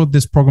 and that's what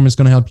this program is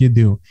going to help you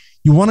do.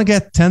 You want to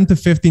get 10 to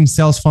 15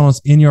 sales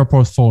funnels in your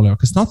portfolio,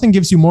 because nothing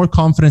gives you more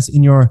confidence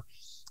in your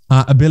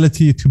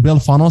ability to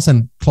build funnels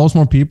and close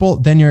more people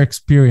than your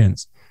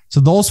experience. So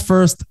those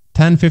first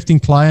 10, 15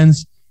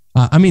 clients,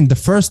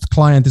 the first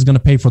client is going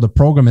to pay for the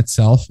program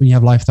itself when you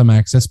have lifetime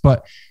access,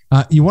 but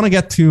you want to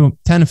get to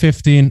 10,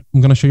 15.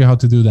 I'm going to show you how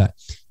to do that.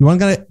 You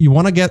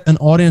want to get an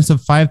audience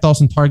of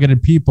 5,000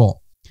 targeted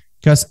people,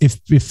 because if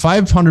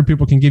 500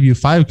 people can give you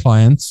 5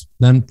 clients,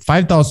 then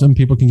 5,000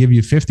 people can give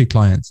you 50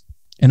 clients.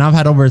 And I've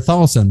had over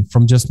 1,000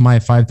 from just my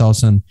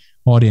 5,000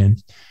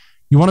 audience.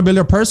 You want to build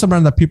your personal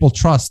brand that people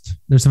trust.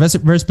 There's a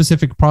very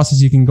specific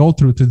process you can go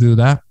through to do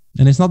that.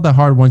 And it's not that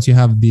hard once you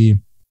have the,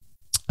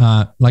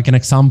 like an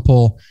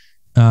example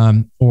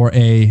or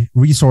a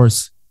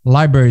resource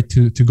library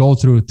to go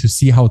through to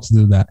see how to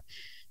do that.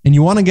 And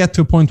you want to get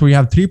to a point where you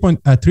have 3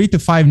 to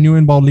 5 new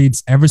inbound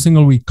leads every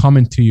single week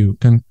coming to you.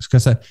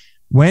 Because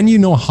when you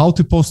know how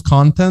to post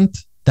content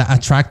that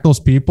attract those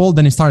people,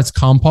 then it starts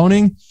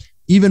compounding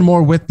even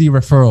more with the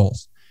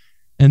referrals.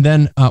 And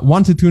then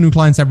 1 to 2 new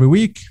clients every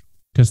week,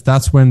 because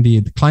that's when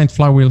the client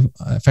flywheel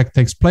effect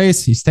takes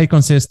place. You stay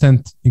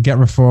consistent, you get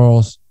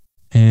referrals,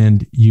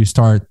 and you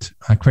start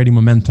creating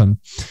momentum.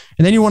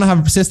 And then you want to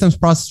have systems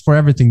process for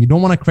everything. You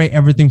don't want to create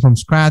everything from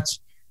scratch,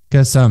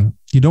 because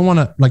you don't want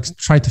to like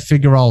try to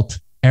figure out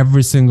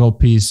every single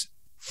piece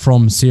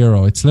from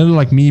zero. It's literally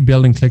like me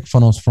building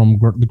Clickfunnels from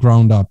the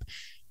ground up.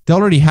 They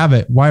already have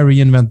it. Why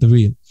reinvent the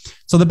wheel?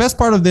 So the best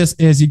part of this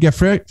is you get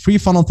free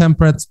funnel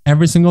templates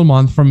every single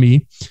month from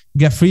me. You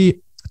get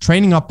free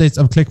training updates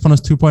of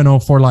Clickfunnels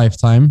 2.0 for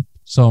lifetime.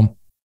 So,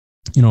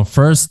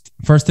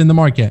 first in the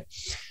market.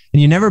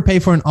 And you never pay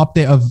for an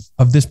update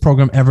of this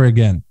program ever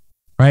again,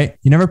 right?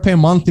 You never pay a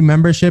monthly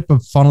membership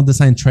of funnel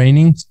design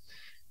trainings.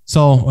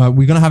 So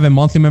we're going to have a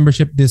monthly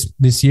membership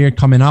this year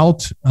coming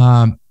out,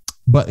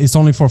 but it's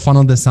only for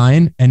funnel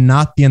design and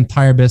not the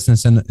entire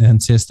business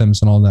and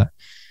systems and all that.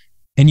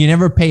 And you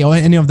never pay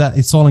any of that.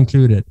 It's all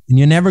included. And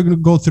you never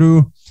go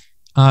through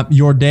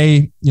your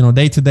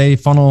day-to-day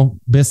funnel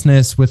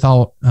business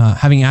without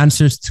having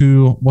answers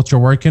to what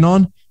you're working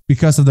on,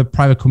 because of the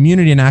private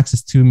community and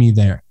access to me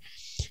there.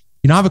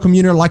 You now have a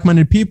community of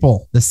like-minded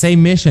people, the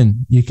same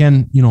mission. You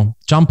can,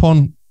 jump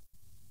on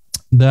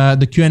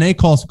the Q&A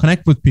calls,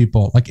 connect with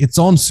people. Like it's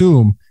on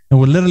Zoom and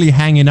we're literally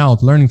hanging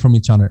out, learning from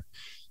each other.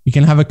 You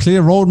can have a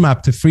clear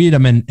roadmap to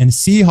freedom and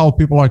see how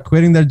people are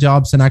quitting their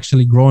jobs and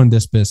actually growing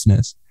this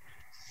business.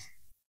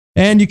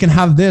 And you can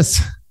have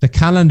the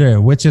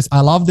calendar, which is,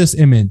 I love this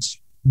image.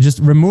 Just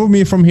remove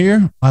me from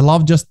here. I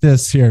love just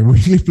this here.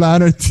 Weekly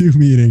planner, 2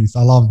 meetings.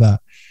 I love that.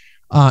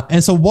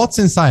 And so what's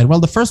inside? Well,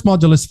 the first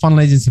module is Funnel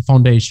Agency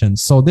Foundation.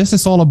 So this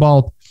is all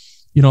about,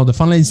 the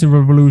funnel agency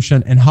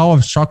revolution and how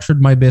I've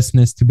structured my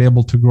business to be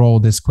able to grow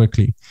this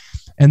quickly.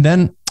 And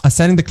then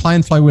setting the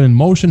client flywheel in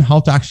motion, how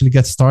to actually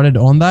get started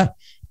on that.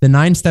 The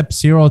 9-step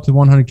 0 to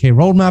 100K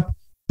roadmap,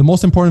 the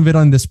most important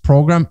video in this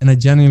program. And I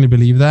genuinely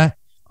believe that.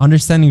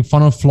 Understanding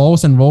funnel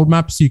flows and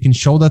roadmaps, so you can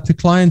show that to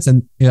clients,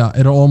 and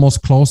it'll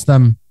almost close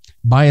them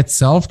by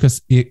itself,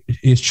 because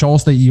it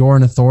shows that you're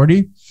an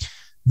authority.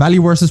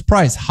 Value versus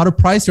price, how to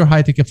price your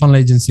high ticket funnel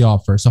agency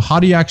offer. So how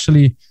do you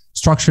actually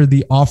structure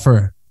the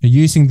offer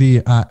using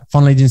the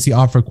funnel agency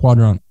offer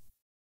quadrant?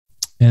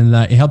 And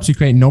it helps you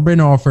create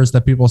no-brainer offers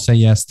that people say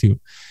yes to.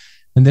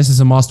 And this is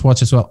a must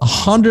watch as well.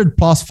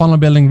 100+ funnel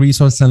building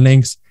resources and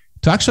links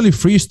to actually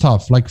free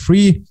stuff, like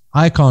free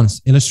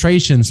icons,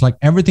 illustrations, like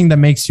everything that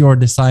makes your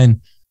design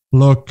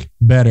look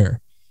better.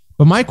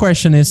 But my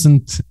question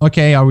isn't,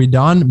 okay, are we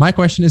done? My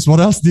question is, what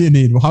else do you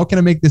need? How can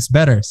I make this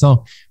better?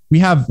 So we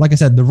have, like I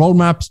said, the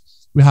roadmaps.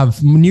 We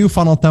have new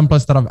funnel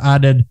templates that I've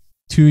added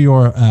to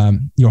your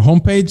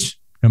homepage,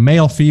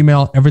 male,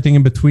 female, everything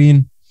in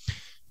between.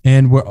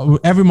 And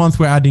every month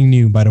we're adding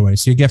new, by the way.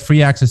 So you get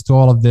free access to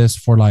all of this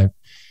for life.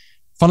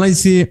 Funnel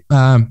Agency,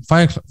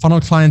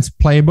 Funnel Clients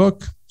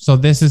Playbook. So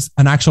this is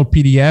an actual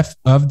PDF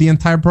of the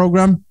entire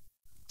program.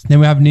 Then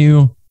we have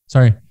new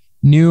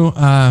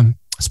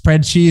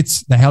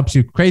spreadsheets that helps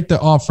you create the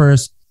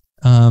offers,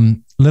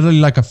 literally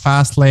like a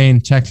fast lane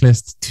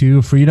checklist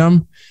to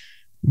freedom.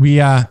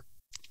 That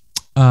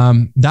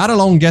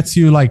alone gets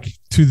you like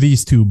to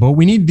these two, but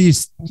we need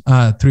these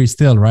three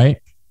still, right?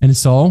 And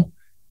so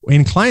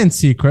in client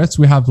secrets,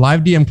 we have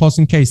live DM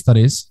closing case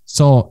studies.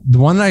 So the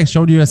one that I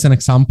showed you as an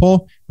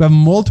example, we have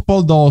multiple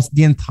of those,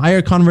 the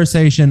entire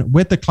conversation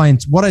with the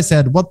clients, what I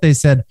said, what they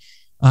said,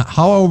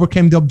 how I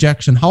overcame the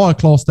objection, how I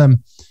closed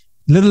them,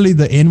 literally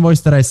the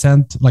invoice that I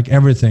sent, like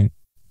everything.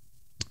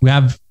 We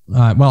have,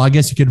 well, I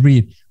guess you could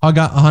read, I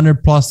got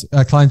 100 plus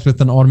clients with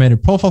an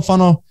automated profile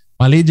funnel,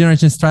 my lead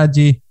generation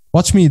strategy,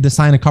 watch me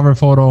design a cover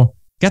photo,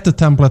 get the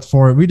template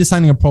for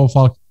redesigning a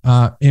profile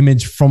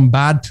image from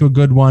bad to a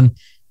good one,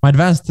 my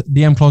advanced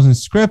DM closing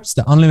scripts,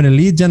 the unlimited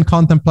lead gen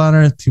content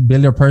planner to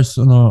build your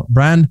personal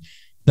brand,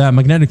 the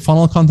magnetic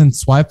funnel content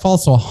swipe file.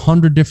 So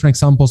 100 different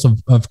examples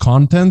of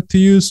content to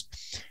use.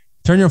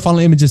 Turn your funnel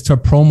images to a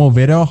promo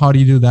video. How do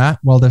you do that?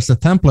 Well, there's a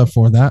template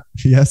for that.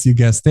 Yes, you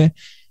guessed it.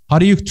 How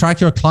do you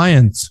track your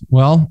clients?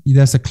 Well,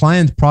 there's a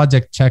client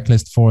project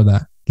checklist for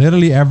that.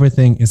 Literally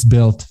everything is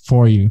built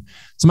for you.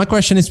 So my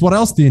question is, what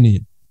else do you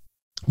need?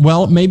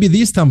 Well, maybe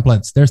these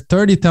templates. There's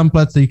 30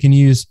 templates that you can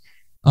use.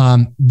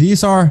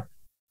 These are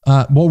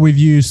what we've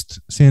used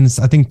since,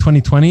 I think,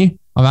 2020.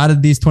 I've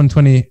added these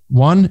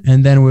 2021,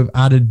 and then we've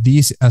added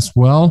these as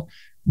well,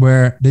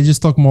 where they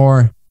just look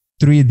more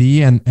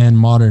 3D and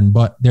modern,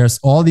 but there's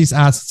all these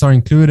assets are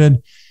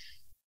included.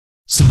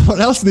 So what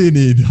else do you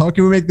need? How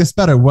can we make this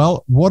better?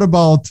 Well, what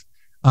about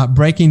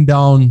breaking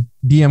down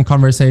DM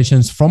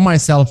conversations from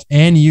myself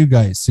and you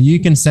guys? So you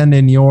can send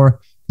in your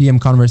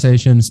DM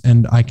conversations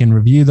and I can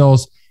review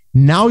those.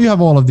 Now you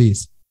have all of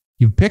these.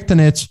 You've picked a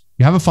niche.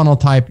 You have a funnel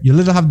type. You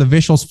literally have the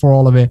visuals for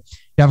all of it.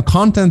 You have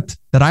content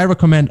that I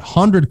recommend,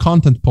 100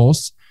 content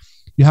posts.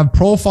 You have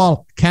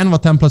profile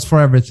Canva templates for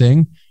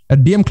everything. A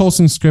DM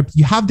closing script.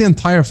 You have the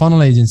entire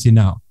funnel agency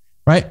now,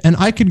 right? And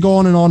I could go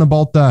on and on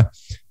about the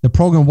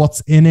program,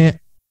 what's in it.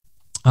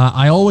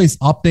 I always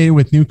update it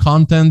with new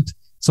content.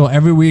 So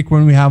every week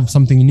when we have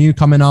something new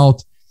coming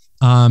out,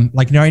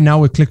 like right now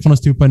with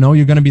Clickfunnels 2.0,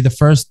 you're going to be the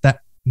first that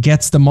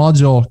gets the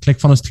module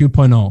Clickfunnels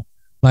 2.0.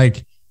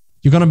 Like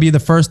you're going to be the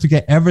first to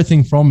get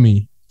everything from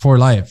me for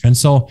life. And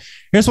so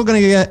here's what you're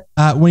going to get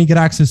when you get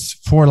access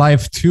for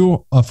life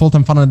to a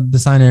full-time funnel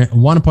designer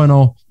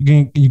 1.0.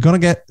 You're going to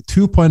get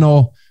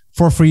 2.0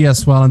 for free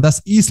as well. And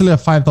that's easily a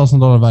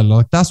 $5,000 value.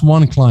 Like that's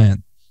one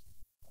client.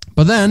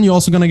 But then you're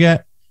also going to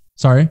get,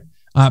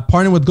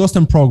 partner with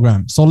Gusten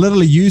program. So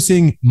literally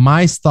using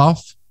my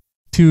stuff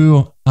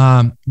to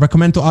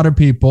recommend to other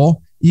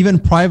people, even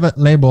private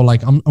label.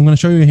 Like I'm going to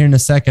show you here in a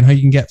second how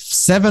you can get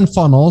 7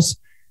 funnels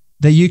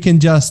that you can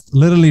just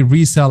literally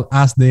resell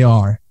as they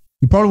are.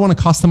 You probably want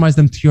to customize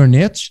them to your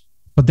niche,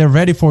 but they're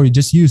ready for you.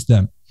 Just use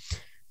them.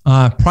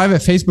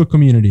 Private Facebook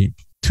community,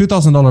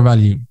 $2,000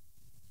 value.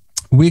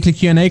 Weekly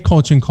Q&A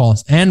coaching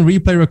calls and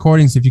replay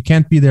recordings if you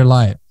can't be there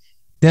live.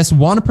 There's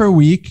 1 per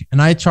week,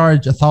 and I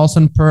charge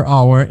 $1,000 per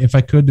hour if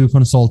I could do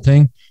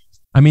consulting.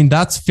 I mean,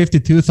 that's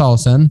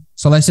 52,000.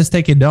 So let's just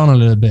take it down a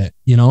little bit,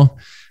 you know.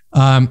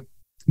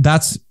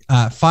 That's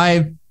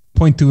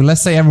 5.2.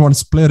 Let's say everyone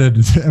split it.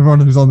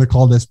 Everyone who's on the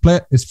call, they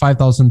split is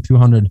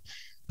 $5,200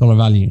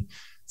 value.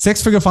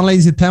 6-figure funnel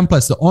agency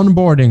templates, the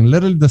onboarding,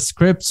 literally the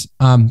scripts,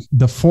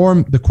 the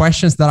form, the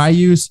questions that I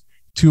use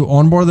to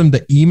onboard them,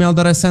 the email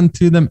that I send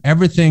to them,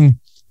 everything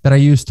that I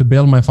use to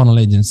build my funnel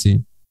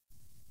agency.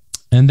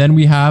 And then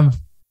we have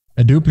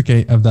a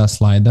duplicate of that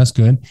slide. That's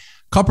good.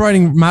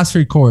 Copywriting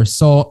mastery course.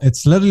 So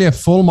it's literally a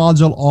full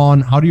module on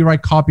how do you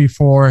write copy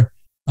for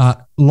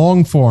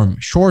long form,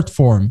 short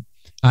form.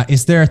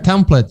 Is there a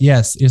template?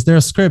 Yes. Is there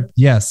a script?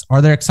 Yes.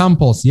 Are there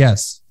examples?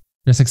 Yes.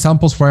 There's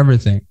examples for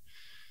everything.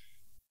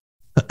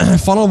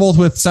 Funnel vault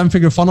with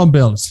 7-figure funnel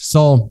builds.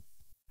 So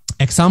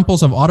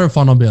examples of other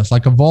funnel builds,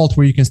 like a vault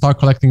where you can start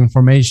collecting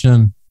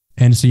information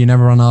and so you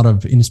never run out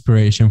of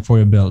inspiration for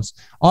your builds.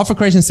 Offer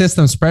creation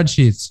system,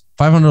 spreadsheets,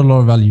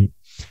 $500 value.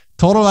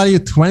 Total value,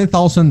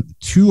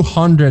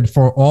 $20,200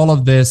 for all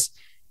of this.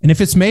 And if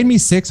it's made me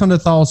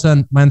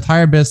 $600,000, my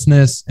entire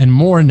business and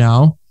more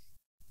now,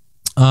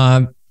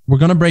 we're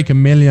going to break $1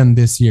 million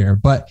this year.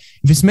 But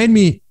if it's made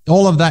me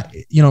all of that,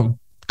 you know,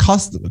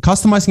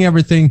 customizing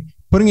everything,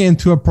 putting it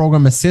into a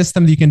program, a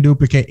system that you can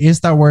duplicate, is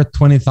that worth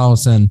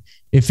 $20,000?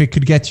 If it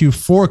could get you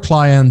 4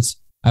 clients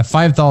at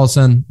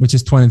 $5,000, which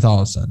is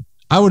 $20,000,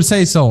 I would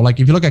say so. Like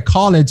if you look at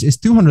college, it's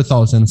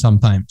 $200,000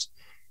 sometimes,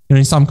 you know,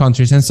 in some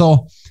countries. And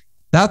so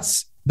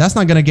that's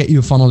not going to get you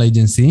a funnel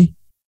agency.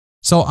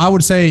 So I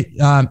would say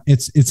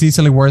it's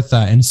easily worth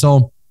that. And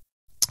so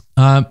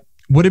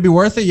would it be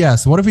worth it?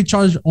 Yes. What if we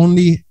charge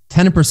only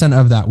 10%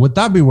 of that? Would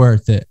that be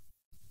worth it?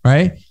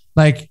 Right?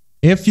 Like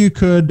if you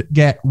could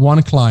get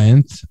 1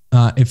 client,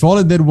 if all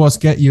it did was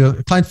get you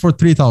a client for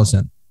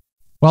 $3,000,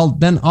 well,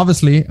 then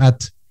obviously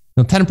at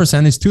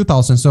 10% is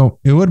 $2,000. So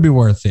it would be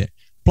worth it.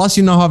 Plus,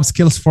 you now have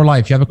skills for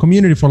life. You have a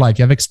community for life.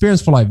 You have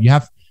experience for life. You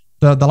have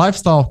the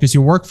lifestyle because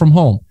you work from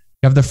home.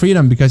 You have the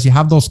freedom because you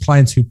have those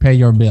clients who pay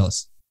your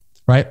bills,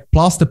 right?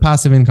 Plus the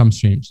passive income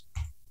streams.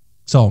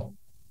 So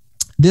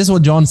this is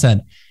what John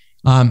said.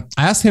 I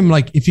asked him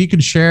like if he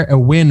could share a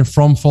win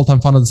from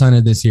full-time funnel designer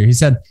this year. He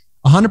said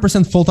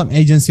 100% full-time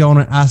agency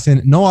owner, as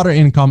in no other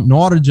income,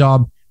 no other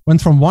job,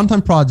 went from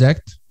one-time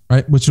project,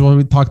 right, which is what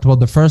we talked about,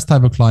 the first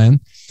type of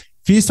client,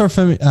 fees or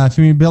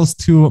fee bills,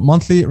 to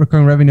monthly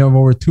recurring revenue of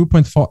over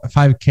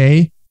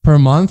 2.5K per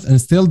month, and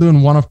still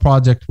doing one-off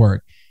project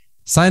work.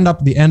 Signed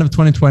up the end of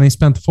 2020,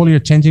 spent the full year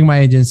changing my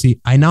agency.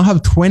 I now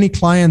have 20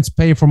 clients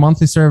pay for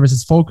monthly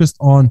services, focused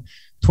on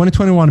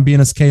 2021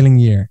 being a scaling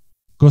year.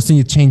 Gusten,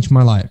 you changed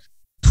my life.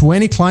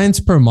 20 clients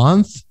per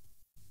month,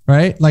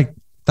 right? Like,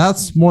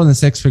 that's more than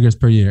 6 figures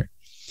per year.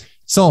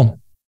 So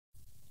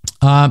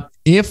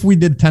if we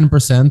did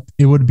 10%,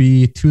 it would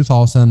be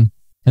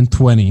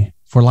 2020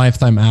 for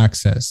lifetime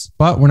access,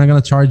 but we're not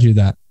going to charge you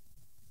that,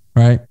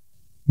 right?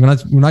 We're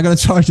not going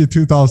to charge you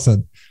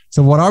 2,000.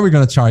 So what are we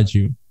going to charge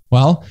you?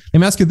 Well, let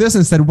me ask you this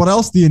instead. What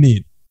else do you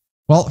need?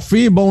 Well,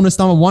 free bonus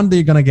number one that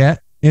you're going to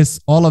get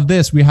is all of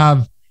this. We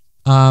have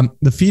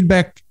the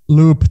feedback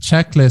loop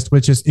checklist,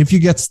 which is if you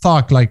get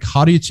stuck, like,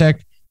 how do you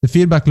check the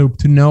feedback loop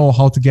to know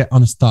how to get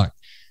unstuck?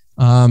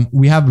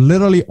 We have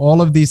literally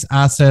all of these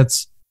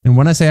assets. And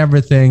when I say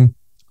everything,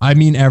 I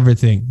mean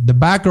everything. The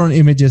background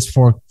images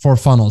for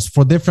funnels,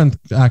 for different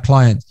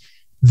clients,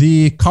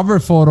 the cover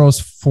photos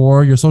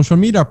for your social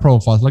media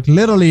profiles, like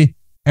literally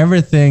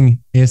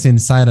everything is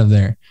inside of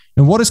there.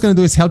 And what it's going to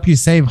do is help you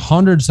save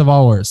hundreds of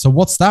hours. So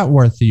what's that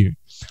worth to you?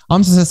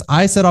 Amsa says,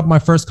 I set up my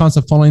first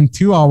concept funnel in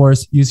 2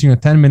 hours using a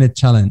 10-minute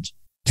challenge.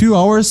 2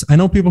 hours? I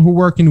know people who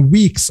work in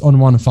weeks on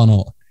one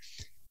funnel.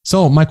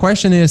 So my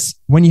question is,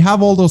 when you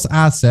have all those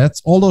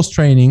assets, all those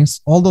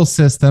trainings, all those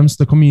systems,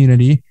 the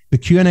community, the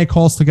Q&A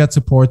calls to get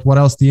support, what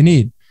else do you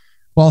need?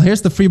 Well,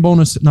 here's the free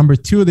bonus number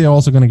two they're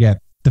also going to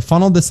get, the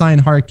funnel design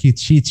hierarchy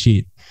cheat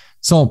sheet.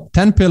 So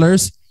 10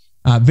 pillars,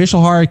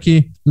 visual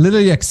hierarchy,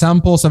 literally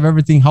examples of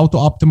everything, how to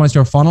optimize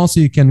your funnel so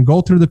you can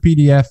go through the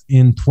PDF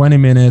in 20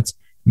 minutes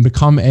and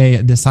become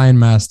a design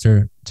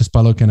master just by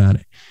looking at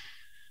it.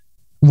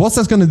 What's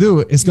that's going to do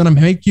is going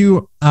to make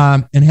you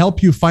and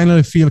help you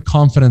finally feel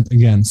confident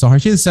again. So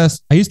Harshita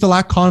says, I used to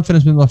lack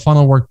confidence with my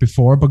funnel work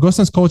before, but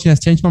Gusten's coaching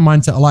has changed my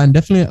mindset a lot and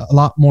definitely a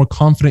lot more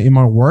confident in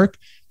my work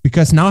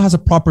because now it has a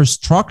proper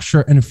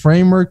structure and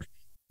framework,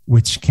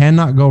 which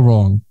cannot go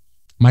wrong.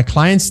 My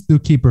clients do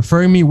keep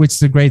referring me, which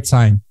is a great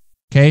sign.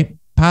 Okay.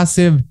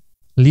 Passive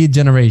lead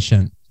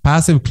generation,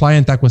 passive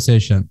client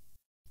acquisition.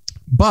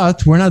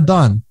 But we're not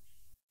done.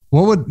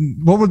 What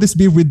would this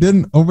be if we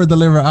didn't over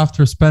deliver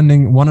after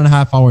spending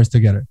 1.5 hours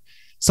together?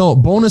 So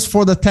bonus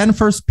for the 10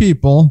 first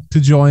people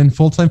to join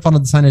Full-Time Funnel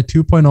Designer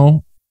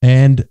 2.0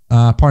 and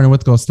partner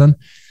with Gusten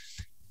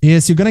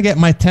is you're going to get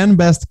my 10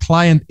 best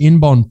client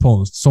inbound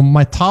posts. So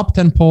my top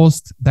 10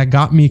 posts that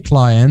got me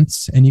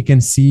clients, and you can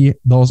see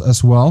those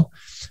as well.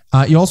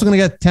 You're also going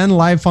to get 10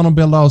 live funnel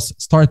build-outs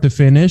start to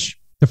finish.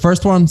 The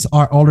first ones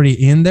are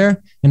already in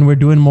there and we're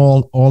doing them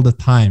all the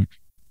time.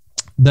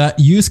 The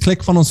use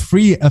Clickfunnels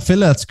free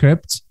affiliate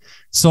scripts.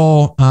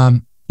 So,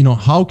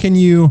 how can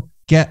you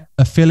get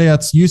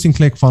affiliates using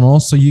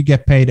Clickfunnels so you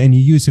get paid and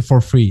you use it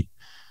for free?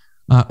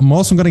 I'm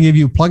also going to give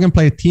you plug and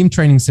play team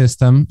training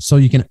system so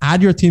you can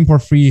add your team for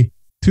free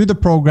to the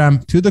program,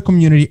 to the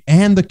community,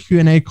 and the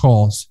Q&A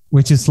calls,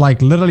 which is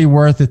like literally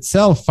worth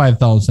itself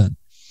 5,000.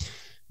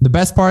 The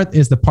best part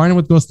is the Partner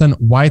with Gusten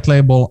white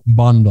label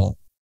bundle.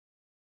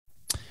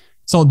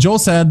 So Joe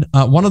said,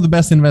 one of the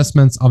best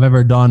investments I've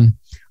ever done.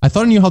 I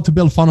thought I knew how to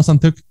build funnels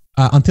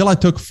until I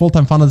took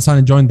full-time funnel design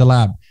and joined the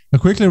lab. I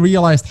quickly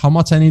realized how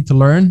much I need to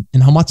learn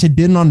and how much I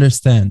didn't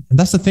understand. And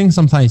that's the thing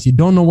sometimes. You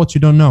don't know what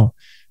you don't know.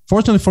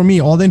 Fortunately for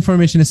me, all the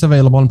information is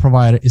available and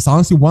provided. It's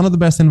honestly one of the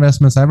best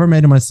investments I ever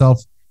made in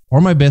myself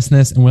or my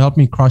business and will help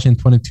me crush in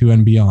 22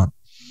 and beyond.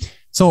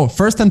 So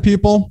first 10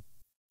 people,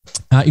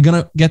 you're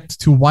going to get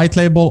to white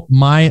label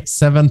my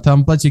 7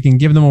 templates. You can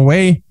give them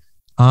away.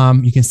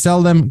 You can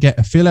sell them, get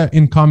affiliate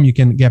income. You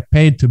can get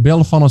paid to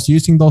build funnels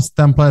using those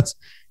templates.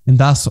 And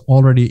that's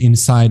already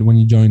inside when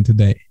you join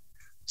today.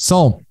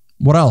 So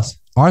what else?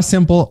 Our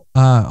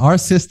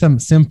system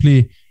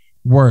simply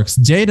works.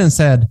 Jaden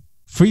said,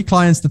 free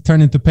clients that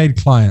turn into paid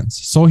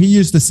clients. So he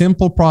used the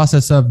simple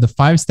process of the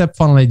 5-step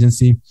funnel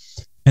agency.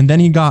 And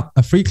then he got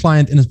a free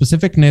client in a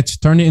specific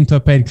niche, turned it into a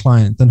paid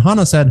client. And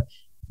Hannah said,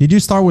 did you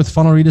start with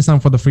funnel redesign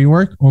for the free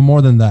work or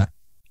more than that?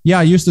 Yeah,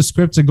 I use the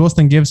scripts that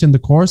Gusten gives in the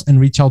course and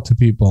reach out to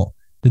people.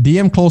 The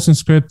DM closing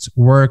scripts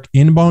work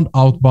inbound,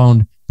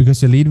 outbound,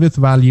 because you lead with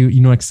value.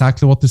 You know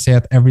exactly what to say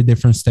at every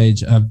different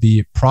stage of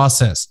the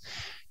process.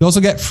 You also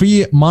get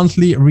free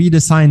monthly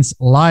redesigns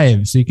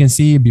live. So you can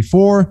see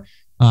before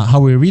how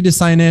we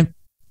redesign it.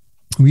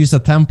 We use a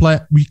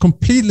template. We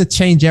completely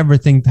change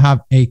everything to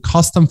have a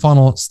custom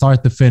funnel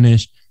start to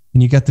finish.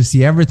 And you get to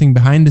see everything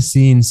behind the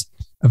scenes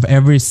of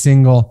every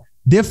single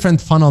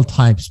different funnel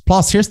types.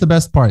 Plus, here's the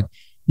best part.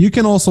 You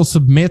can also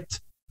submit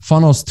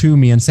funnels to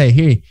me and say,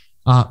 hey,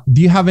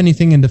 do you have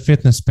anything in the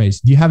fitness space?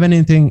 Do you have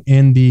anything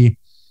in the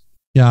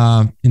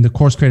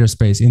course creator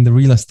space, in the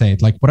real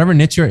estate, like whatever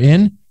niche you're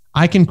in,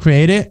 I can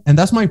create it. And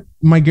that's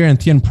my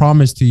guarantee and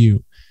promise to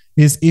you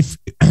is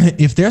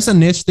if there's a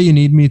niche that you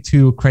need me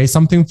to create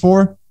something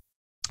for,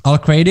 I'll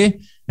create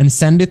it and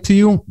send it to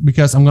you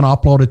because I'm going to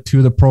upload it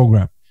to the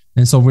program.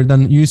 And so we're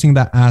then using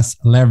that as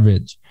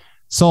leverage.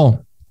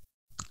 So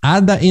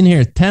Add that in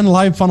here. 10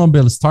 live funnel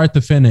builds, start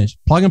to finish.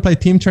 Plug and play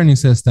team training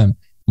system.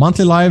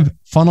 Monthly live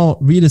funnel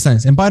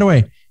redesigns. And by the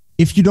way,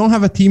 if you don't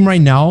have a team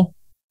right now,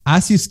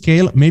 as you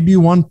scale, maybe you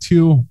want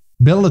to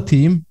build a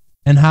team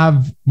and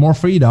have more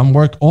freedom,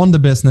 work on the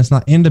business,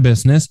 not in the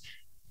business.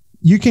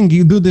 You can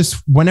do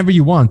this whenever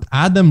you want.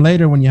 Add them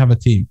later when you have a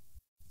team.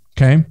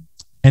 Okay.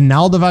 And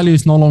now the value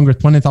is no longer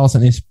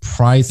 20,000. It's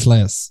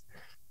priceless.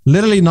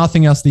 Literally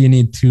nothing else that you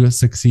need to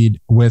succeed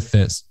with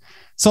this.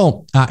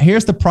 So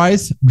here's the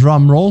price,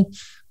 drum roll.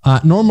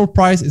 Normal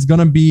price is going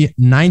to be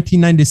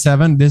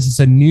 $19.97. This is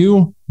a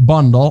new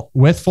bundle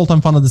with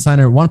full-time funnel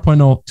designer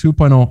 1.0,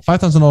 2.0,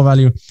 $5,000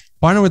 value,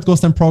 partner with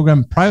Gusten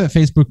program, private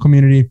Facebook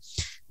community,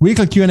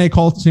 weekly Q&A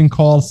coaching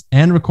calls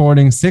and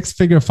recording,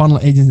 6-figure funnel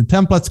agency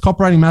templates,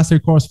 copywriting mastery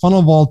course,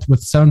 funnel vault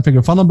with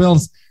 7-figure funnel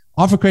builds,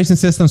 offer creation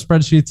system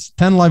spreadsheets,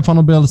 10 live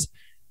funnel builds,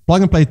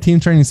 plug and play team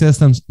training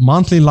systems,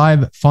 monthly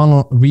live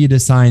funnel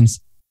redesigns,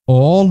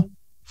 all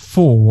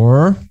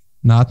for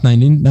not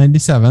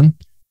 1997,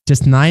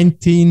 just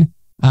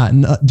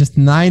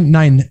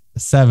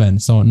 997.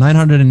 So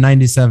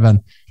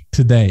 997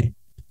 today.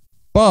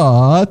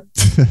 But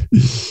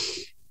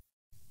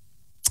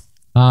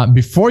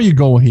before you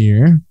go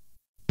here,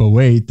 but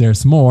wait,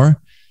 there's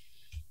more.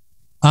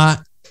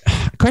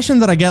 Question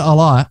that I get a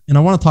lot, and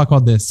I want to talk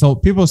about this. So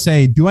people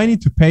say, do I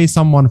need to pay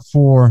someone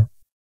for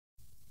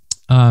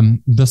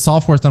the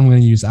software that I'm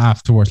going to use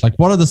afterwards? Like,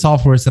 what are the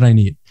softwares that I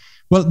need?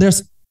 Well,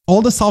 there's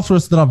all the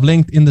softwares that I've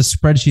linked in the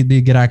spreadsheet that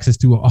you get access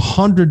to,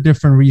 100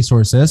 different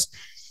resources.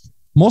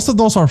 Most of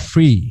those are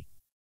free,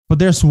 but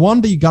there's one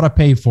that you got to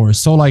pay for.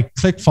 So like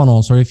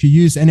Clickfunnels, or if you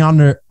use any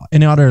other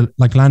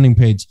like landing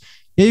page,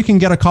 yeah, you can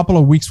get a couple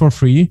of weeks for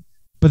free,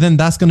 but then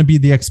that's going to be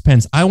the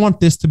expense. I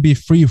want this to be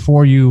free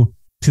for you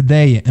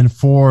today and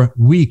for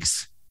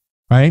weeks,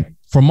 right?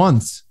 For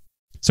months.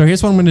 So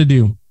here's what I'm going to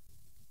do.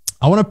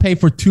 I want to pay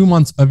for 2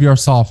 months of your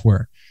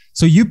software.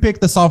 So you pick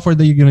the software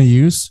that you're going to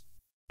use.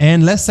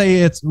 And let's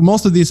say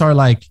most of these are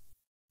like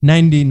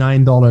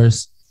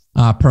 $99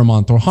 per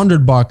month or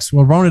 $100.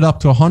 We'll round it up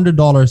to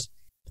 $100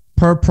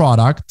 per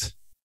product.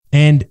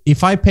 And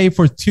if I pay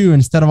for 2,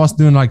 instead of us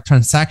doing like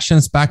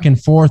transactions back and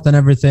forth and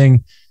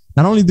everything,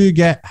 not only do you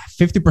get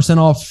 50%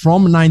 off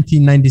from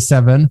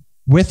 $19.97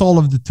 with all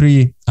of the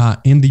 3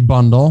 in the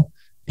bundle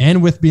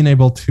and with being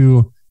able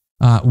to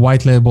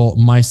white label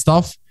my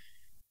stuff,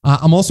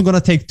 I'm also going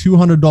to take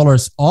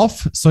 $200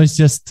 off. So it's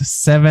just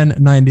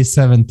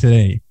 $797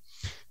 today.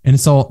 And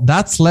so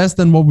that's less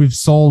than what we've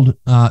sold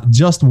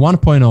just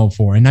 1.0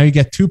 for. And now you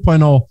get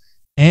 2.0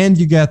 and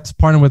you get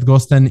partner with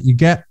Gusten. You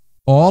get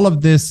all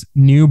of this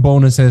new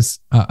bonuses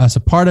as a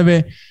part of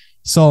it.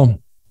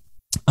 So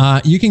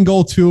you can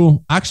go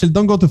to, actually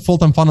don't go to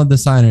Full-Time Funnel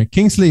Designer.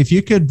 Kingsley, if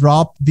you could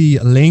drop the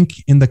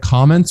link in the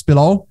comments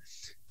below,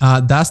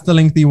 that's the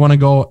link that you want to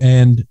go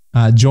and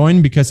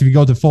join, because if you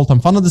go to Full-Time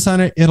Funnel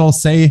Designer, it'll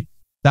say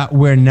that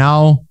we're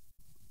now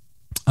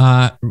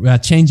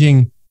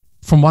changing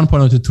from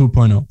 1.0 to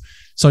 2.0.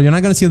 So you're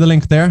not going to see the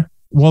link there.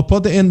 We'll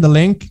put in the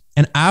link.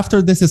 And after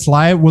this is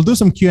live, we'll do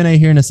some Q&A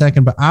here in a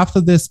second. But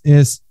after this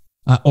is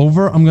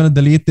over, I'm going to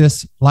delete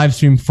this live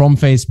stream from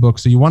Facebook.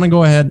 So you want to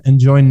go ahead and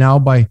join now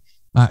by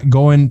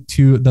going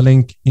to the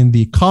link in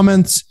the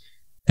comments.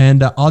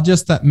 And I'll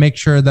just make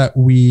sure that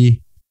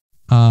we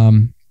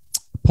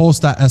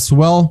post that as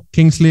well.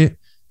 Kingsley,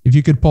 if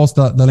you could post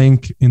the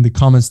link in the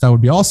comments, that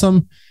would be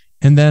awesome.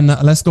 And then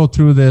let's go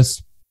through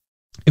this.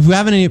 If we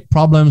have any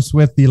problems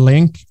with the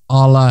link,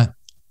 I'll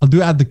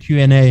do add the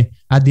Q&A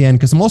at the end,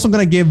 because I'm also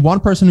going to give one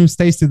person who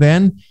stays to the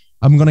end,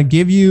 I'm going to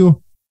give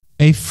you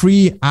a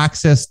free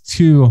access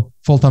to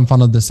Full-Time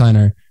Funnel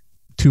Designer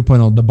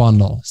 2.0, the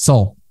bundle.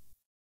 So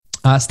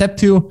step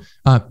 2,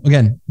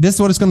 again, this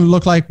is what it's going to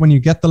look like when you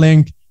get the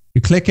link.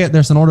 You click it,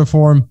 there's an order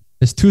form.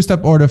 There's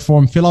 2-step order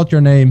form, fill out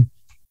your name,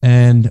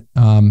 and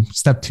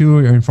step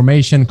 2, your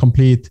information,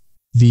 complete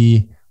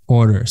the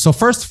order. So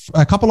first,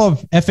 a couple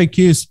of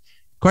FAQs,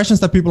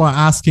 questions that people are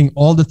asking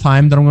all the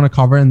time that I'm going to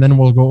cover, and then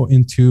we'll go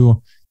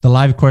into the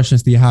live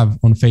questions that you have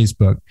on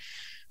Facebook.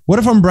 What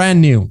if I'm brand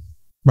new,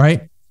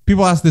 right?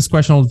 People ask this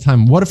question all the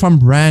time. What if I'm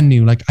brand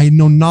new? Like, I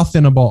know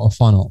nothing about a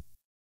funnel.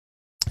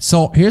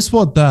 So here's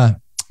what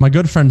my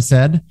good friend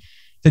said.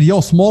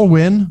 Yo, small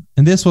win.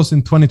 And this was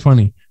in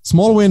 2020.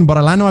 Small win, but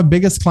I landed my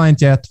biggest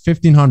client yet,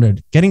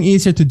 1,500. Getting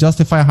easier to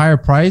justify a higher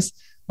price.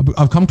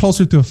 I've come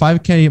closer to a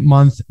 5K a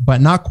month,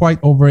 but not quite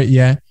over it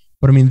yet.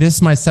 But I mean, this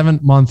is my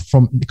 7th month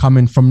from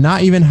coming from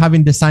not even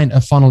having designed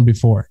a funnel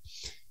before.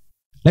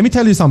 Let me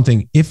tell you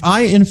something. If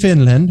I in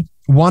Finland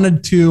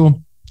wanted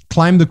to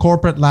climb the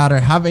corporate ladder,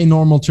 have a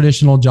normal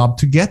traditional job,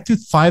 to get to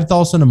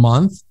 5,000 a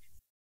month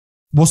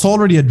was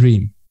already a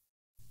dream.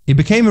 It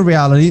became a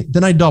reality.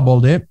 Then I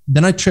doubled it.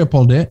 Then I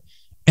tripled it.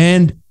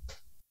 And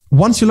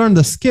once you learn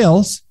the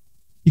skills,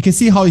 you can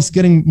see how he's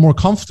getting more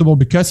comfortable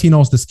because he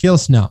knows the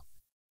skills now.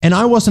 And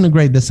I wasn't a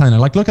great designer.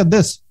 Like, look at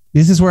this.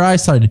 This is where I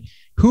started.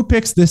 Who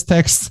picks this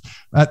text?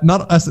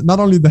 Not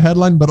only the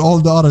headline, but all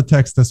the other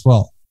text as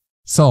well.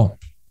 So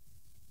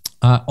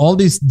all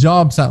these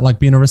jobs, like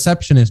being a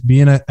receptionist,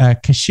 being a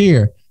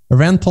cashier, a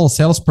rental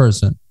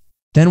salesperson,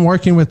 then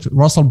working with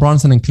Russell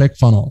Brunson and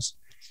Clickfunnels.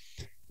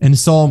 And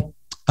so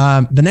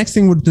the next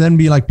thing would then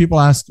be like, people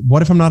ask,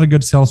 what if I'm not a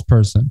good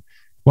salesperson?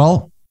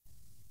 Well,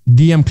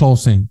 DM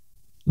closing.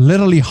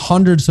 Literally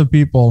hundreds of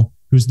people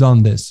who's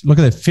done this. Look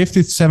at it,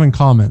 57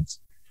 comments.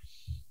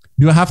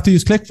 Do I have to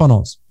use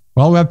Clickfunnels?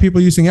 Well, we have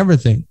people using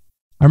everything.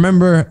 I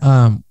remember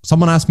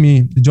someone asked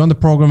me to join the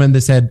program and they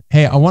said,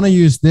 hey, I want to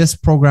use this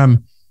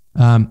program.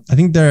 I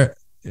think they're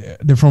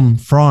from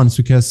France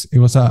because it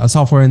was a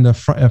software in the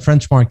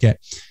French market.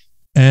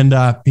 And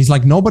he's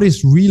like,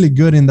 nobody's really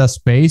good in that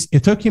space.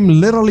 It took him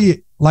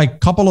literally like a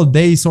couple of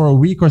days or a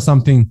week or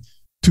something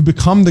to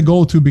become the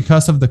go-to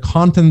because of the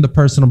content, the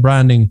personal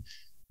branding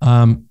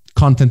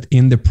content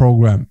in the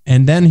program.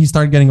 And then he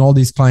started getting all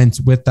these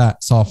clients with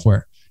that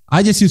software.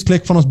 I just use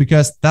Clickfunnels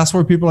because that's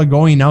where people are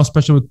going now,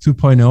 especially with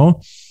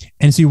 2.0.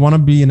 And so you want to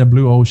be in a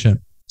blue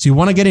ocean. So you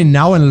want to get in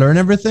now and learn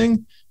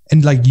everything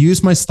and like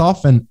use my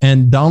stuff and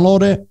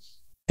download it.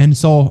 And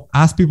so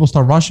as people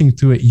start rushing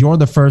to it, you're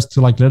the first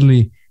to like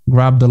literally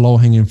grab the low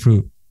hanging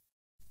fruit.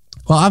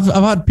 Well, I've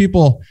had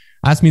people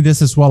ask me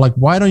this as well. Like,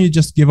 why don't you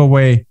just give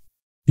away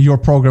your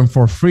program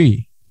for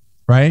free,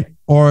 right?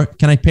 Or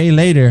can I pay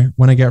later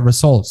when I get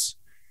results?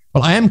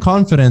 Well, I am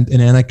confident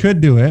in it and I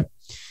could do it.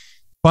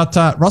 But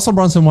Russell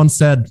Brunson once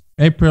said,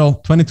 April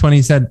 2020,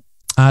 he said,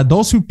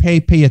 those who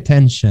pay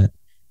attention.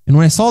 And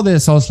when I saw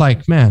this, I was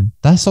like, man,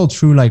 that's so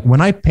true. Like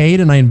when I paid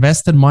and I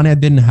invested money I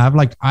didn't have,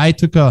 like I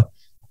took a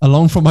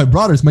loan from my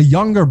brothers, my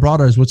younger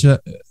brothers, which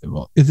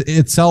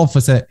itself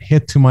was a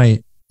hit to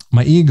my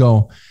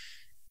ego.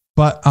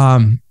 But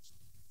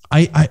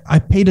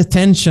I paid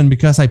attention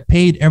because I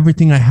paid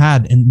everything I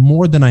had and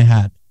more than I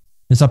had.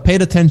 And so I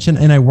paid attention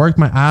and I worked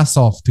my ass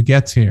off to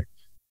get here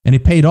and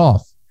it paid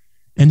off.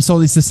 And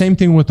so it's the same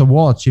thing with the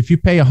watch. If you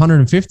pay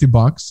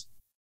 $150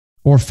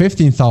 or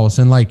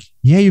 15,000, like,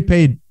 yeah, you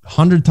paid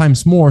 100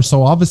 times more.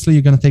 So obviously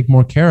you're going to take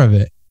more care of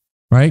it,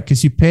 right?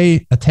 Because you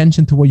pay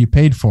attention to what you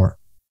paid for.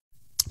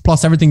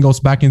 Plus everything goes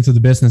back into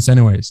the business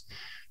anyways.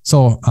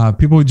 So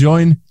people who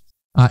join,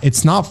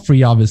 it's not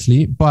free,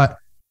 obviously, but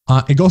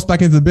it goes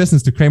back into the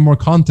business to create more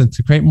content,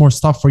 to create more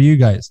stuff for you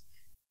guys.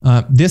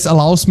 This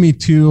allows me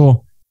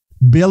to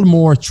build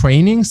more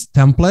trainings,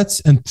 templates,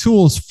 and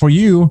tools for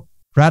you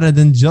rather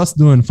than just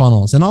doing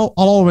funnels. And I'll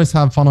always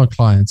have funnel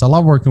clients. I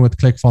love working with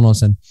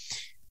Clickfunnels and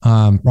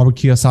Robert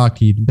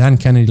Kiyosaki, Dan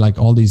Kennedy, like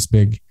all these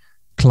big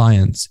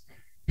clients.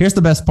 Here's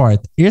the best part.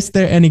 Is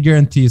there any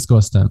guarantees,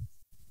 Gusten?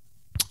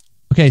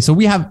 Okay, so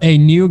we have a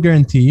new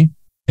guarantee,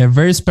 a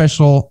very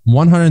special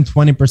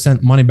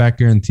 120% money back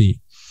guarantee.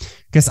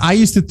 Because I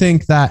used to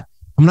think that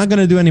I'm not going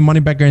to do any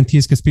money back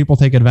guarantees because people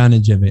take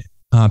advantage of it.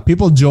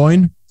 People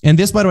join. And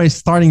this, by the way, is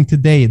starting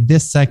today,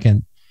 this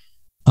second.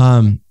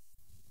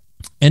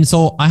 And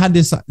so I had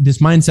this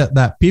mindset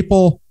that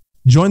people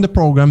join the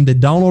program, they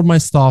download my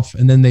stuff,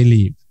 and then they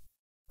leave,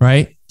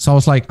 right? So I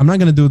was like, I'm not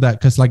going to do that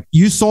because like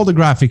you saw the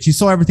graphics, you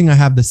saw everything I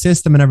have, the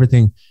system and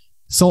everything.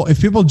 So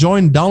if people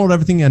join, download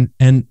everything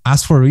and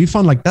ask for a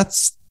refund, like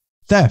that's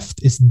theft.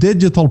 It's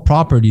digital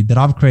property that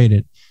I've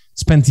created,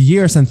 spent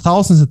years and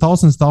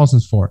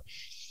thousands for.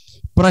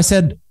 But I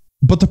said,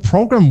 but the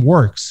program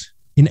works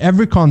in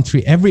every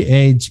country, every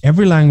age,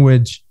 every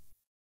language,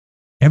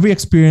 every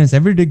experience,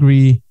 every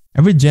degree,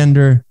 every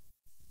gender,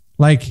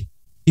 like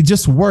it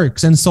just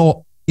works. And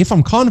so if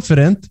I'm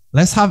confident,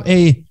 let's have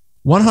a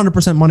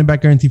 100% money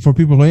back guarantee for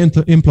people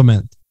who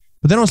implement.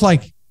 But then I was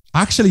like,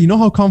 actually, you know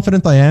how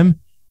confident I am?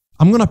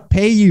 I'm going to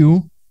pay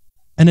you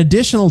an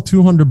additional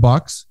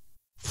 $200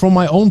 from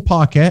my own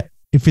pocket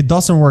if it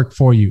doesn't work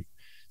for you.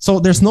 So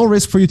there's no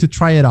risk for you to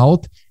try it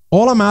out.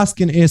 All I'm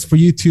asking is for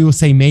you to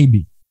say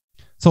maybe.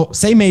 So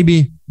say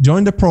maybe,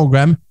 join the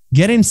program,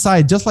 get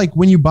inside. Just like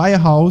when you buy a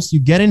house, you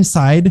get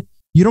inside.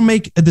 You don't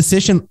make a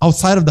decision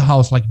outside of the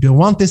house. Like, do I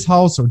want this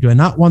house or do I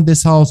not want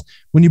this house?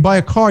 When you buy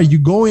a car, you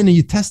go in and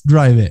you test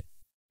drive it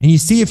and you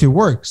see if it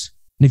works.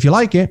 And if you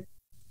like it,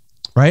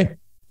 right,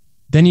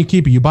 then you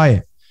keep it, you buy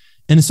it.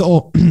 And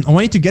so I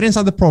want you to get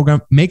inside the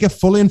program, make a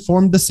fully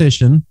informed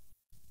decision,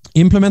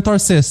 implement our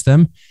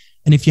system.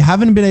 And if you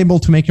haven't been able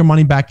to make your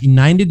money back in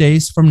 90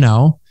 days from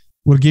now,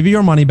 we'll give you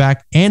your money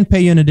back and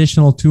pay you an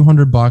additional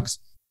 $200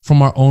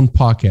 from our own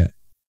pocket.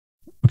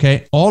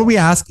 Okay. All we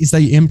ask is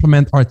that you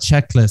implement our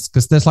checklist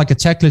because there's like a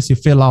checklist you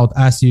fill out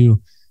as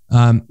you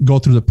go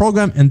through the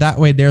program. And that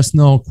way there's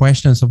no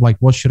questions of like,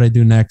 what should I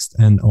do next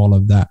and all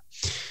of that.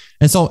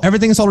 And so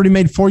everything is already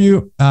made for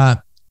you.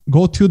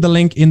 Go to the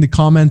link in the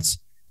comments,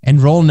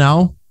 enroll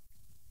now,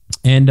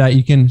 and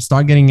you can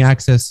start getting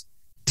access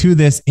to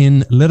this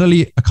in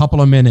literally a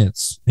couple of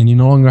minutes. And you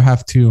no longer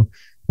have to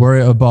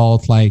worry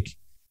about like,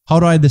 how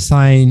do I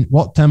design?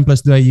 What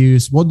templates do I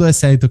use? What do I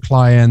say to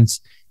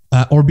clients?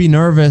 Or be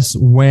nervous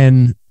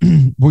when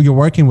you're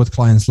working with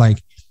clients.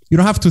 Like you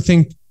don't have to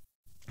think,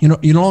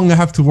 you no longer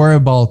have to worry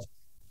about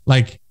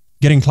like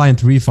getting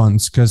client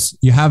refunds because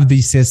you have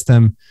the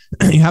system,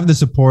 you have the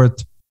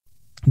support,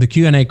 the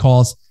Q&A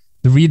calls,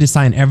 the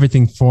redesign,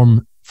 everything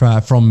from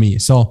me.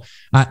 So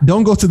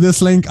don't go to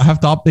this link. I have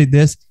to update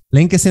this.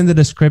 Link is in the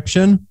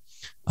description.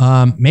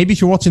 Maybe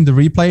if you're watching the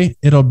replay,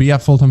 it'll be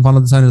at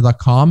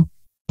fulltimefunneldesigner.com.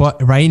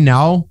 But right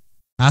now,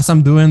 as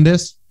I'm doing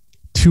this,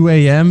 2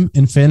 a.m.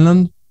 in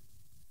Finland,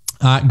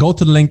 go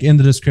to the link in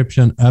the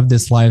description of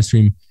this live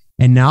stream.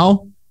 And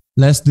now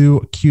let's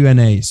do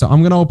Q&A. So I'm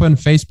going to open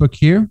Facebook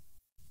here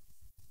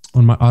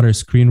on my other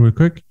screen real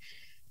quick.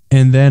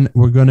 And then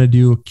we're going to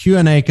do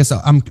Q&A because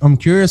I'm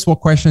curious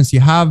what questions you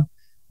have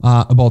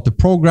about the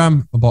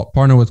program, about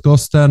Partner with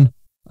Gusten,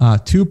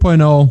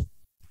 2.0,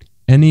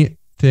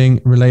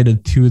 anything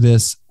related to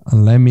this,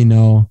 let me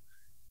know.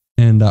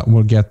 And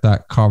we'll get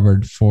that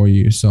covered for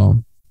you.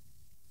 So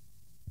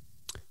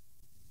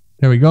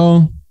there we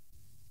go.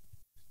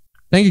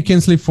 Thank you,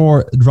 Kinsley,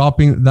 for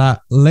dropping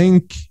that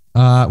link.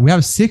 We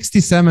have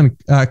 67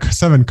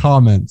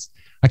 comments.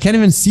 I can't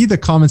even see the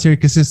comments here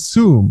because it's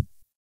Zoom.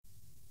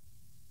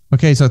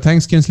 Okay, so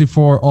thanks, Kinsley,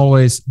 for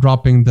always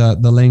dropping the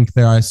link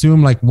there. I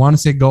assume like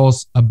once it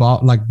goes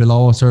about like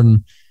below a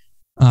certain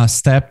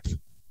step,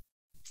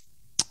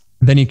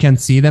 then you can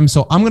see them.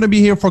 So I'm going to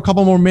be here for a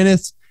couple more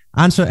minutes,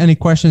 answer any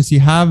questions you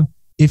have.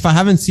 If I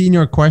haven't seen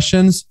your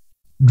questions,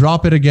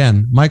 drop it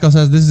again. Michael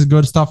says, this is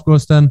good stuff,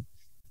 Gusten.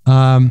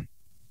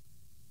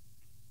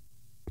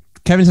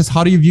 Kevin says,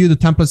 how do you view the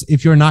templates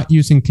if you're not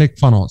using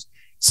Clickfunnels?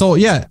 So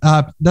yeah,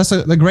 that's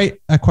a great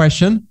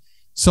question.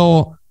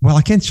 So, well,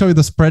 I can't show you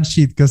the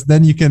spreadsheet because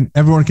then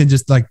everyone can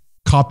just like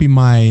copy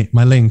my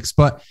links.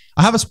 But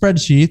I have a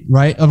spreadsheet,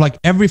 right, of like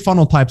every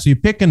funnel type. So you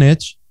pick a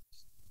niche,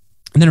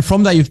 and then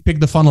from that, you've picked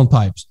the funnel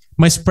types.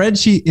 My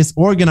spreadsheet is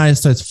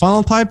organized so it's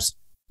funnel types,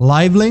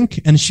 live link,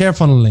 and share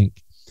funnel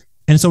link.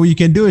 And so what you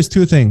can do is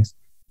two things.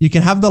 You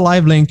can have the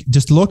live link,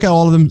 just look at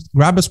all of them,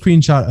 grab a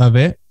screenshot of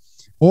it,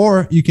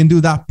 or you can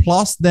do that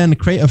plus then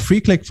create a free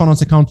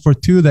ClickFunnels account for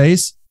 2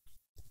 days.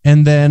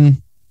 And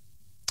then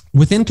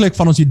within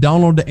ClickFunnels, you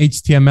download the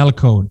HTML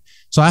code.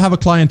 So I have a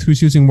client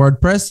who's using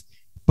WordPress,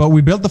 but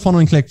we built the funnel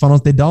in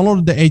ClickFunnels. They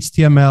downloaded the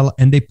HTML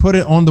and they put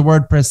it on the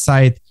WordPress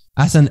site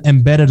as an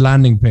embedded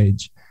landing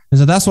page. And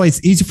so that's why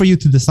it's easy for you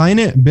to design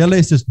it. Build it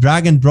is just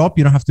drag and drop.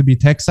 You don't have to be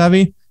tech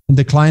savvy, and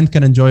the client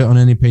can enjoy it on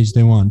any page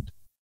they want.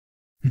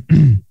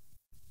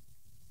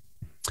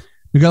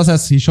 Miguel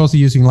says he shows you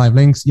using live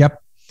links.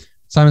 Yep.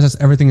 Simon says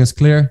everything is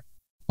clear.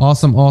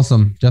 Awesome.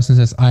 Awesome. Justin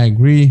says, I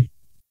agree.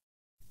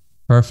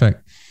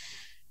 Perfect.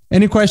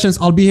 Any questions?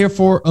 I'll be here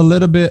for a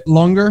little bit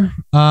longer.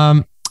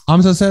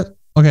 Amsa said,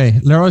 okay.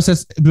 Leroy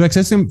says, do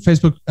existing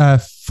Facebook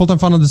full-time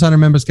funnel designer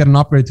members get an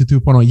upgrade to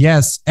 2.0?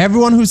 Yes.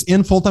 Everyone who's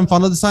in full-time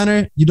funnel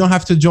designer, you don't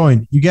have to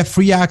join. You get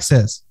free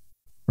access,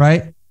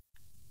 right?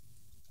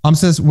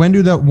 Says, when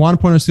do the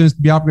 1.0 students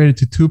be upgraded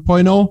to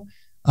 2.0?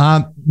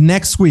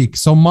 Next week.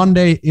 So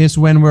Monday is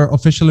when we're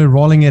officially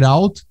rolling it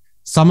out.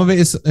 Some of it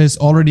is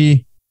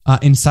already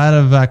inside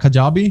of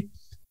Kajabi,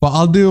 but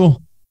I'll do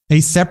a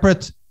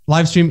separate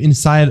live stream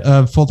inside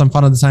of Full-Time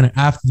Funnel Designer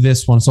after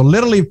this one. So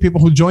literally people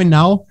who join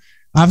now,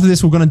 after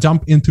this, we're going to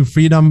jump into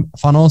Freedom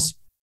Funnels,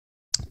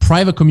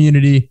 private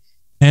community,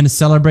 and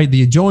celebrate that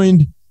you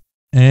joined.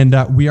 And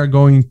we are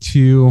going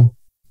to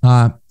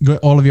get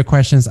all of your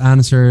questions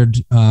answered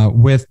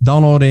with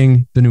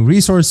downloading the new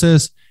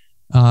resources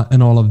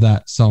and all of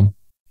that. So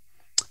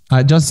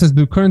Justin says,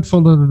 do current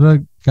full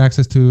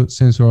access to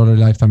since we're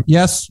already lifetime?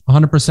 Yes,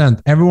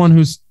 100%. Everyone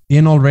who's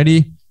in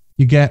already,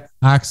 you get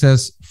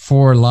access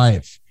for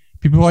life.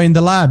 People who are in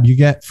the lab, you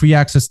get free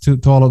access to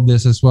all of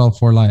this as well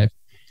for life.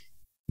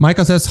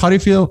 Michael says, how do you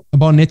feel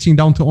about niching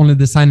down to only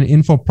design an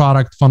info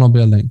product funnel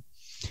building?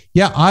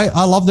 Yeah,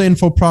 I love the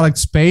info product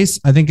space.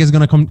 I think it's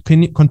going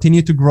to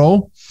continue to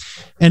grow.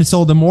 And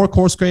so the more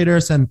course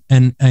creators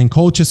and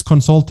coaches,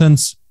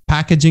 consultants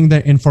packaging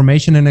their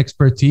information and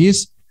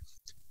expertise,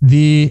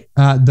 the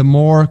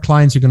more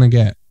clients you're going to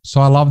get.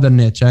 So I love the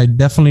niche. I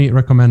definitely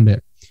recommend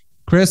it.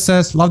 Chris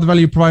says, love the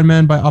value you provide,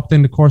 man, by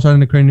updating the course, starting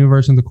to create a new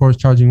version of the course,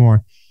 charging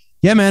more.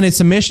 Yeah, man, it's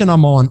a mission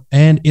I'm on,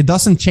 and it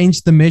doesn't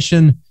change the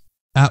mission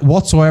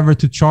whatsoever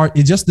to charge.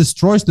 It just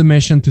destroys the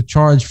mission to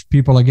charge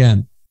people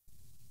again,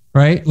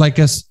 right? Like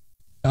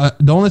the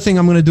only thing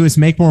I'm going to do is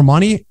make more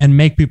money and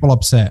make people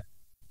upset.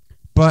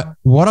 But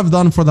what I've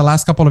done for the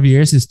last couple of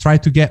years is try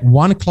to get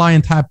one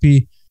client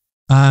happy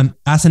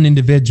as an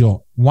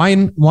individual,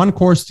 one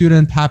course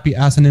student happy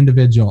as an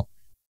individual,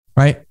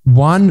 right?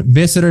 One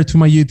visitor to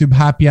my YouTube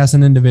happy as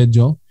an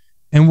individual.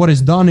 And what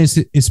is done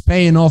is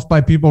paying off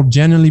by people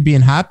genuinely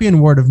being happy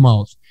and word of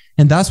mouth.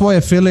 And that's why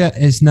affiliate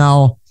is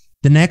now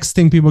the next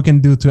thing people can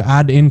do to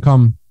add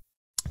income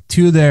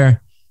to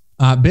their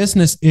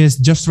business is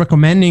just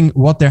recommending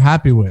what they're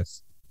happy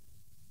with,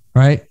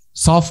 right?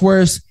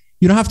 Softwares,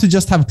 you don't have to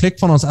just have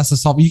ClickFunnels as a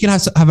software. You can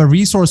have a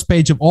resource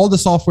page of all the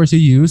softwares you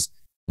use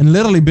and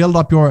literally build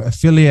up your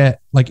affiliate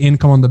like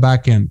income on the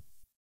back end.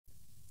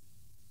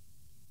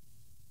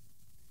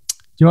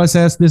 Joy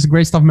says, this is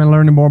great stuff, man,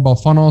 learning more about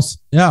funnels.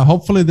 Yeah,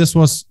 hopefully this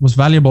was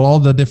valuable, all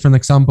the different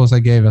examples I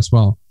gave as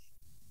well.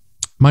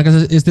 Michael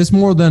says, is this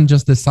more than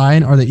just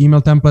design or the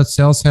email templates,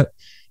 sales head?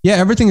 Yeah,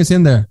 everything is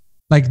in there.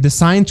 Like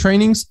design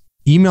trainings,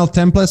 email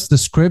templates, the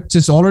scripts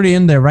is already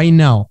in there right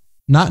now.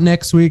 Not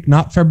next week,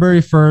 not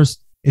February 1st.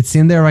 It's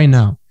in there right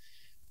now.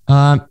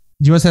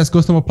 Gio says,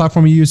 Gusten, what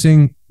platform are you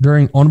using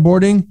during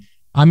onboarding?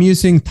 I'm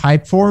using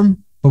Typeform,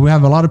 but we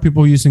have a lot of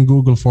people using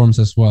Google Forms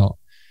as well.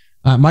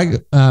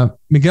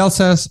 Miguel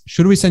says,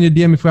 should we send you a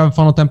DM if we have a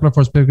funnel template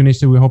for a specific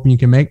initiative we're hoping you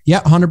can make?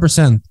 Yeah,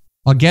 100%.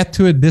 I'll get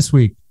to it this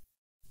week.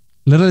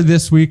 Literally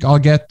this week, I'll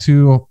get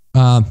to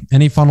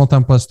any funnel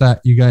templates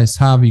that you guys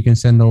have, you can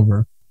send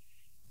over.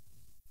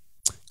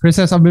 Chris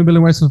says, I've been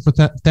building websites for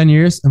 10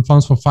 years and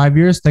funnels for 5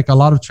 years. Take a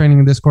lot of training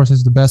in this course.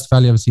 Is the best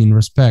value I've seen.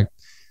 Respect.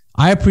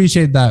 I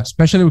appreciate that,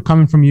 especially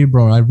coming from you,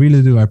 bro. I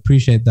really do. I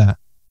appreciate that.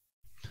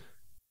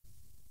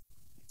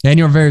 And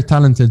you're very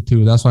talented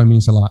too. That's why it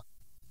means a lot.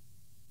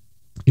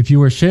 If you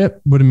were shit,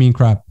 wouldn't mean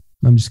crap.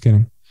 I'm just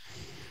kidding.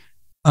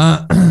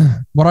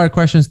 What other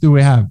questions do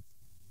we have?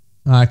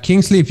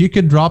 Kingsley, if you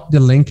could drop the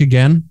link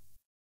again,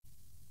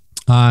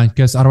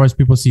 because otherwise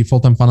people see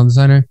full-time funnel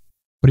designer.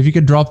 But if you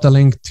could drop the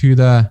link to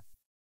the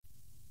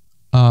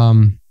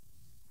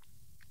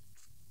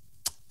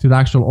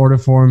actual order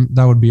form,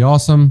 that would be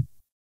awesome.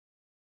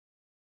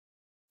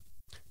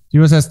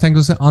 Gio says,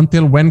 thanks.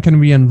 Until when can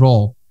we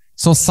enroll?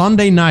 So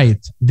Sunday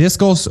night. This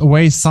goes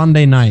away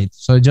Sunday night.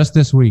 So just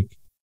this week.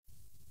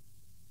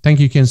 Thank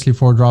you, Kinsley,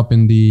 for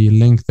dropping the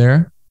link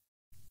there.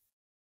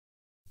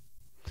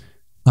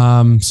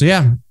 So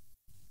yeah.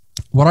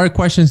 What other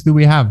questions do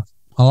we have?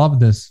 I love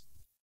this.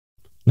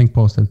 Link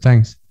posted.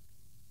 Thanks.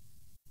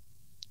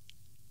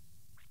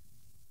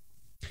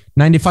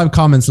 95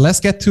 comments. Let's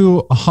get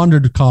to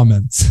 100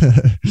 comments.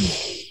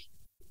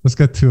 Let's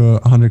get to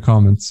 100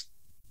 comments.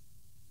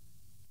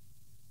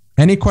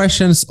 Any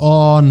questions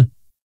on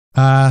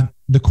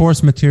the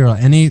course material?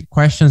 Any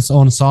questions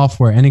on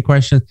software? Any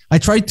questions? I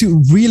tried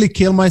to really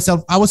kill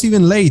myself. I was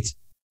even late.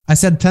 I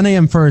said 10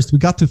 a.m. first. We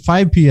got to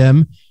 5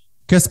 p.m.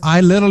 because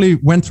I literally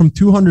went from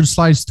 200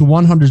 slides to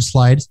 100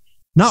 slides,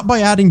 not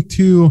by adding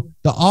to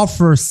the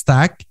offer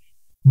stack,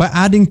 by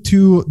adding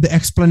to the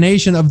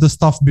explanation of the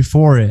stuff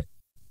before it,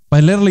 by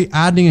literally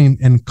adding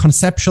and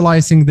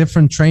conceptualizing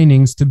different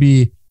trainings to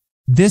be,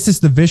 this is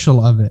the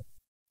visual of it.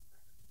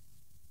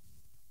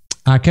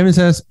 Kevin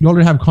says, you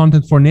already have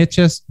content for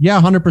niches.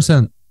 Yeah,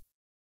 100%.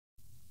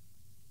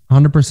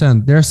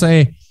 100%. There's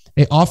a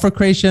offer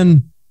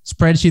creation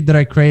spreadsheet that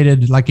I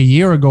created like a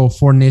year ago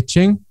for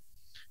niching.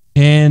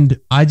 And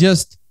I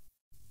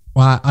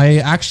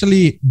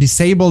actually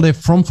disabled it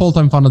from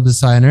full-time funnel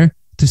designer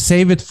to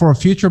save it for a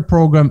future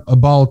program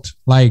about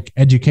like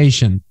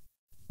education.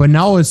 But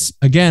now it's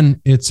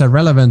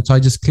irrelevant. So I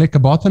just click a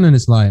button and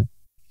it's live.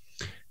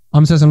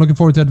 Says, I'm looking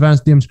forward to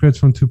advanced DM scripts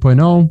from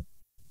 2.0.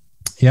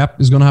 Yep,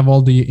 it's going to have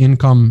all the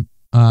income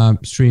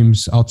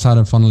streams outside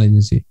of funnel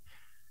agency.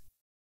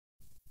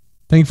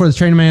 Thank you for the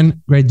training,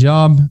 man. Great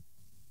job.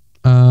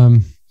 Okay,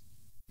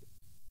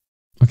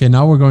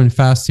 now we're going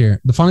fast here.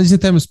 The funnel agency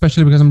time,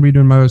 especially because I'm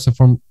redoing my website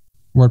from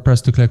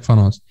WordPress to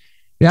Clickfunnels.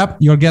 Yep,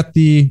 you'll get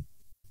the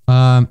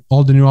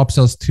all the new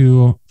upsells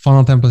to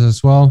funnel templates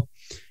as well.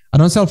 I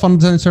don't sell funnel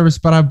design service,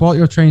 but I bought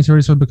your training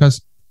service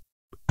because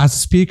as a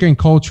speaker and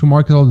coach who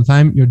market all the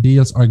time, your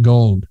deals are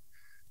gold.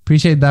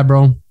 Appreciate that,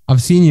 bro.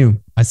 I've seen you.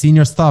 I've seen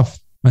your stuff.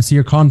 I see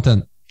your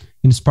content,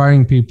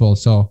 inspiring people.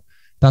 So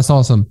that's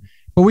awesome.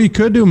 But what you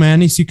could do,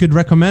 man, is you could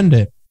recommend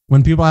it.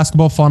 When people ask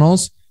about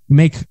funnels, you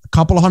make a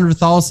couple of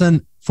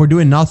 100,000 for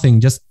doing nothing.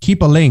 Just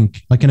keep a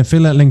link, like an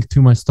affiliate link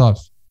to my stuff.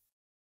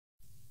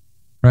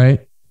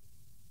 Right?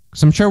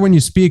 Because I'm sure when you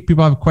speak,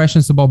 people have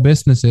questions about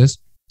businesses.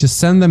 Just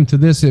send them to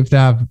this if they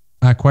have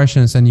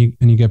questions and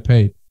you get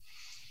paid.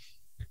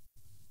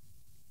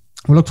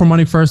 We'll look for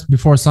money first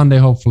before Sunday,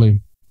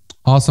 hopefully.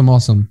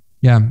 Awesome.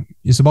 Yeah,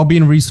 it's about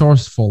being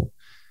resourceful.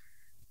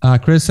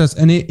 Chris says,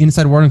 any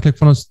inside word on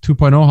Clickfunnels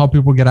 2.0, how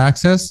people get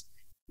access?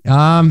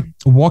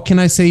 What can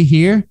I say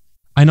here?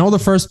 I know the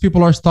first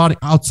people are starting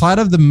outside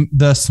of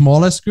the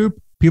smallest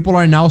group. People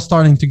are now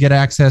starting to get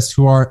access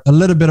who are a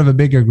little bit of a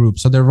bigger group.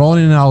 So they're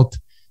rolling it out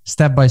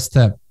step by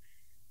step.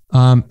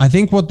 I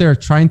think what they're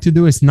trying to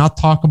do is not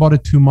talk about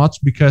it too much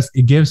because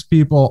it gives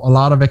people a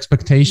lot of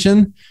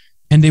expectation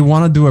and they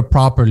want to do it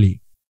properly.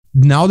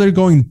 Now they're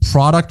going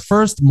product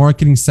first,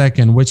 marketing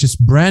second, which is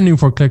brand new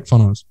for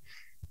Clickfunnels.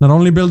 Not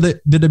only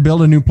did they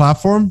build a new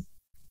platform,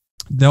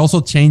 they also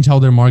changed how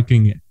they're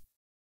marketing it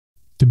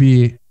to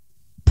be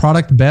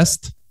product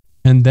best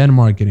and then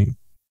marketing.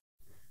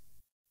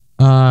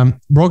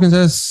 Broken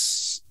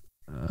says,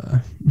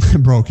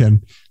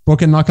 Broken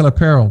Knuckle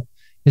Apparel.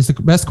 It's the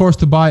best course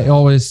to buy,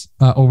 always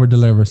over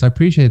delivers. I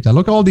appreciate that.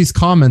 Look at all these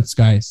comments,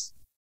 guys.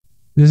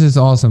 This is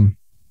awesome.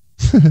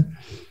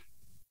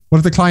 What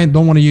if the client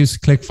don't want to use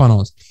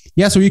ClickFunnels?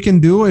 Yeah, so you can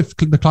do if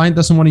the client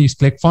doesn't want to use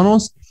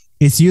ClickFunnels,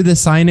 is you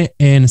design it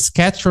in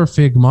Sketch or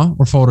Figma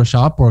or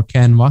Photoshop or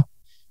Canva.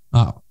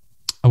 I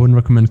wouldn't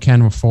recommend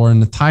Canva for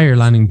an entire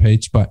landing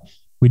page, but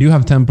we do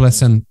have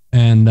templates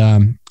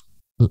and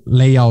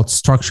layout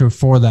structure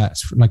for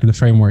that, like the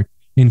framework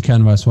in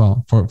Canva as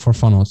well for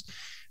funnels.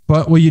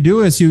 But what you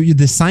do is you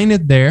design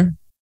it there,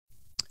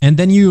 and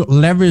then you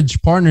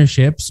leverage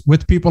partnerships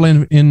with people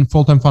in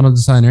full-time funnel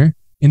designer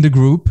in the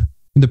group,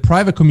 in the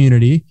private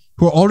community,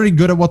 who are already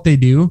good at what they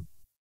do.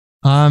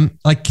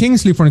 like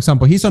Kingsley, for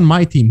example, he's on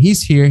my team.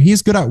 He's here.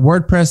 He's good at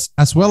WordPress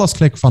as well as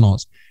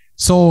Clickfunnels.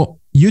 So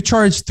you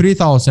charge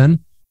 3,000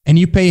 and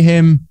you pay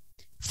him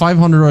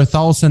 500 or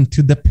 1,000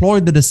 to deploy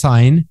the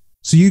design.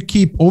 So you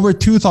keep over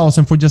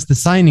 2,000 for just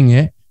designing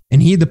it,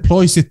 and he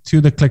deploys it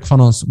to the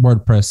Clickfunnels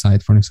WordPress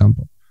site, for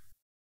example.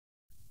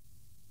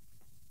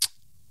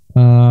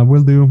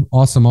 Will do.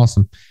 Awesome.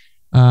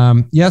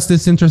 Yes,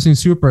 this is interesting.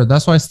 Super.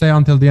 That's why I stay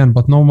until the end,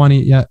 but no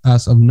money yet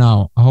as of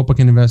now. I hope I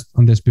can invest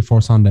on this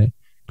before Sunday.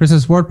 Chris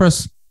says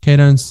WordPress,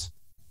 cadence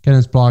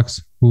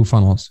blocks,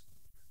 funnels.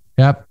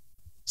 Yep.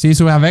 See,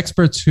 so we have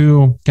experts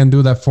who can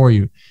do that for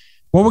you.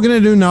 What we're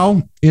going to do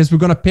now is we're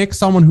going to pick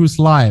someone who's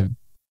live.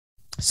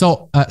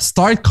 So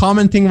start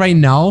commenting right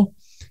now.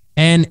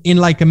 And in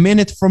like a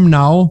minute from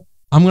now,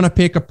 I'm going to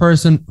pick a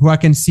person who I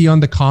can see on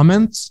the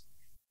comments.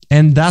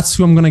 And that's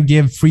who I'm going to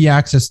give free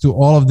access to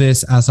all of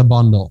this as a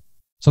bundle.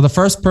 So the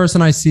first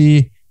person I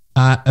see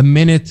a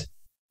minute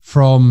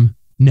from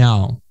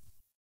now.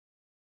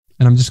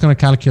 And I'm just going to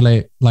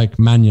calculate like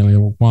manually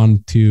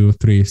 1, 2,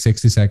 3,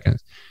 60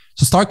 seconds.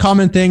 So start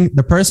commenting.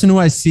 The person who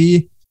I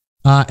see,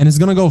 and it's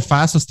going to go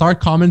fast. So start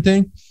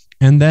commenting.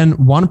 And then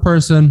one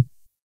person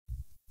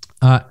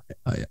I'm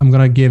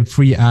going to give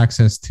free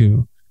access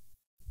to.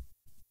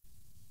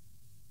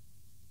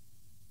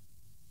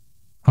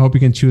 I hope you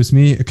can choose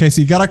me. Okay,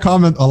 so you got to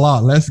comment a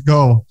lot. Let's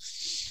go.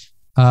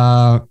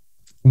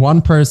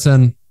 One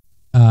person,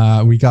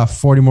 we got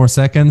 40 more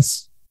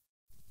seconds.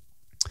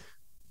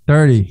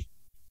 30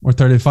 or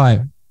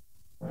 35.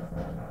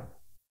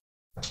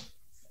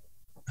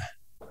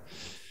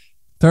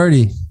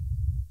 30,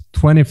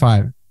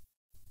 25.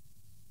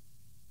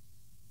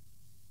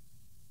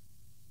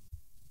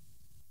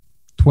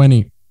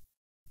 20.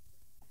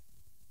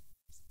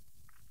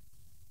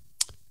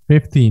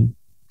 15.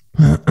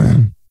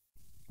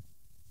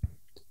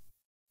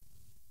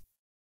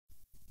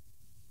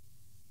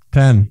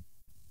 10.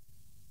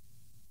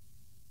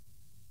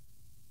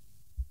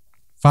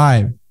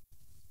 5.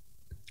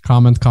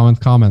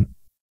 Comment.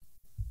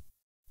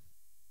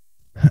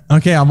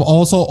 Okay, I've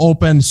also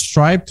opened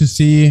Stripe to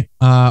see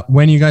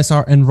when you guys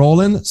are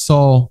enrolling.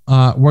 So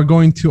we're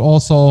going to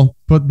also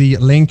put the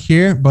link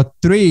here. But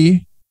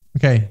 3,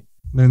 okay,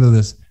 let me do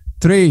this.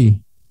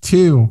 3,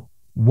 2,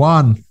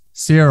 1,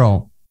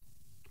 0.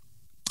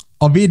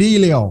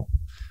 Ovidilio.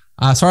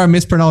 Sorry, I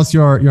mispronounced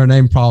your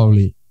name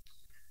probably.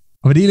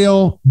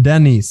 Ovidilio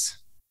Dennis.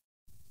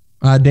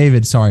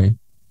 David, sorry.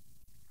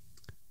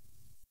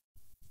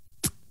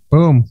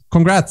 Boom.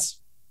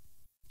 Congrats.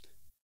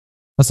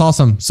 That's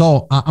awesome.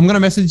 So I'm going to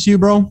message you,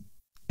 bro.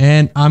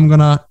 And I'm going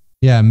to,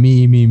 yeah,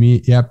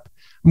 me. Yep.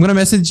 I'm going to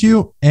message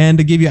you and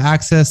to give you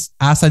access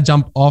as I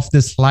jump off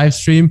this live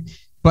stream.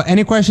 But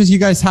any questions you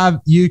guys have,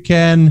 you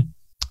can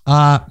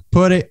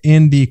put it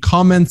in the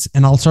comments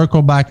and I'll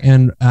circle back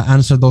and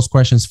answer those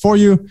questions for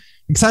you.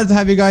 Excited to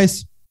have you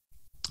guys.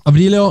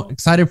 Aurelio,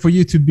 excited for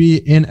you to be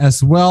in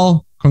as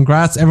well.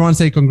 Congrats. Everyone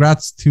say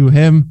congrats to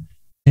him.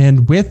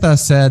 And with that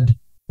said,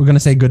 we're going to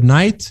say good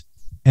night.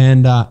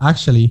 And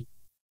actually,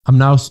 I'm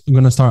now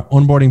going to start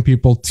onboarding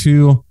people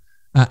to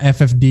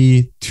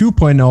FFD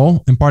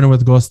 2.0 and partner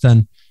with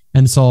Gusten.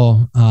 And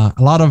so a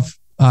lot of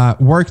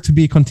work to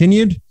be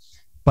continued,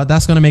 but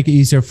that's going to make it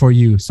easier for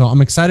you. So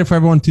I'm excited for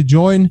everyone to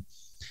join.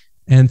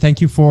 And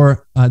thank you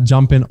for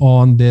jumping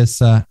on this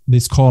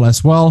call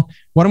as well.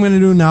 What I'm going to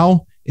do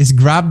now is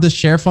grab the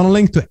share funnel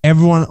link to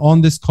everyone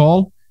on this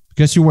call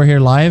because you were here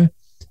live.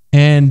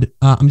 And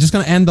I'm just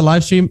going to end the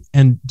live stream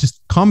and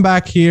just come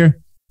back here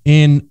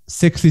in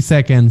 60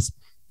 seconds.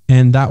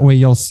 And that way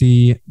you'll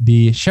see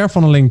the share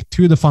funnel link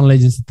to the funnel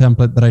agency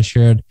template that I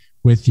shared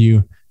with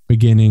you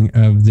beginning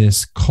of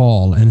this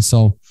call. And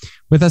so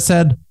with that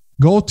said,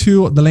 go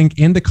to the link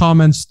in the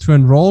comments to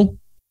enroll.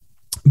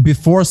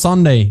 Before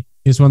Sunday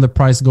is when the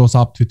price goes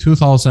up to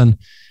 2,000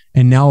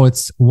 and now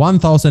it's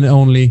 1,000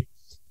 only.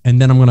 And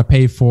then I'm going to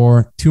pay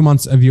for 2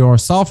 months of your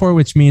software,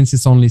 which means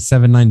it's only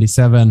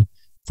 $797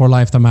 for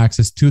lifetime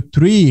access to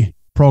 3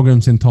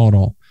 programs in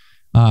total,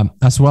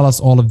 as well as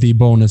all of the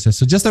bonuses.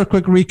 So just a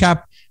quick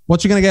recap.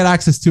 What you're going to get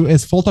access to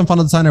is Full-Time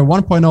Funnel Designer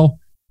 1.0,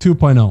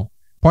 2.0.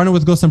 Partner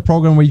with Gusten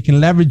program where you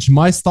can leverage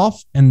my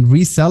stuff and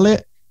resell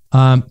it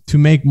to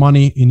make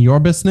money in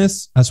your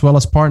business, as well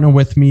as partner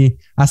with me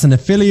as an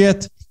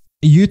affiliate.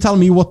 You tell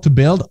me what to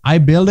build. I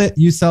build it.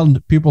 You sell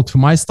people to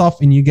my stuff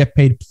and you get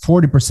paid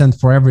 40%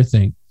 for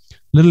everything,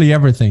 literally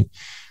everything.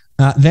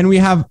 Then we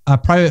have a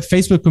private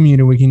Facebook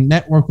community. We can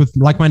network with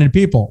like-minded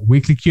people,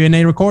 weekly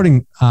Q&A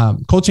recording,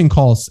 coaching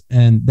calls,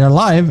 and they're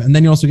live. And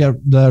then you also get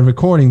the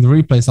recording, the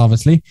replays,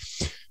 obviously.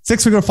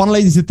 6-figure funnel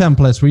agency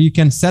templates where you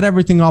can set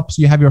everything up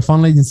so you have your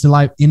funnel agency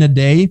live in a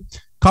day.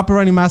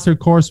 Copywriting mastery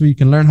course where you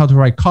can learn how to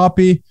write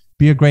copy,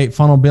 be a great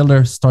funnel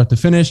builder, start to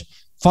finish.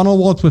 Funnel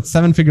vault with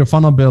 7-figure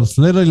funnel builds.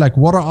 Literally like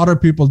what are other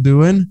people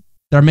doing?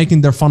 They're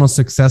making their funnel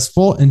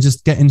successful and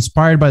just get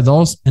inspired by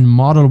those and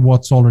model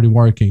what's already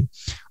working.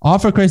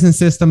 Offer creation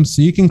systems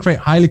so you can create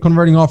highly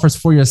converting offers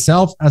for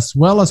yourself as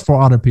well as for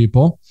other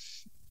people.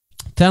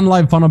 10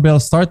 live funnel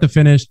builds, start to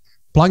finish,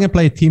 plug and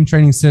play team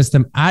training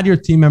system, add your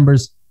team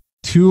members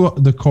to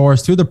the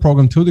course, to the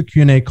program, to the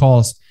Q&A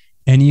calls,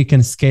 and you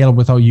can scale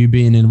without you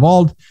being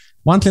involved.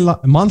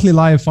 Monthly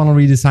live funnel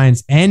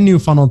redesigns and new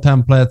funnel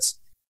templates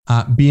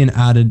being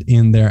added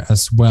in there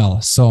as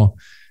well. So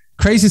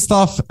crazy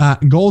stuff.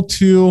 Go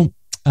to,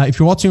 if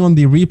you're watching on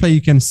the replay,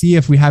 you can see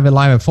if we have it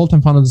live at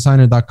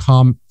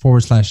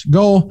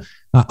fulltimefunneldesigner.com/go.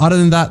 Other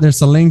than that,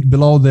 there's a link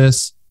below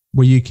this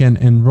where you can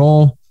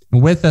enroll.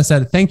 And with that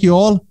said, thank you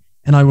all,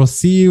 and I will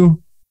see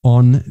you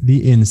on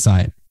the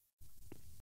inside.